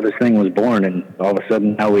that's how this thing was born. And all of a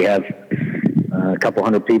sudden now we have a couple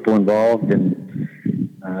hundred people involved, and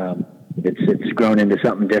it's grown into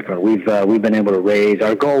something different. We've been able to raise,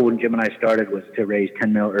 our goal when Jim and I started was to raise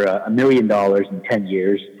 $1 million in 10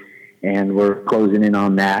 years, and we're closing in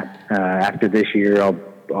on that. After this year,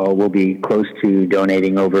 we'll be close to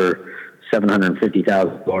donating over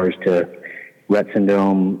 $750,000 to Rett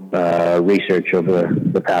syndrome research over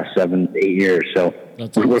the past 7 to 8 years. So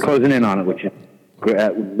we're closing in on it, which is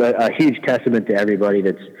a huge testament to everybody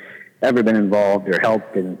that's ever been involved or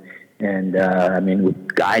helped. And I mean,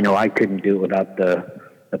 I know I couldn't do it without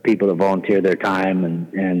the people that volunteer their time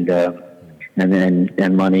and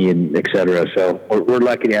money and et cetera. So we're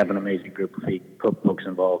lucky to have an amazing group of folks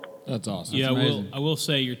involved. That's awesome. Yeah, I will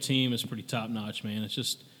say your team is pretty top notch, man. It's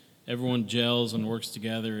just everyone gels and works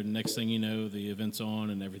together, and next thing you know, the event's on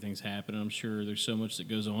and everything's happening. I'm sure there's so much that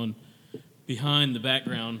goes on behind the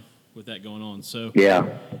background with that going on. So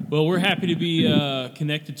yeah. Well, we're happy to be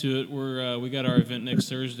connected to it. We got our event next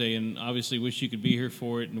Thursday, and obviously wish you could be here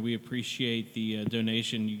for it. And we appreciate the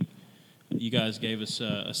donation. You guys gave us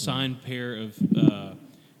a signed pair of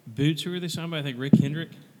boots. Who were they signed by? I think Rick Hendrick.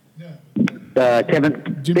 Kevin, I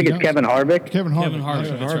think it's Kevin Harvick. Kevin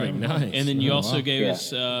Harvick, that's right. Nice. And then you also gave Yeah.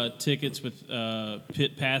 us tickets with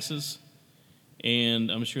pit passes,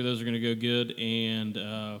 and I'm sure those are going to go good. And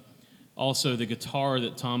also the guitar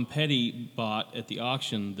that Tom Petty bought at the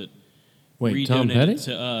auction that Wait, Tom redonated Petty?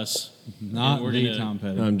 to us. Not And we're the gonna Tom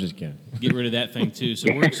Petty. No, I'm just kidding. Get rid of that thing too.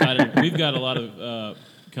 So we're excited. We've got a lot of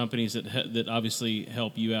companies that obviously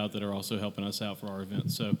help you out that are also helping us out for our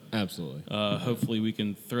event. So absolutely, hopefully we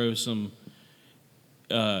can throw some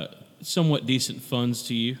somewhat decent funds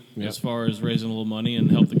to you as far as raising a little money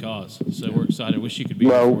and help the cause. So we're excited. Wish you could be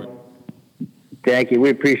here for it. Thank you. We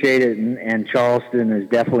appreciate it. And Charleston is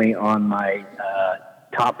definitely on my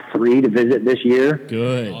top 3 to visit this year.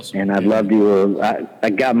 Good. Awesome. And I'd love to. I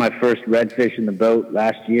got my first redfish in the boat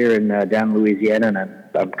last year in down Louisiana, and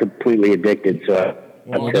I'm completely addicted. So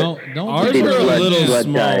Well, don't Ours see are the a blood- little blood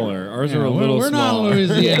tide. smaller. Ours are a little we're not smaller. in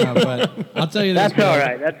Louisiana, but I'll tell you this. That's Bill. all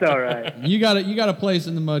right. That's all right. You got a place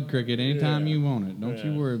in the Mud Cricket anytime you want it. Don't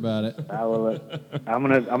you worry about it. I will. I'm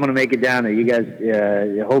gonna make it down there. You guys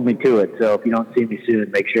hold me to it. So if you don't see me soon,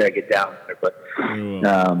 make sure I get down there. But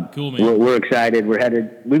Cool, man. we're excited. We're headed.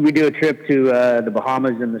 We do a trip to the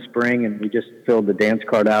Bahamas in the spring, and we just filled the dance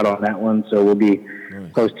card out on that one. So we'll be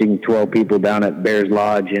hosting 12 people down at Bears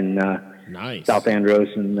Lodge in South Andros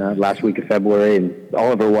in last week of February. And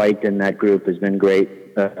Oliver White and that group has been great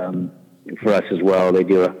for us as well. They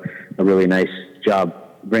do a really nice job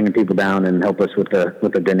bringing people down and help us with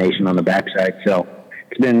the donation on the backside. So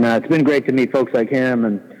it's been great to meet folks like him.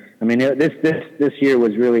 And I mean, this year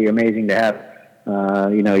was really amazing to have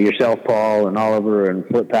yourself, Paul, and Oliver, and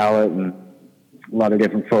Flip Pallet, and a lot of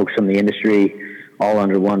different folks from the industry all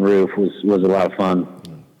under one roof was a lot of fun.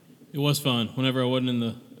 It was fun. Whenever I wasn't in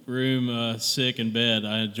the room sick in bed,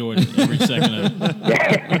 I enjoyed every second of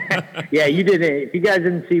it. Yeah, you did it. If you guys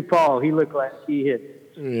didn't see Paul, he looked like he hit.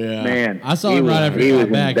 Yeah, man, I saw him right after he he was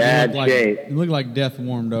got back. in bad He looked shape. like, he looked like death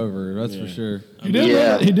warmed over. That's for sure. He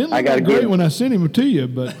didn't look that great when I sent him to you,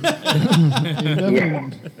 but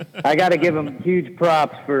I got to give him huge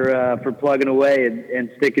props for plugging away and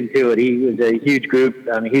sticking to it. He was a huge group,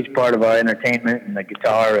 a huge part of our entertainment and the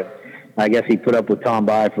guitar. And I guess he put up with Tom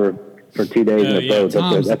By for 2 days in a boat.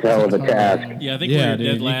 That's a hell of a task. Yeah, I think we were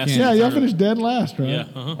dead last. Yeah, y'all finished dead last, right? Yeah.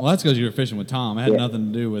 Well, that's because you were fishing with Tom. It had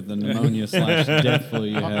nothing to do with the pneumonia / death flu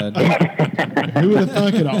you had. Who would have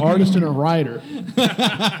thunk it? An artist and a writer.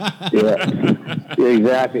 Yeah,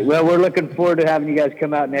 exactly. Well, we're looking forward to having you guys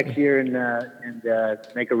come out next year and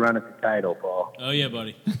make a run at the title, Paul. Oh yeah,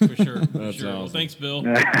 buddy, for sure. That's sure. Well, awesome. thanks, Bill.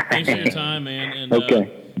 Thanks for your time, man. And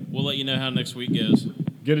we'll let you know how next week goes.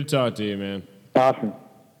 Good to talk to you, man. Awesome.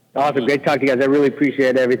 Great talk to you guys. I really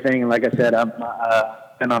appreciate everything. And like I said, I'm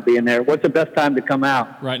not being there. What's the best time to come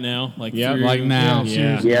out? Right now, like now.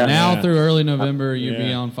 Yeah. Now through early November, you'd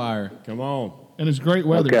be on fire. Come on. And it's great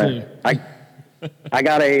weather Okay. too. I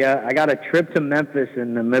got a trip to Memphis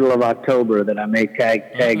in the middle of October that I may tag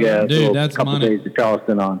a couple days to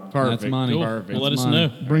Charleston on. Perfect. That's money. Cool. Perfect. Well, let That's us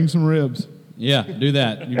know. Bring some ribs. Yeah, do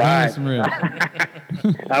that. You bring us some ribs.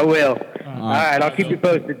 I will. All right, I'll keep you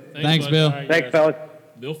posted. Thanks, Bill. Thanks, fellas.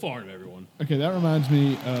 Bill Farnham, everyone. Okay, that reminds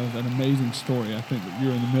me of an amazing story I think that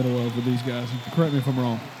you're in the middle of with these guys. Correct me if I'm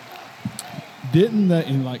wrong. Didn't that,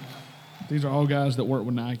 these are all guys that work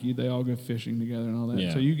with Nike. They all go fishing together and all that.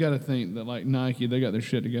 Yeah. So you got to think that like Nike, they got their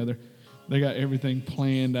shit together. They got everything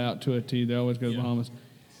planned out to a T. They always go to the Bahamas.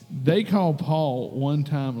 They called Paul one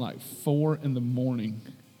time like 4 a.m.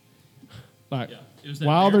 Like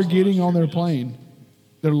while they're getting on their plane.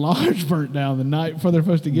 Their lodge burnt down the night before they're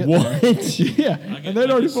supposed to get there. Yeah, and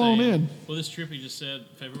they'd already flown in. Well, this trip he just said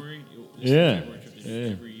February. Yeah.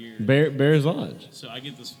 Every year. Bears Lodge. So I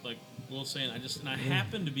get this like Will saying I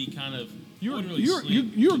happened to be kind of You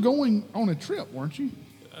were going on a trip, weren't you?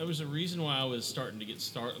 There was a reason why I was starting to get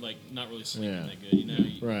like not really sleeping that good. You know,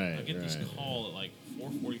 Right, I get this right. call at like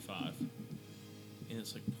 4:45, and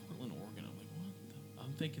it's like Portland, Oregon. I'm like, what?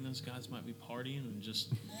 I'm thinking those guys might be partying and just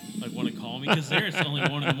like want to call me because there it's only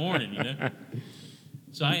 1 a.m, you know.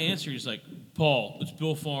 So I answer. He's like, Paul, it's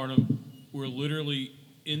Bill Farnham. We're literally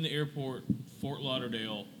in the airport, Fort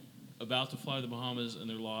Lauderdale, about to fly to the Bahamas, and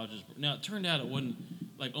their lodge is. Now it turned out it wasn't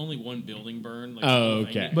like only one building burned. Like, Oh,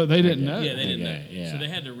 okay. But they didn't know. Yeah, they didn't know. yeah. So they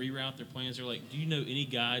had to reroute their plans. They're like, do you know any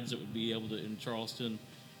guides that would be able to in Charleston?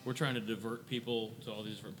 We're trying to divert people to all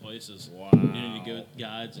these different places. Wow. You need to go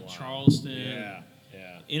guides in Charleston. Yeah.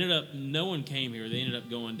 Ended up, no one came here. They ended up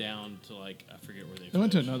going down to like, I forget where They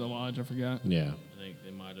went to another lodge. I forgot. Yeah. I think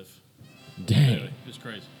they might have. Dang. Anyway, it was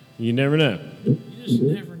crazy. You never know. You just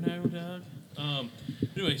never know, Doug.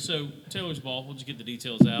 Anyway, so Taylor's Ball. We'll just get the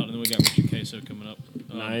details out, and then we got Richard Queso coming up.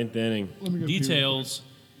 Ninth inning. Let me go Details.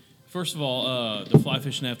 First of all, the Fly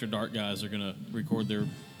Fishing After Dark guys are going to record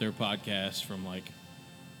their podcast from like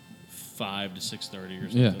 5 to 6:30 or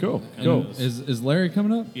something. Yeah, Cool. Kind Cool. of- Is Larry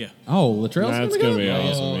coming up? Yeah. Oh, Latrell's That's gonna gonna be go?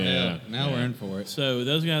 awesome, Oh, yeah. Now we're in for it. So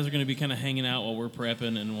those guys are going to be kind of hanging out while we're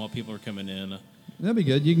prepping and while people are coming in. That'd be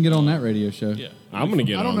good. You can get on that radio show. Yeah. I'm gonna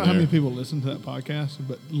get I don't on know there. how many people listen to that podcast,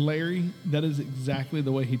 but Larry, that is exactly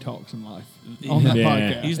the way he talks in life on that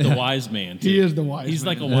podcast. He's the wise man. Too. He is the wise He's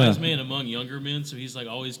man. like a wise man among younger men, so he's like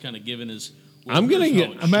always kind of giving his. I'm gonna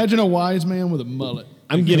get. Imagine a wise man with a mullet.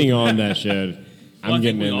 I'm getting on that show. I'm Well, I think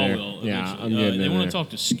getting we in all there. will. Yeah, eventually. I'm getting They in want there. to talk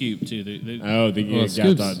to Scoop too.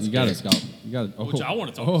 Scoops, you got to Scoop. You got to. Which I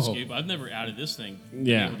want to talk to Scoop. I've never outed this thing.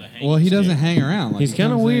 Yeah. Able to hang Well, he with doesn't Scoop. hang around. Like, He's he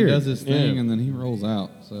kinda comes in, weird. Does his thing, Yeah. and then he rolls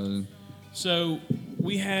out. So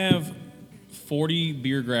we have 40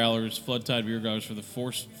 beer growlers, flood tide beer growlers for the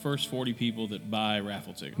first 40 people that buy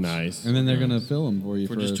raffle tickets. Nice. And then they're going to fill them for you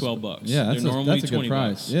For just us. $12. Yeah, that's They're normally that's a good $20.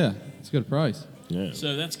 price. Yeah, it's a good price. Yeah.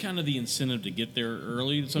 So that's kind of the incentive to get there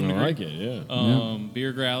early to some I degree. like it, yeah.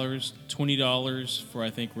 Beer growlers, $20 for I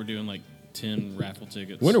think we're doing like 10 raffle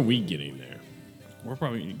tickets. When are we getting there? We're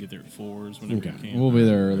probably going to get there at 4s whenever we can. We'll be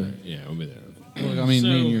there early. Yeah, we'll be there. Look, I mean, So-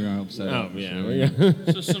 me and you're going to help set up. Oh, yeah.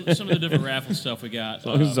 so- we So some of the different raffle stuff we got. As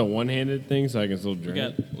long as it's a one-handed thing, so I can still we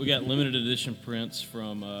drink. got limited edition prints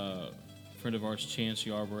from friend of ours, Chance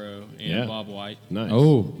Yarborough, and Yeah. Bob White. Nice.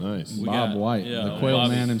 Oh, nice. We Bob got- White, yeah, the quail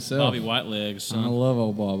Bobby- man himself. Bobby Whitelegs. I Son. love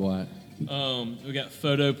old Bob White. We got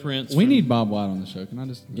photo prints. We from- need Bob White on the show. Can I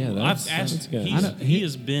just? Yeah, I've asked. I He's, know- he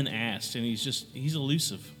has been asked, and he's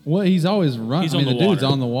elusive. Well, he's always run. He's I mean, on the the dude's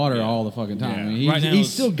water. on the water Yeah. all the fucking time. Yeah. I mean, Right now he it's-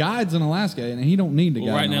 still guides in Alaska, and he don't need to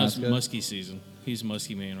Well, guide right in now it's Alaska. muskie season. He's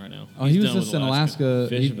muskie man right now. Oh, He's he was done with just in Alaska.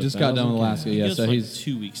 Fish He of a just got done with thousand Alaska. He Yeah, goes so for like he's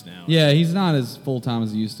 2 weeks now. Yeah, he's not as full time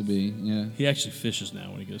as he used to be. Yeah. He actually fishes now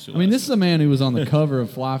when he goes to. I mean, this is a man who was on the cover of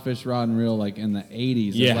Fly Fish Rod and Reel like in the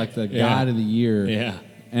 80s Yeah. as like the Yeah. guide of the year. Yeah.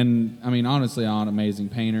 And I mean, honestly, an amazing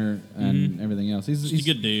painter and everything else. He's a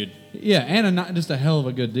good dude. Yeah, and not just a hell of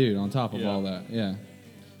a good dude on top of all that. Yeah.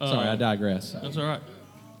 Sorry, I digress. That's all right.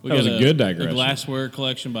 We That was got a good digression. The glassware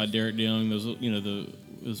collection by Derek DeYoung. Those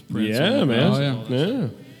those prints. Yeah, on the man. glass.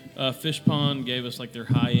 Yeah. Fish Pond gave us like their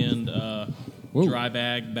high end dry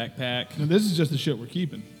bag backpack. Now, this is just the shit we're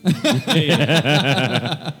keeping.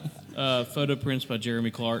 Photo prints by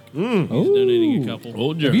Jeremy Clark. He's donating a couple.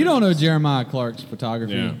 Old If you don't know Jeremiah Clark's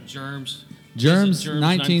photography, Yeah. Germs. Germs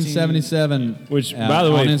 1977. Which, by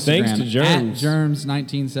the way, on Instagram, thanks to Germs. At Germs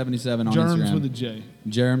 1977 on Germs Instagram. with a J.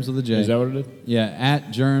 Germs with a J. Is that what it is? Yeah,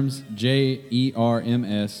 at Germs,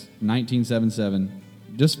 JERMS 1977.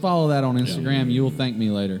 Just follow that on Instagram. You will thank me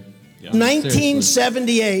later.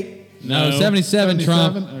 1978, No, 77,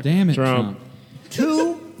 Trump. 77? Okay. Damn it, Trump.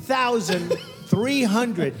 Trump.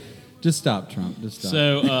 2,300. Just stop, Trump. Just stop.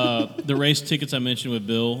 So the race tickets I mentioned with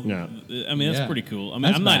Bill. Yeah. I mean that's Yeah. pretty cool. I mean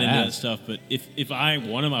That's I'm not into badass. that stuff, but if I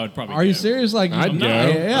won them, I would probably. Are you go. serious? Like, I'd go.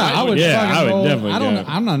 Yeah, I would. Yeah, fucking I would roll. definitely I don't. go.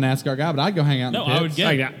 I'm not a NASCAR guy, but I'd go hang out in No, the I pits.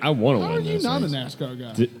 would get. I want to How are win you those not a things. NASCAR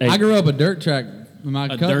guy? I grew up a dirt track. My A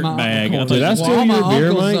cut, dirt my bag. Uncle, Did I steal all my your beer, uncles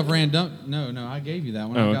and Mike? stuff ran dump. No, I gave you that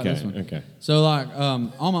one. Oh, I got okay, this one. okay. So like,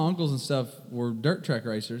 all my uncles and stuff were dirt track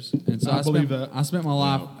racers, and so I believe spent, that. I spent my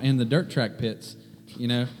life in the dirt track pits, you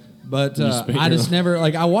know. But You spent I your just life- never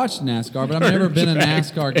like I watched NASCAR, but I've never been a track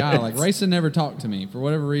NASCAR guy. Like racing never talked to me for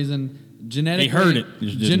whatever reason. Genetically, heard it,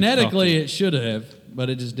 just didn't genetically talk to it should have, but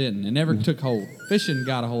it just didn't. It never took hold. Fishing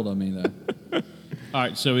got a hold of me though. All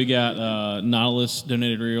right, so we got Nautilus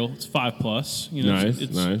donated reel. It's 5+. You know, Nice,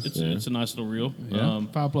 it's, nice, It's, yeah. it's a nice little reel. Yeah.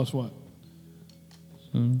 5 plus what?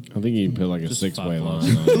 I think you can put like a Just 6-way 5+.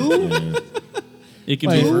 line on it. Yeah. It can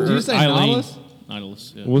Wait, be for did you say Eileen. Nautilus?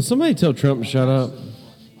 Nautilus. Yeah. Will somebody tell Trump to shut up?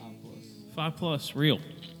 5+ reel.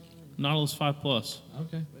 Nautilus 5+.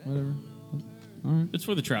 Okay, whatever. It's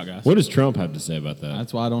for the trout guys. What does Trump have to say about that?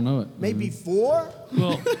 That's why I don't know it. Maybe 4?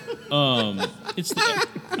 Well, it's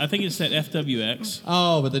I think it's that FWX.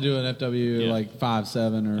 Oh, but they do an FW Yeah. like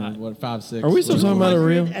 5.7 or what 5.6. Are we still talking about a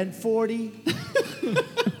reel? 240.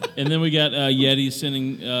 And then we got Yeti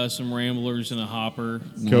sending some Ramblers and a hopper.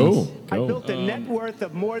 Cool. I Cool. built a net worth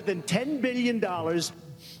of more than $10 billion.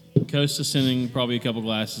 Costa sending probably a couple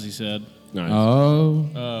glasses, he said. Nice. Oh,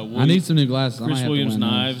 I need some new glasses. I might Chris have to Williams win those.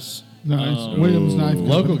 knives. Nice. Williams knife.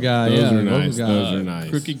 Local guy, Those yeah. are local nice. guy. Those are nice.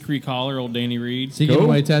 Crooked Creek Holler, old Danny Reed. Is he giving Cool.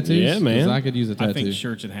 away tattoos? Yeah, man. 'Cause I could use a tattoo. I think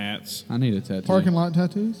shirts and hats. I need a tattoo. Parking lot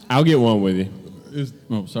tattoos? I'll get one with you.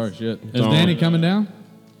 Oh, sorry, shit. Is Don't. Danny coming down?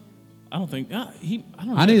 I don't think I don't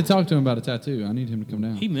know. I need to talk to him about a tattoo. I need him to come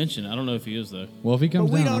down. He mentioned. I don't know if he is though. Well, if he comes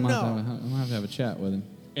But we down, I'm don't gonna have to have a chat with him.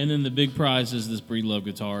 And then the big prize is this Breedlove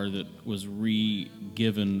guitar that was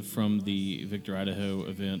re-given from the Victor Idaho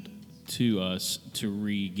event to us to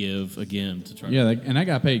re-give again to try. Yeah, and that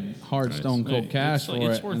guy paid hard Nice. stone cold Hey, cash it's like- for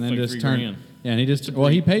it's it, worth and then like just $3 turned. grand. Yeah, and he just a he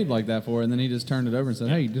breed. paid like that for it, and then he just turned it over and said,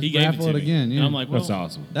 "Hey, just He gave it raffle to it me. again." Yeah, And I'm like, well, That's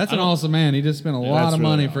awesome. that's I an don't- awesome man. He just spent a lot that's of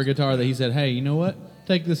money really for a guitar that he said, "Hey, you know what?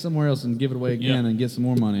 Take this somewhere else and give it away again Yeah. and get some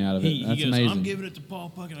more money out of it." He That's goes, amazing. I'm giving it to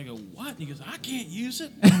Paul Puckett. I go, what? And he goes, I can't use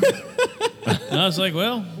it. And I was like,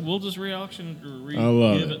 well, we'll just re-auction it or I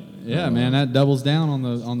love re-give it. it. yeah, man, that doubles down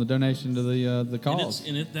on the donation to the And, cause.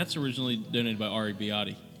 that's originally donated by Ari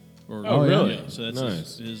Biotti. Or, Oh, really? Yeah, so that's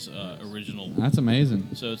Nice. his original. That's amazing.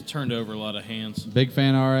 So it's turned over a lot of hands. Big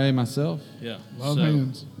fan of RA myself. Yeah. Love so,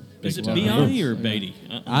 hands. Is it Love Biotti hands. or Beatty?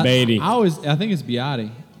 Beatty. I think it's Biotti.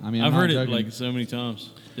 I mean, I've I'm not heard it joking. like so many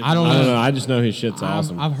times. I don't I don't know. know. I just know his shit's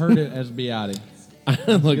awesome. I've heard it as Biotti.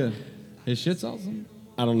 Look, Good. His shit's awesome.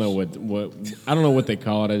 I don't know what I don't know what they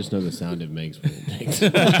call it. I just know the sound it makes when it takes. All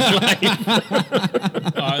right,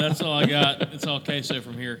 that's all I got. It's all queso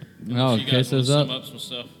from here. Oh, you guys queso's want to up. sum up some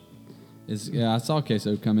stuff. Yeah, I saw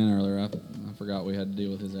Queso come in earlier. I forgot we had to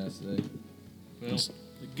deal with his ass today. Well,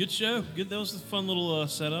 good show. Good. That was a fun little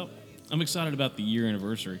setup. I'm excited about the year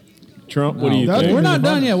anniversary. Trump, what do you No, think? we're not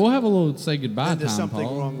done yet. We'll have a little say goodbye Then there's time, something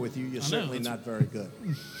Paul. wrong with you. You're certainly it's- not very good.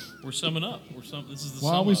 We're summing up. This is the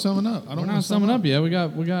Why sum are we up. summing up? I We're don't not want to sum summing up yet.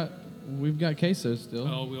 We've got Queso still.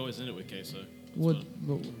 Oh, we always end it with queso. What?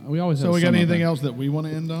 We always have So we got sum up anything there. else that we want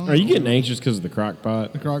to end on? Are you getting anxious because of the crock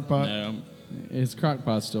pot? The crock pot? No, His crock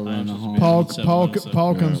pot's still running the home. Paul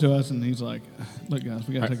comes to us and he's like, "Look, guys,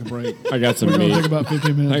 we got to take a break. I got some We're going meat. to take about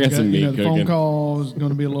 15 minutes. I got some meat The phone cooking. call is going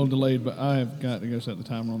to be a little delayed, but I have got to go set the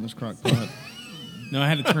timer on this crock pot." No, I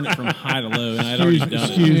had to turn it from high to low, and I had already done it.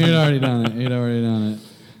 He'd already done it. He'd already done it.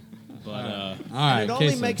 But All right, And it only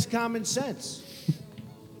Queso. makes common sense.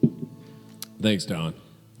 Thanks, Don.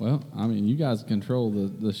 Well, I mean, you guys control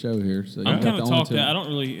the show here, so you I'm got kind the of only talking. two. I don't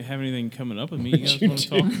really have anything coming up with me. You guys You want to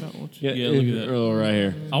do. talk about what? Yeah, Look at that. Earl right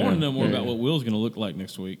here. I want to Yeah, know more there about you what Will's going to look like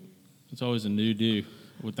next week. It's always a new do.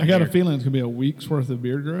 With the I got a hair. feeling it's going to be a week's worth of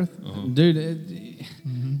beard growth. Dude,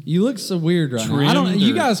 you look so weird right now. I don't. Trimmed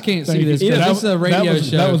You or- guys can't see Thank this you. because That this is a was- radio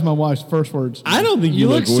show. That was my wife's first words. I don't think You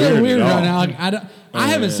look look so weird at all. right now. Like, I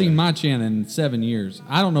haven't yeah. seen my chin in 7 years.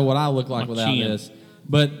 I don't know what I look like My without chin. this.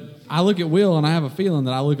 But I look at Will and I have a feeling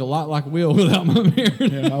that I look a lot like Will without my beard.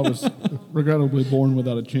 Yeah, I was regrettably born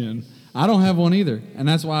without a chin. I don't have one either, and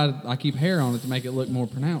that's why I keep hair on it to make it look more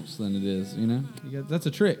pronounced than it is. You know, that's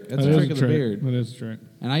a trick. That's That a is trick of the beard. That is a trick.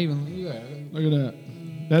 And I even Look at that.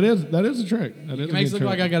 That is a trick. That is it makes it look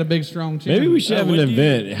like I got a big strong chin. Maybe we should have an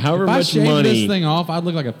event. However If I much shaved money, this thing off, I'd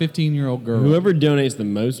look like a 15-year-old girl. whoever donates the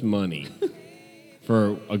most money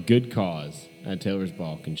for a good cause at Taylor's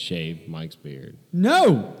Ball can shave Mike's beard.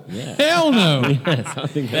 No. Yeah. Hell no. Yes, I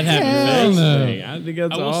think That that's happened. Hell no. thing. I think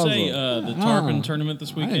that's I will awesome. say the Tarpon tournament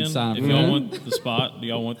this I didn't weekend. sign up If for y'all that. want the spot, do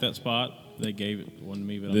y'all want that spot? They gave it one to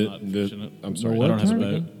me, but The- I'm not the- fishing it. I'm sorry, I what don't have a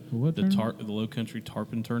tournament? boat. What The Low Country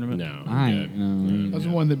Tarpon tournament. No, I I'm ain't, good. no. That's the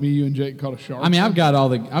one that me, you, and Jake called a shark. I mean, I've got all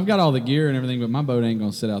the gear and everything, but my boat ain't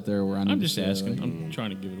gonna sit out there where I need I'm to just sit. asking. Like, I'm trying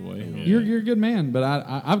to give it away. Yeah. you're a good man, but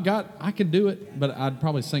I could do it, but I'd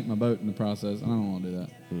probably sink my boat in the process. I don't want to do that.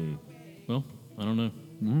 Well, I don't know.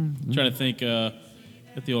 right. Trying to think.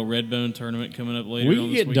 At the old Redbone tournament coming up later We on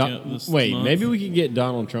could this get weekend. This wait. month. Maybe we could get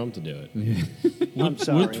Donald Trump to do it. I'm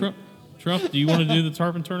sorry. Trump, do you want to do the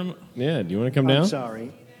Tarpon tournament? Yeah. Do you want to come I'm down?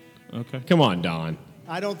 sorry. Okay. Come on, Don.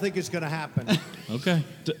 I don't think it's going to happen. Okay.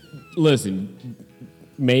 Listen,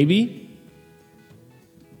 maybe.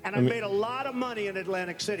 And I made a lot of money in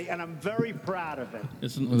Atlantic City, and I'm very proud of it.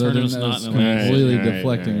 It's Well, tournament's then not that's in Atlanta. completely All right,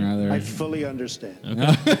 deflecting right there. I fully understand.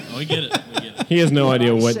 Okay. Oh, we get it. We get it. He has no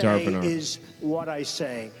idea I what say tarpon are. is what I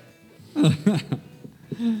say.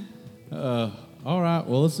 All right,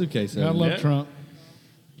 well, let's do queso. I love Yeah. Trump.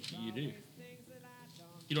 You do.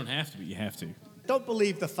 You don't have to, but you have to. Don't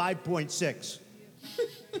believe the 5.6.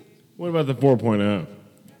 What about the 4.0?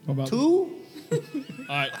 What about 2? All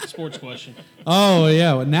right, sports question. Oh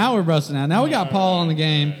yeah, well, now we're busting out. Now we got Paul on the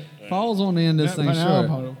game. Paul's on the end of this thing By now,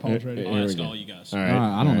 short. Paul's ready. I'll ask all you guys. All All right.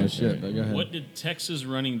 right, I don't know All right, shit, all right. but go ahead. What did Texas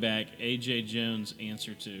running back A.J. Jones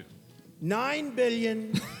answer to? 9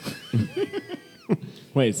 billion.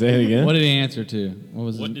 Wait, say it again. What did he answer to? What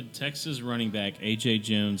was What it? did Texas running back A.J.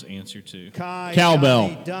 Jones answer to? Kai, Cowbell.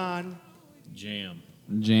 Johnny, Don. Jam.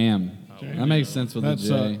 Jam. That makes sense with That the J.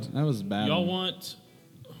 sucked. That was a bad. Y'all one. want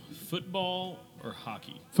football or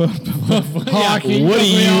hockey? Hockey. What do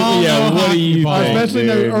you? Yeah. What do you think? Especially in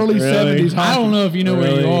the dude? early Really? 70s. I don't know if you know where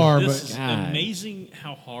you Really? are, This but is God. amazing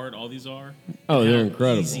how hard all these are. Oh, they're How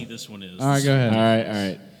incredible. Easy this one is. all right, go All ahead. right. All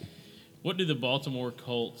right. What do the Baltimore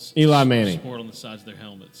Colts Eli Manning. sport on the sides of their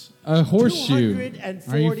helmets? A horseshoe.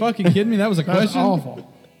 240. Are you fucking kidding me? That was a That's question.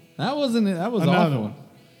 awful. That wasn't it. That was Another awful. one.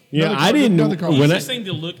 Yeah, Another I card- didn't. another card. When I, Easiest thing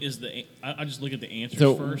to look is I just look at the answers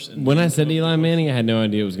so first. And when I then said go Eli forward. Manning, I had no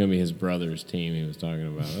idea it was going to be his brother's team he was talking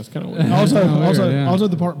about. That's kind of weird. Also, Weird, yeah. also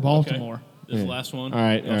the part Baltimore. This is the last one. All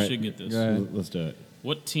right. Y'all All right. should get this. Go ahead. Let's do it.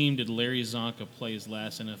 What team did Larry Zonka play his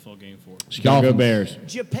last NFL game for? Chicago Dolphins. Bears.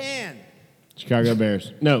 Japan. Chicago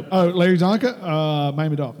Bears. No. Oh, Larry Zonka,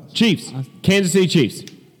 Miami Dolphins. Chiefs. Kansas City Chiefs.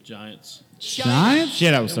 Giants. Giants?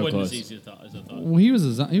 Shit, I was It so wasn't close. as easy as I thought. Well, he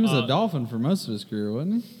was a Dolphin for most of his career,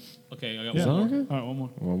 wasn't he? Okay, I got Yeah. one more. All right, one more.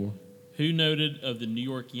 One more. Who noted of the New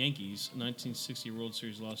York Yankees' 1960 World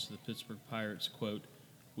Series loss to the Pittsburgh Pirates, quote,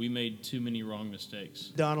 "We made too many wrong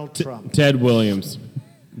mistakes"? Donald Trump. Ted Williams.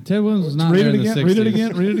 Ted Williams was not Read there it in the again. 60s. Read it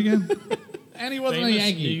again. Read it again. And he wasn't Famous a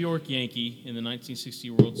Yankee. New York Yankee in the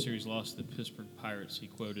 1960 World Series loss to the Pittsburgh Pirates. He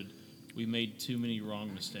quoted, "We made too many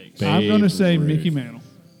wrong mistakes." I'm going to say Ruth. Mickey Mantle.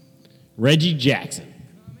 Reggie Jackson.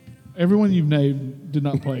 Everyone you've named did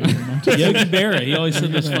not play. in the 1960s. Yogi Berra. He always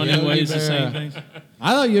said this funny Yogi ways to say Berra. things.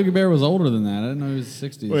 I thought Yogi Berra was older than that. I didn't know he was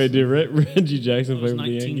 60s. Wait, did Reggie Jackson It was play with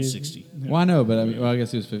the Yankees? 1960. Well, I know, but I mean, well, I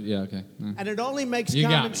guess he was 50. Yeah, okay. Yeah. And it only makes You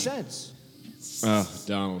got common me. sense. Oh,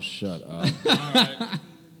 Donald, shut up. All right.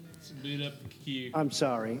 Let's boot up the queue. I'm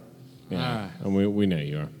sorry. Yeah, and we know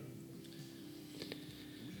you are.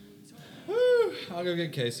 Woo, I'll go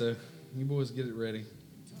get queso. You boys get it ready.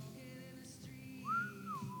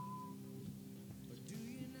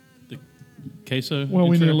 The queso. Well,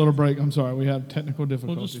 we intro? need a little break. I'm sorry. We have technical We'll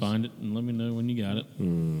difficulties. just find it and let me know when you got it.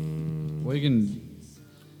 We can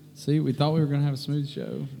see. We thought we were going to have a smooth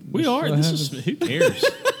show. We are. Still This is haven't. who cares?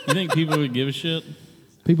 You think people would give a shit?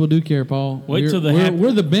 People do care, Paul. Wait till the we're, happy-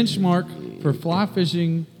 we're the benchmark for fly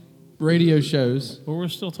fishing radio shows. Well, we're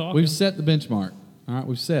still talking. We've set the benchmark. All right,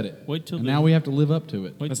 we've set it. Wait till and the- now we have to live up to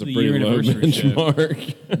it. Wait That's till a the pretty year low anniversary show.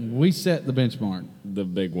 benchmark. We set the benchmark. The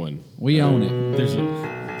big one. We own it. There's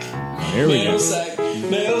a Here we go. sack,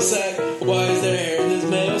 mail sack. Why is there hair in this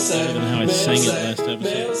mail sack? better than how I Mail sang it sack, last episode.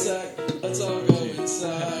 Mail sack, let's all go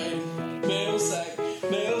inside. Mail sack,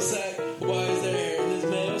 mail sack. Why is there hair in this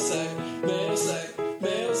mail sack? Mail sack,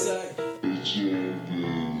 mail sack.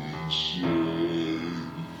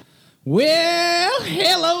 Well,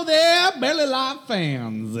 hello there, Belly Life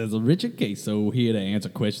fans. There's Richard Queso here to answer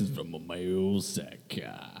questions from a mail sack.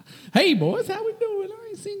 Hey, boys, how we doing? I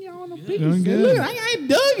ain't seen y'all in a picture. Doing good. Look, I got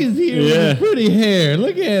Doug is here with Yeah. his pretty hair.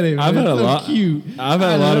 Look at him. I've man. had a So lot. cute. I've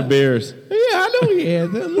had a lot of beers. Yeah, I know he has.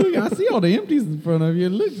 Look, I see all the empties in front of you.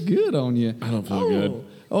 It looks good on you. I don't feel good.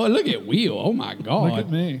 Oh, look at Will. Oh my God. Look at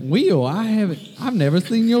me. Will, I've never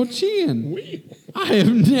seen your chin. I have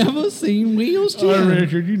never seen Will's chin. Oh,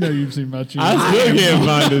 Richard, you know you've seen my chin. I still can't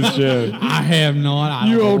find his show. I have not. I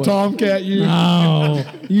don't You know old what- tomcat, you. No,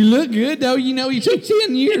 you look good though. You know, you took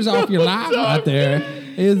 10 years off your life right there.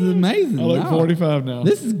 It's amazing. I look No. 45 now.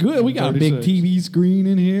 This is good. We got a big 36. TV screen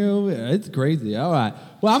in here. It's crazy. All right.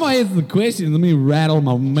 Well, I'm gonna answer the questions. Let me rattle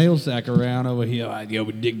my mail sack around over here. All right, go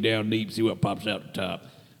dig down deep, see what pops out the top.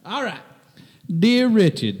 All right. Dear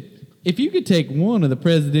Richard, if you could take one of the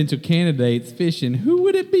presidential candidates fishing, who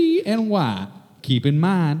would it be and why? Keep in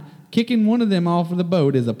mind, kicking one of them off of the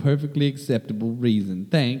boat is a perfectly acceptable reason.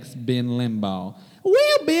 Thanks, Ben Limbaugh.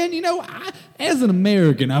 Well, Ben, you know, as an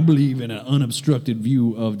American, I believe in an unobstructed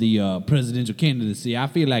view of the presidential candidacy. I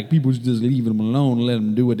feel like people should just leave them alone and let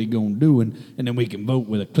them do what they're going to do, and then we can vote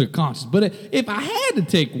with a clear conscience. But if I had to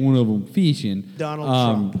take one of them fishing... Donald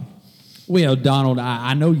Trump. Well, Donald,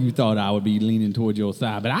 I know you thought I would be leaning towards your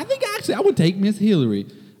side, but I think actually I would take Miss Hillary.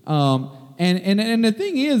 And the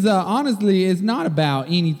thing is, honestly, it's not about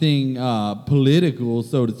anything political,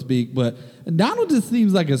 so to speak, but Donald just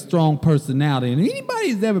seems like a strong personality. And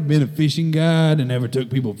anybody who's ever been a fishing guide and ever took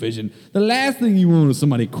people fishing, the last thing you want is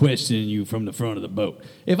somebody questioning you from the front of the boat.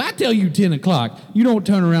 If I tell you 10 o'clock, you don't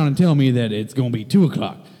turn around and tell me that it's going to be 2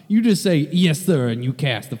 o'clock. You just say, yes, sir, and you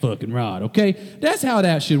cast the fucking rod, okay? That's how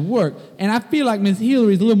that should work. And I feel like Miss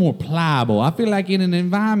Hillary's a little more pliable. I feel like in an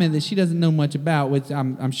environment that she doesn't know much about, which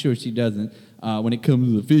I'm sure she doesn't when it comes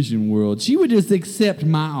to the fishing world, she would just accept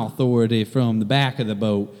my authority from the back of the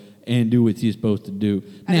boat and do what she's supposed to do.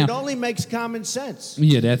 And Now, it only makes common sense.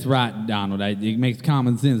 yeah, that's right, Donald. It makes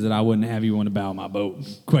common sense that I wouldn't have you on the bow of my boat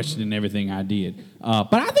questioning everything I did.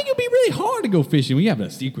 But I think it'd be really hard to go fishing. We have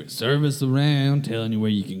a secret service around telling you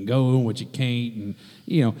where you can go and what you can't. And,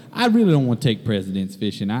 you know, I really don't want to take presidents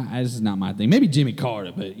fishing. This is not my thing. Maybe Jimmy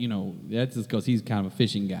Carter, but, you know, that's just because he's kind of a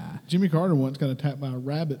fishing guy. Jimmy Carter once got attacked by a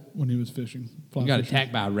rabbit when he was fishing. You got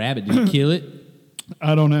attacked by a rabbit. Did you kill it?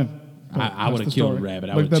 I don't know. I would have killed a rabbit.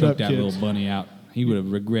 I would have choked that little bunny out. He would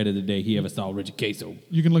have regretted the day he ever saw Richard Queso.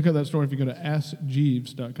 You can look at that story if you go to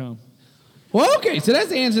AskJeeves.com. Well, okay, so that's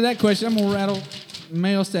the answer to that question. I'm going to rattle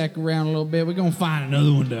mail sack around a little bit. We're going to find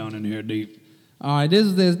another one down in here deep. All right, this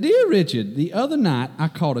is Dear Richard, the other night I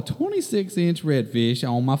caught a 26-inch redfish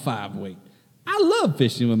on my 5-weight. I love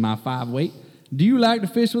fishing with my 5-weight. Do you like to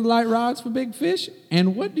fish with light rods for big fish?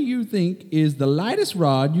 And what do you think is the lightest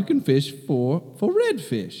rod you can fish for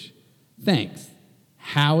redfish? Thanks,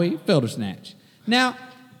 Howie Feldersnatch. Now,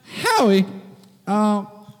 Howie, I'm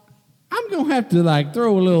going to have to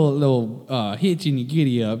throw a little hitch in your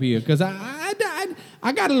giddy up here because I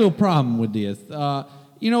got a little problem with this.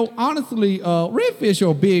 honestly, redfish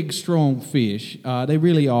are big, strong fish. They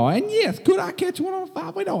really are. And yes, could I catch one on a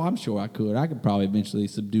 5-weight? Oh, I'm sure I could. I could probably eventually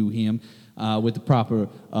subdue him with the proper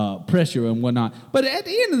pressure and whatnot. But at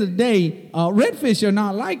the end of the day, redfish are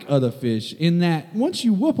not like other fish in that once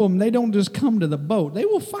you whoop them, they don't just come to the boat. They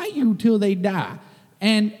will fight you till they die.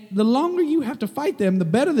 And the longer you have to fight them, the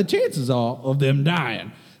better the chances are of them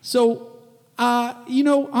dying. So,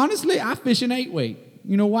 honestly, I fish an 8-weight.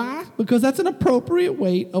 You know why? Because that's an appropriate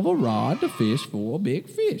weight of a rod to fish for a big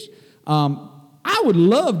fish. I would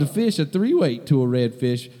love to fish a 3-weight to a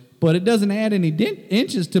redfish, but it doesn't add any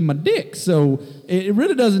inches to my dick, so it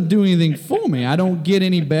really doesn't do anything for me. I don't get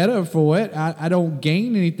any better for it. I don't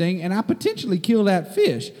gain anything, and I potentially kill that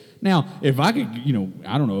fish. Now, if I could,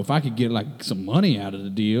 I don't know, if I could get like some money out of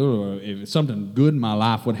the deal, or if something good in my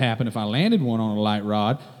life would happen if I landed one on a light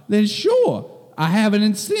rod, then sure, I have an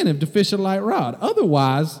incentive to fish a light rod.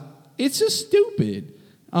 Otherwise, it's just stupid.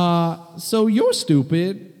 So you're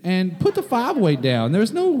stupid, and put the 5-weight down.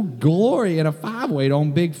 There's no glory in a 5-weight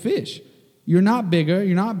on big fish. You're not bigger,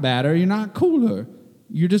 you're not badder, you're not cooler.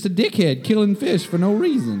 You're just a dickhead killing fish for no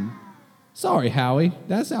reason. Sorry, Howie,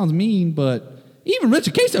 that sounds mean, but even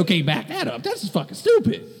Richard Queso can't back that up. That's just fucking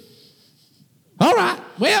stupid. All right,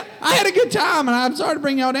 well, I had a good time, and I'm sorry to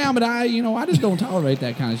bring y'all down, but I just don't tolerate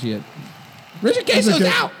that kind of shit. Richard Queso's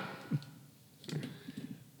out.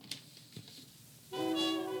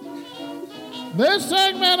 This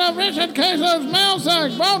segment of Richard Queso's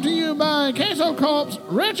Mailsack brought to you by Queso Corp's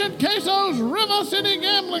Richard Queso's River City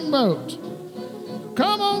Gambling Boat.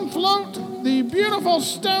 Come on, float the beautiful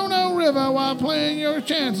Stono River while playing your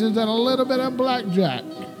chances at a little bit of blackjack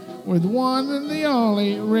with one and the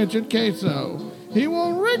only Richard Queso. He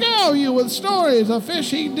will regale you with stories of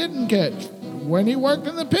fish he didn't catch when he worked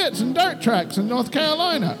in the pits and dirt tracks in North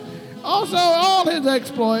Carolina. Also, all his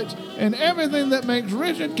exploits and everything that makes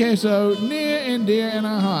Richard Queso near and dear in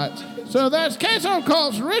our hearts. So that's Queso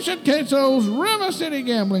Corp's Richard Queso's River City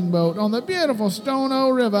Gambling Boat on the beautiful Stono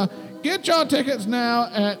River. Get your tickets now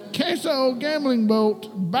at Queso Gambling Boat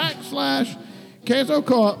 /Queso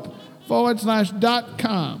Corp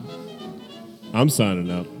 /.com. I'm signing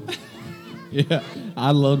up. Yeah,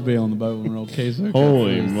 I'd love to be on the boat when we're on Queso.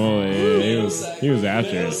 Holy moly, yeah, he was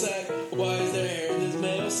after it. Why is there hair in this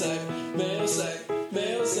mail sack? Mail sack,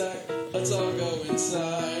 mail sack. Let's all go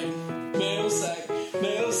inside. Mail sack,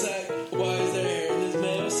 mail sack. Why is there hair in this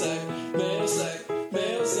mail sack? Mail sack,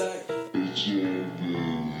 mail sack.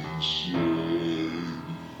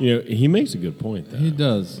 He makes a good point, though. He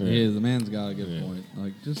does. Yeah. He is. The man's got a good point.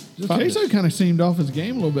 Like just Queso kind of seemed off his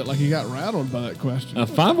game a little bit, like he got rattled by that question. A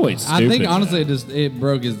 5-weight's stupid. I think honestly, it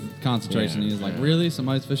broke his concentration. Yeah, He was like, "Really?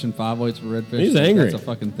 Somebody's fishing 5-weights for redfish? He's angry. That's a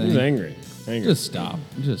fucking thing." He's angry. Just stop.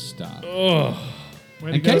 Just stop. Ugh.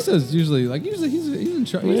 And Queso's usually he's in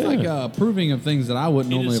charge. He's like approving of things that I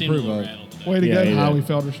wouldn't normally approve of. Way to go, Howie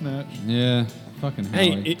Feldersnatch. Yeah, fucking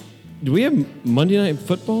Howie. Hey, do we have Monday Night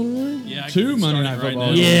Football tonight? Yeah, I Two can Monday start Night it Football.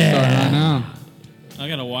 right Yeah. now. Starting right now. I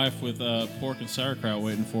got a wife with pork and sauerkraut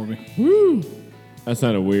waiting for me. Woo! That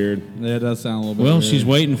sounded weird. Yeah, it does sound a little bit Well, weird. she's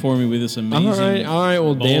waiting for me with this amazing All right.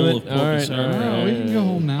 Well, bowl damn it. of pork All and right. sauerkraut. We can go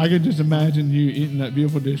home now. I could just imagine you eating that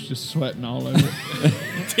beautiful dish, just sweating all over it.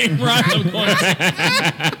 Damn right, I'm going to.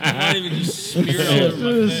 I might even just smear it all over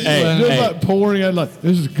my face. Just like pouring it, like,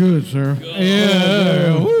 this is good, sir.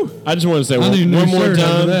 Yeah. Woo. I just want to say I need a new one more shirt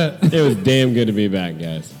after time. that. It was damn good to be back,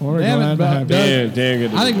 guys. Damn it, Doug. Damn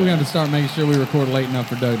good to I be think we're going to start making sure we record late enough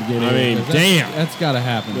for Doug to get in. I mean, 'cause damn. That's got to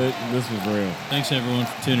happen. This was real. Thanks, everyone,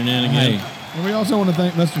 for tuning in again. Hey. And we also want to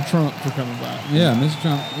thank Mr. Trump for coming by. Yeah, Mr.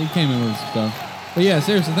 Trump, he came in with some stuff. But yeah,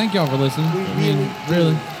 seriously, thank y'all for listening. I mean,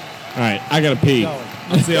 really. All right, I got to pee.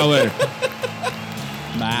 I'll see y'all later.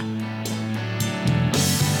 Bye.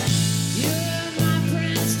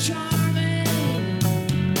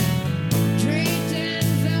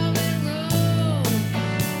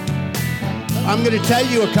 I'm going to tell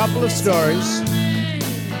you a couple of stories.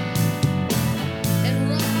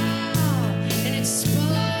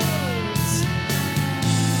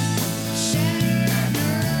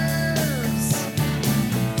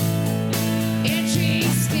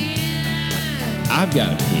 I've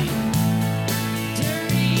got to pee.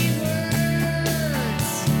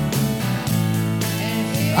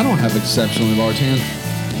 I don't have exceptionally large hands.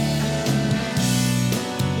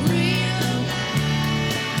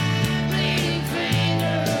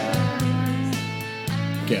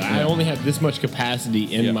 Okay, I only have this much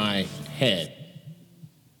capacity in my head.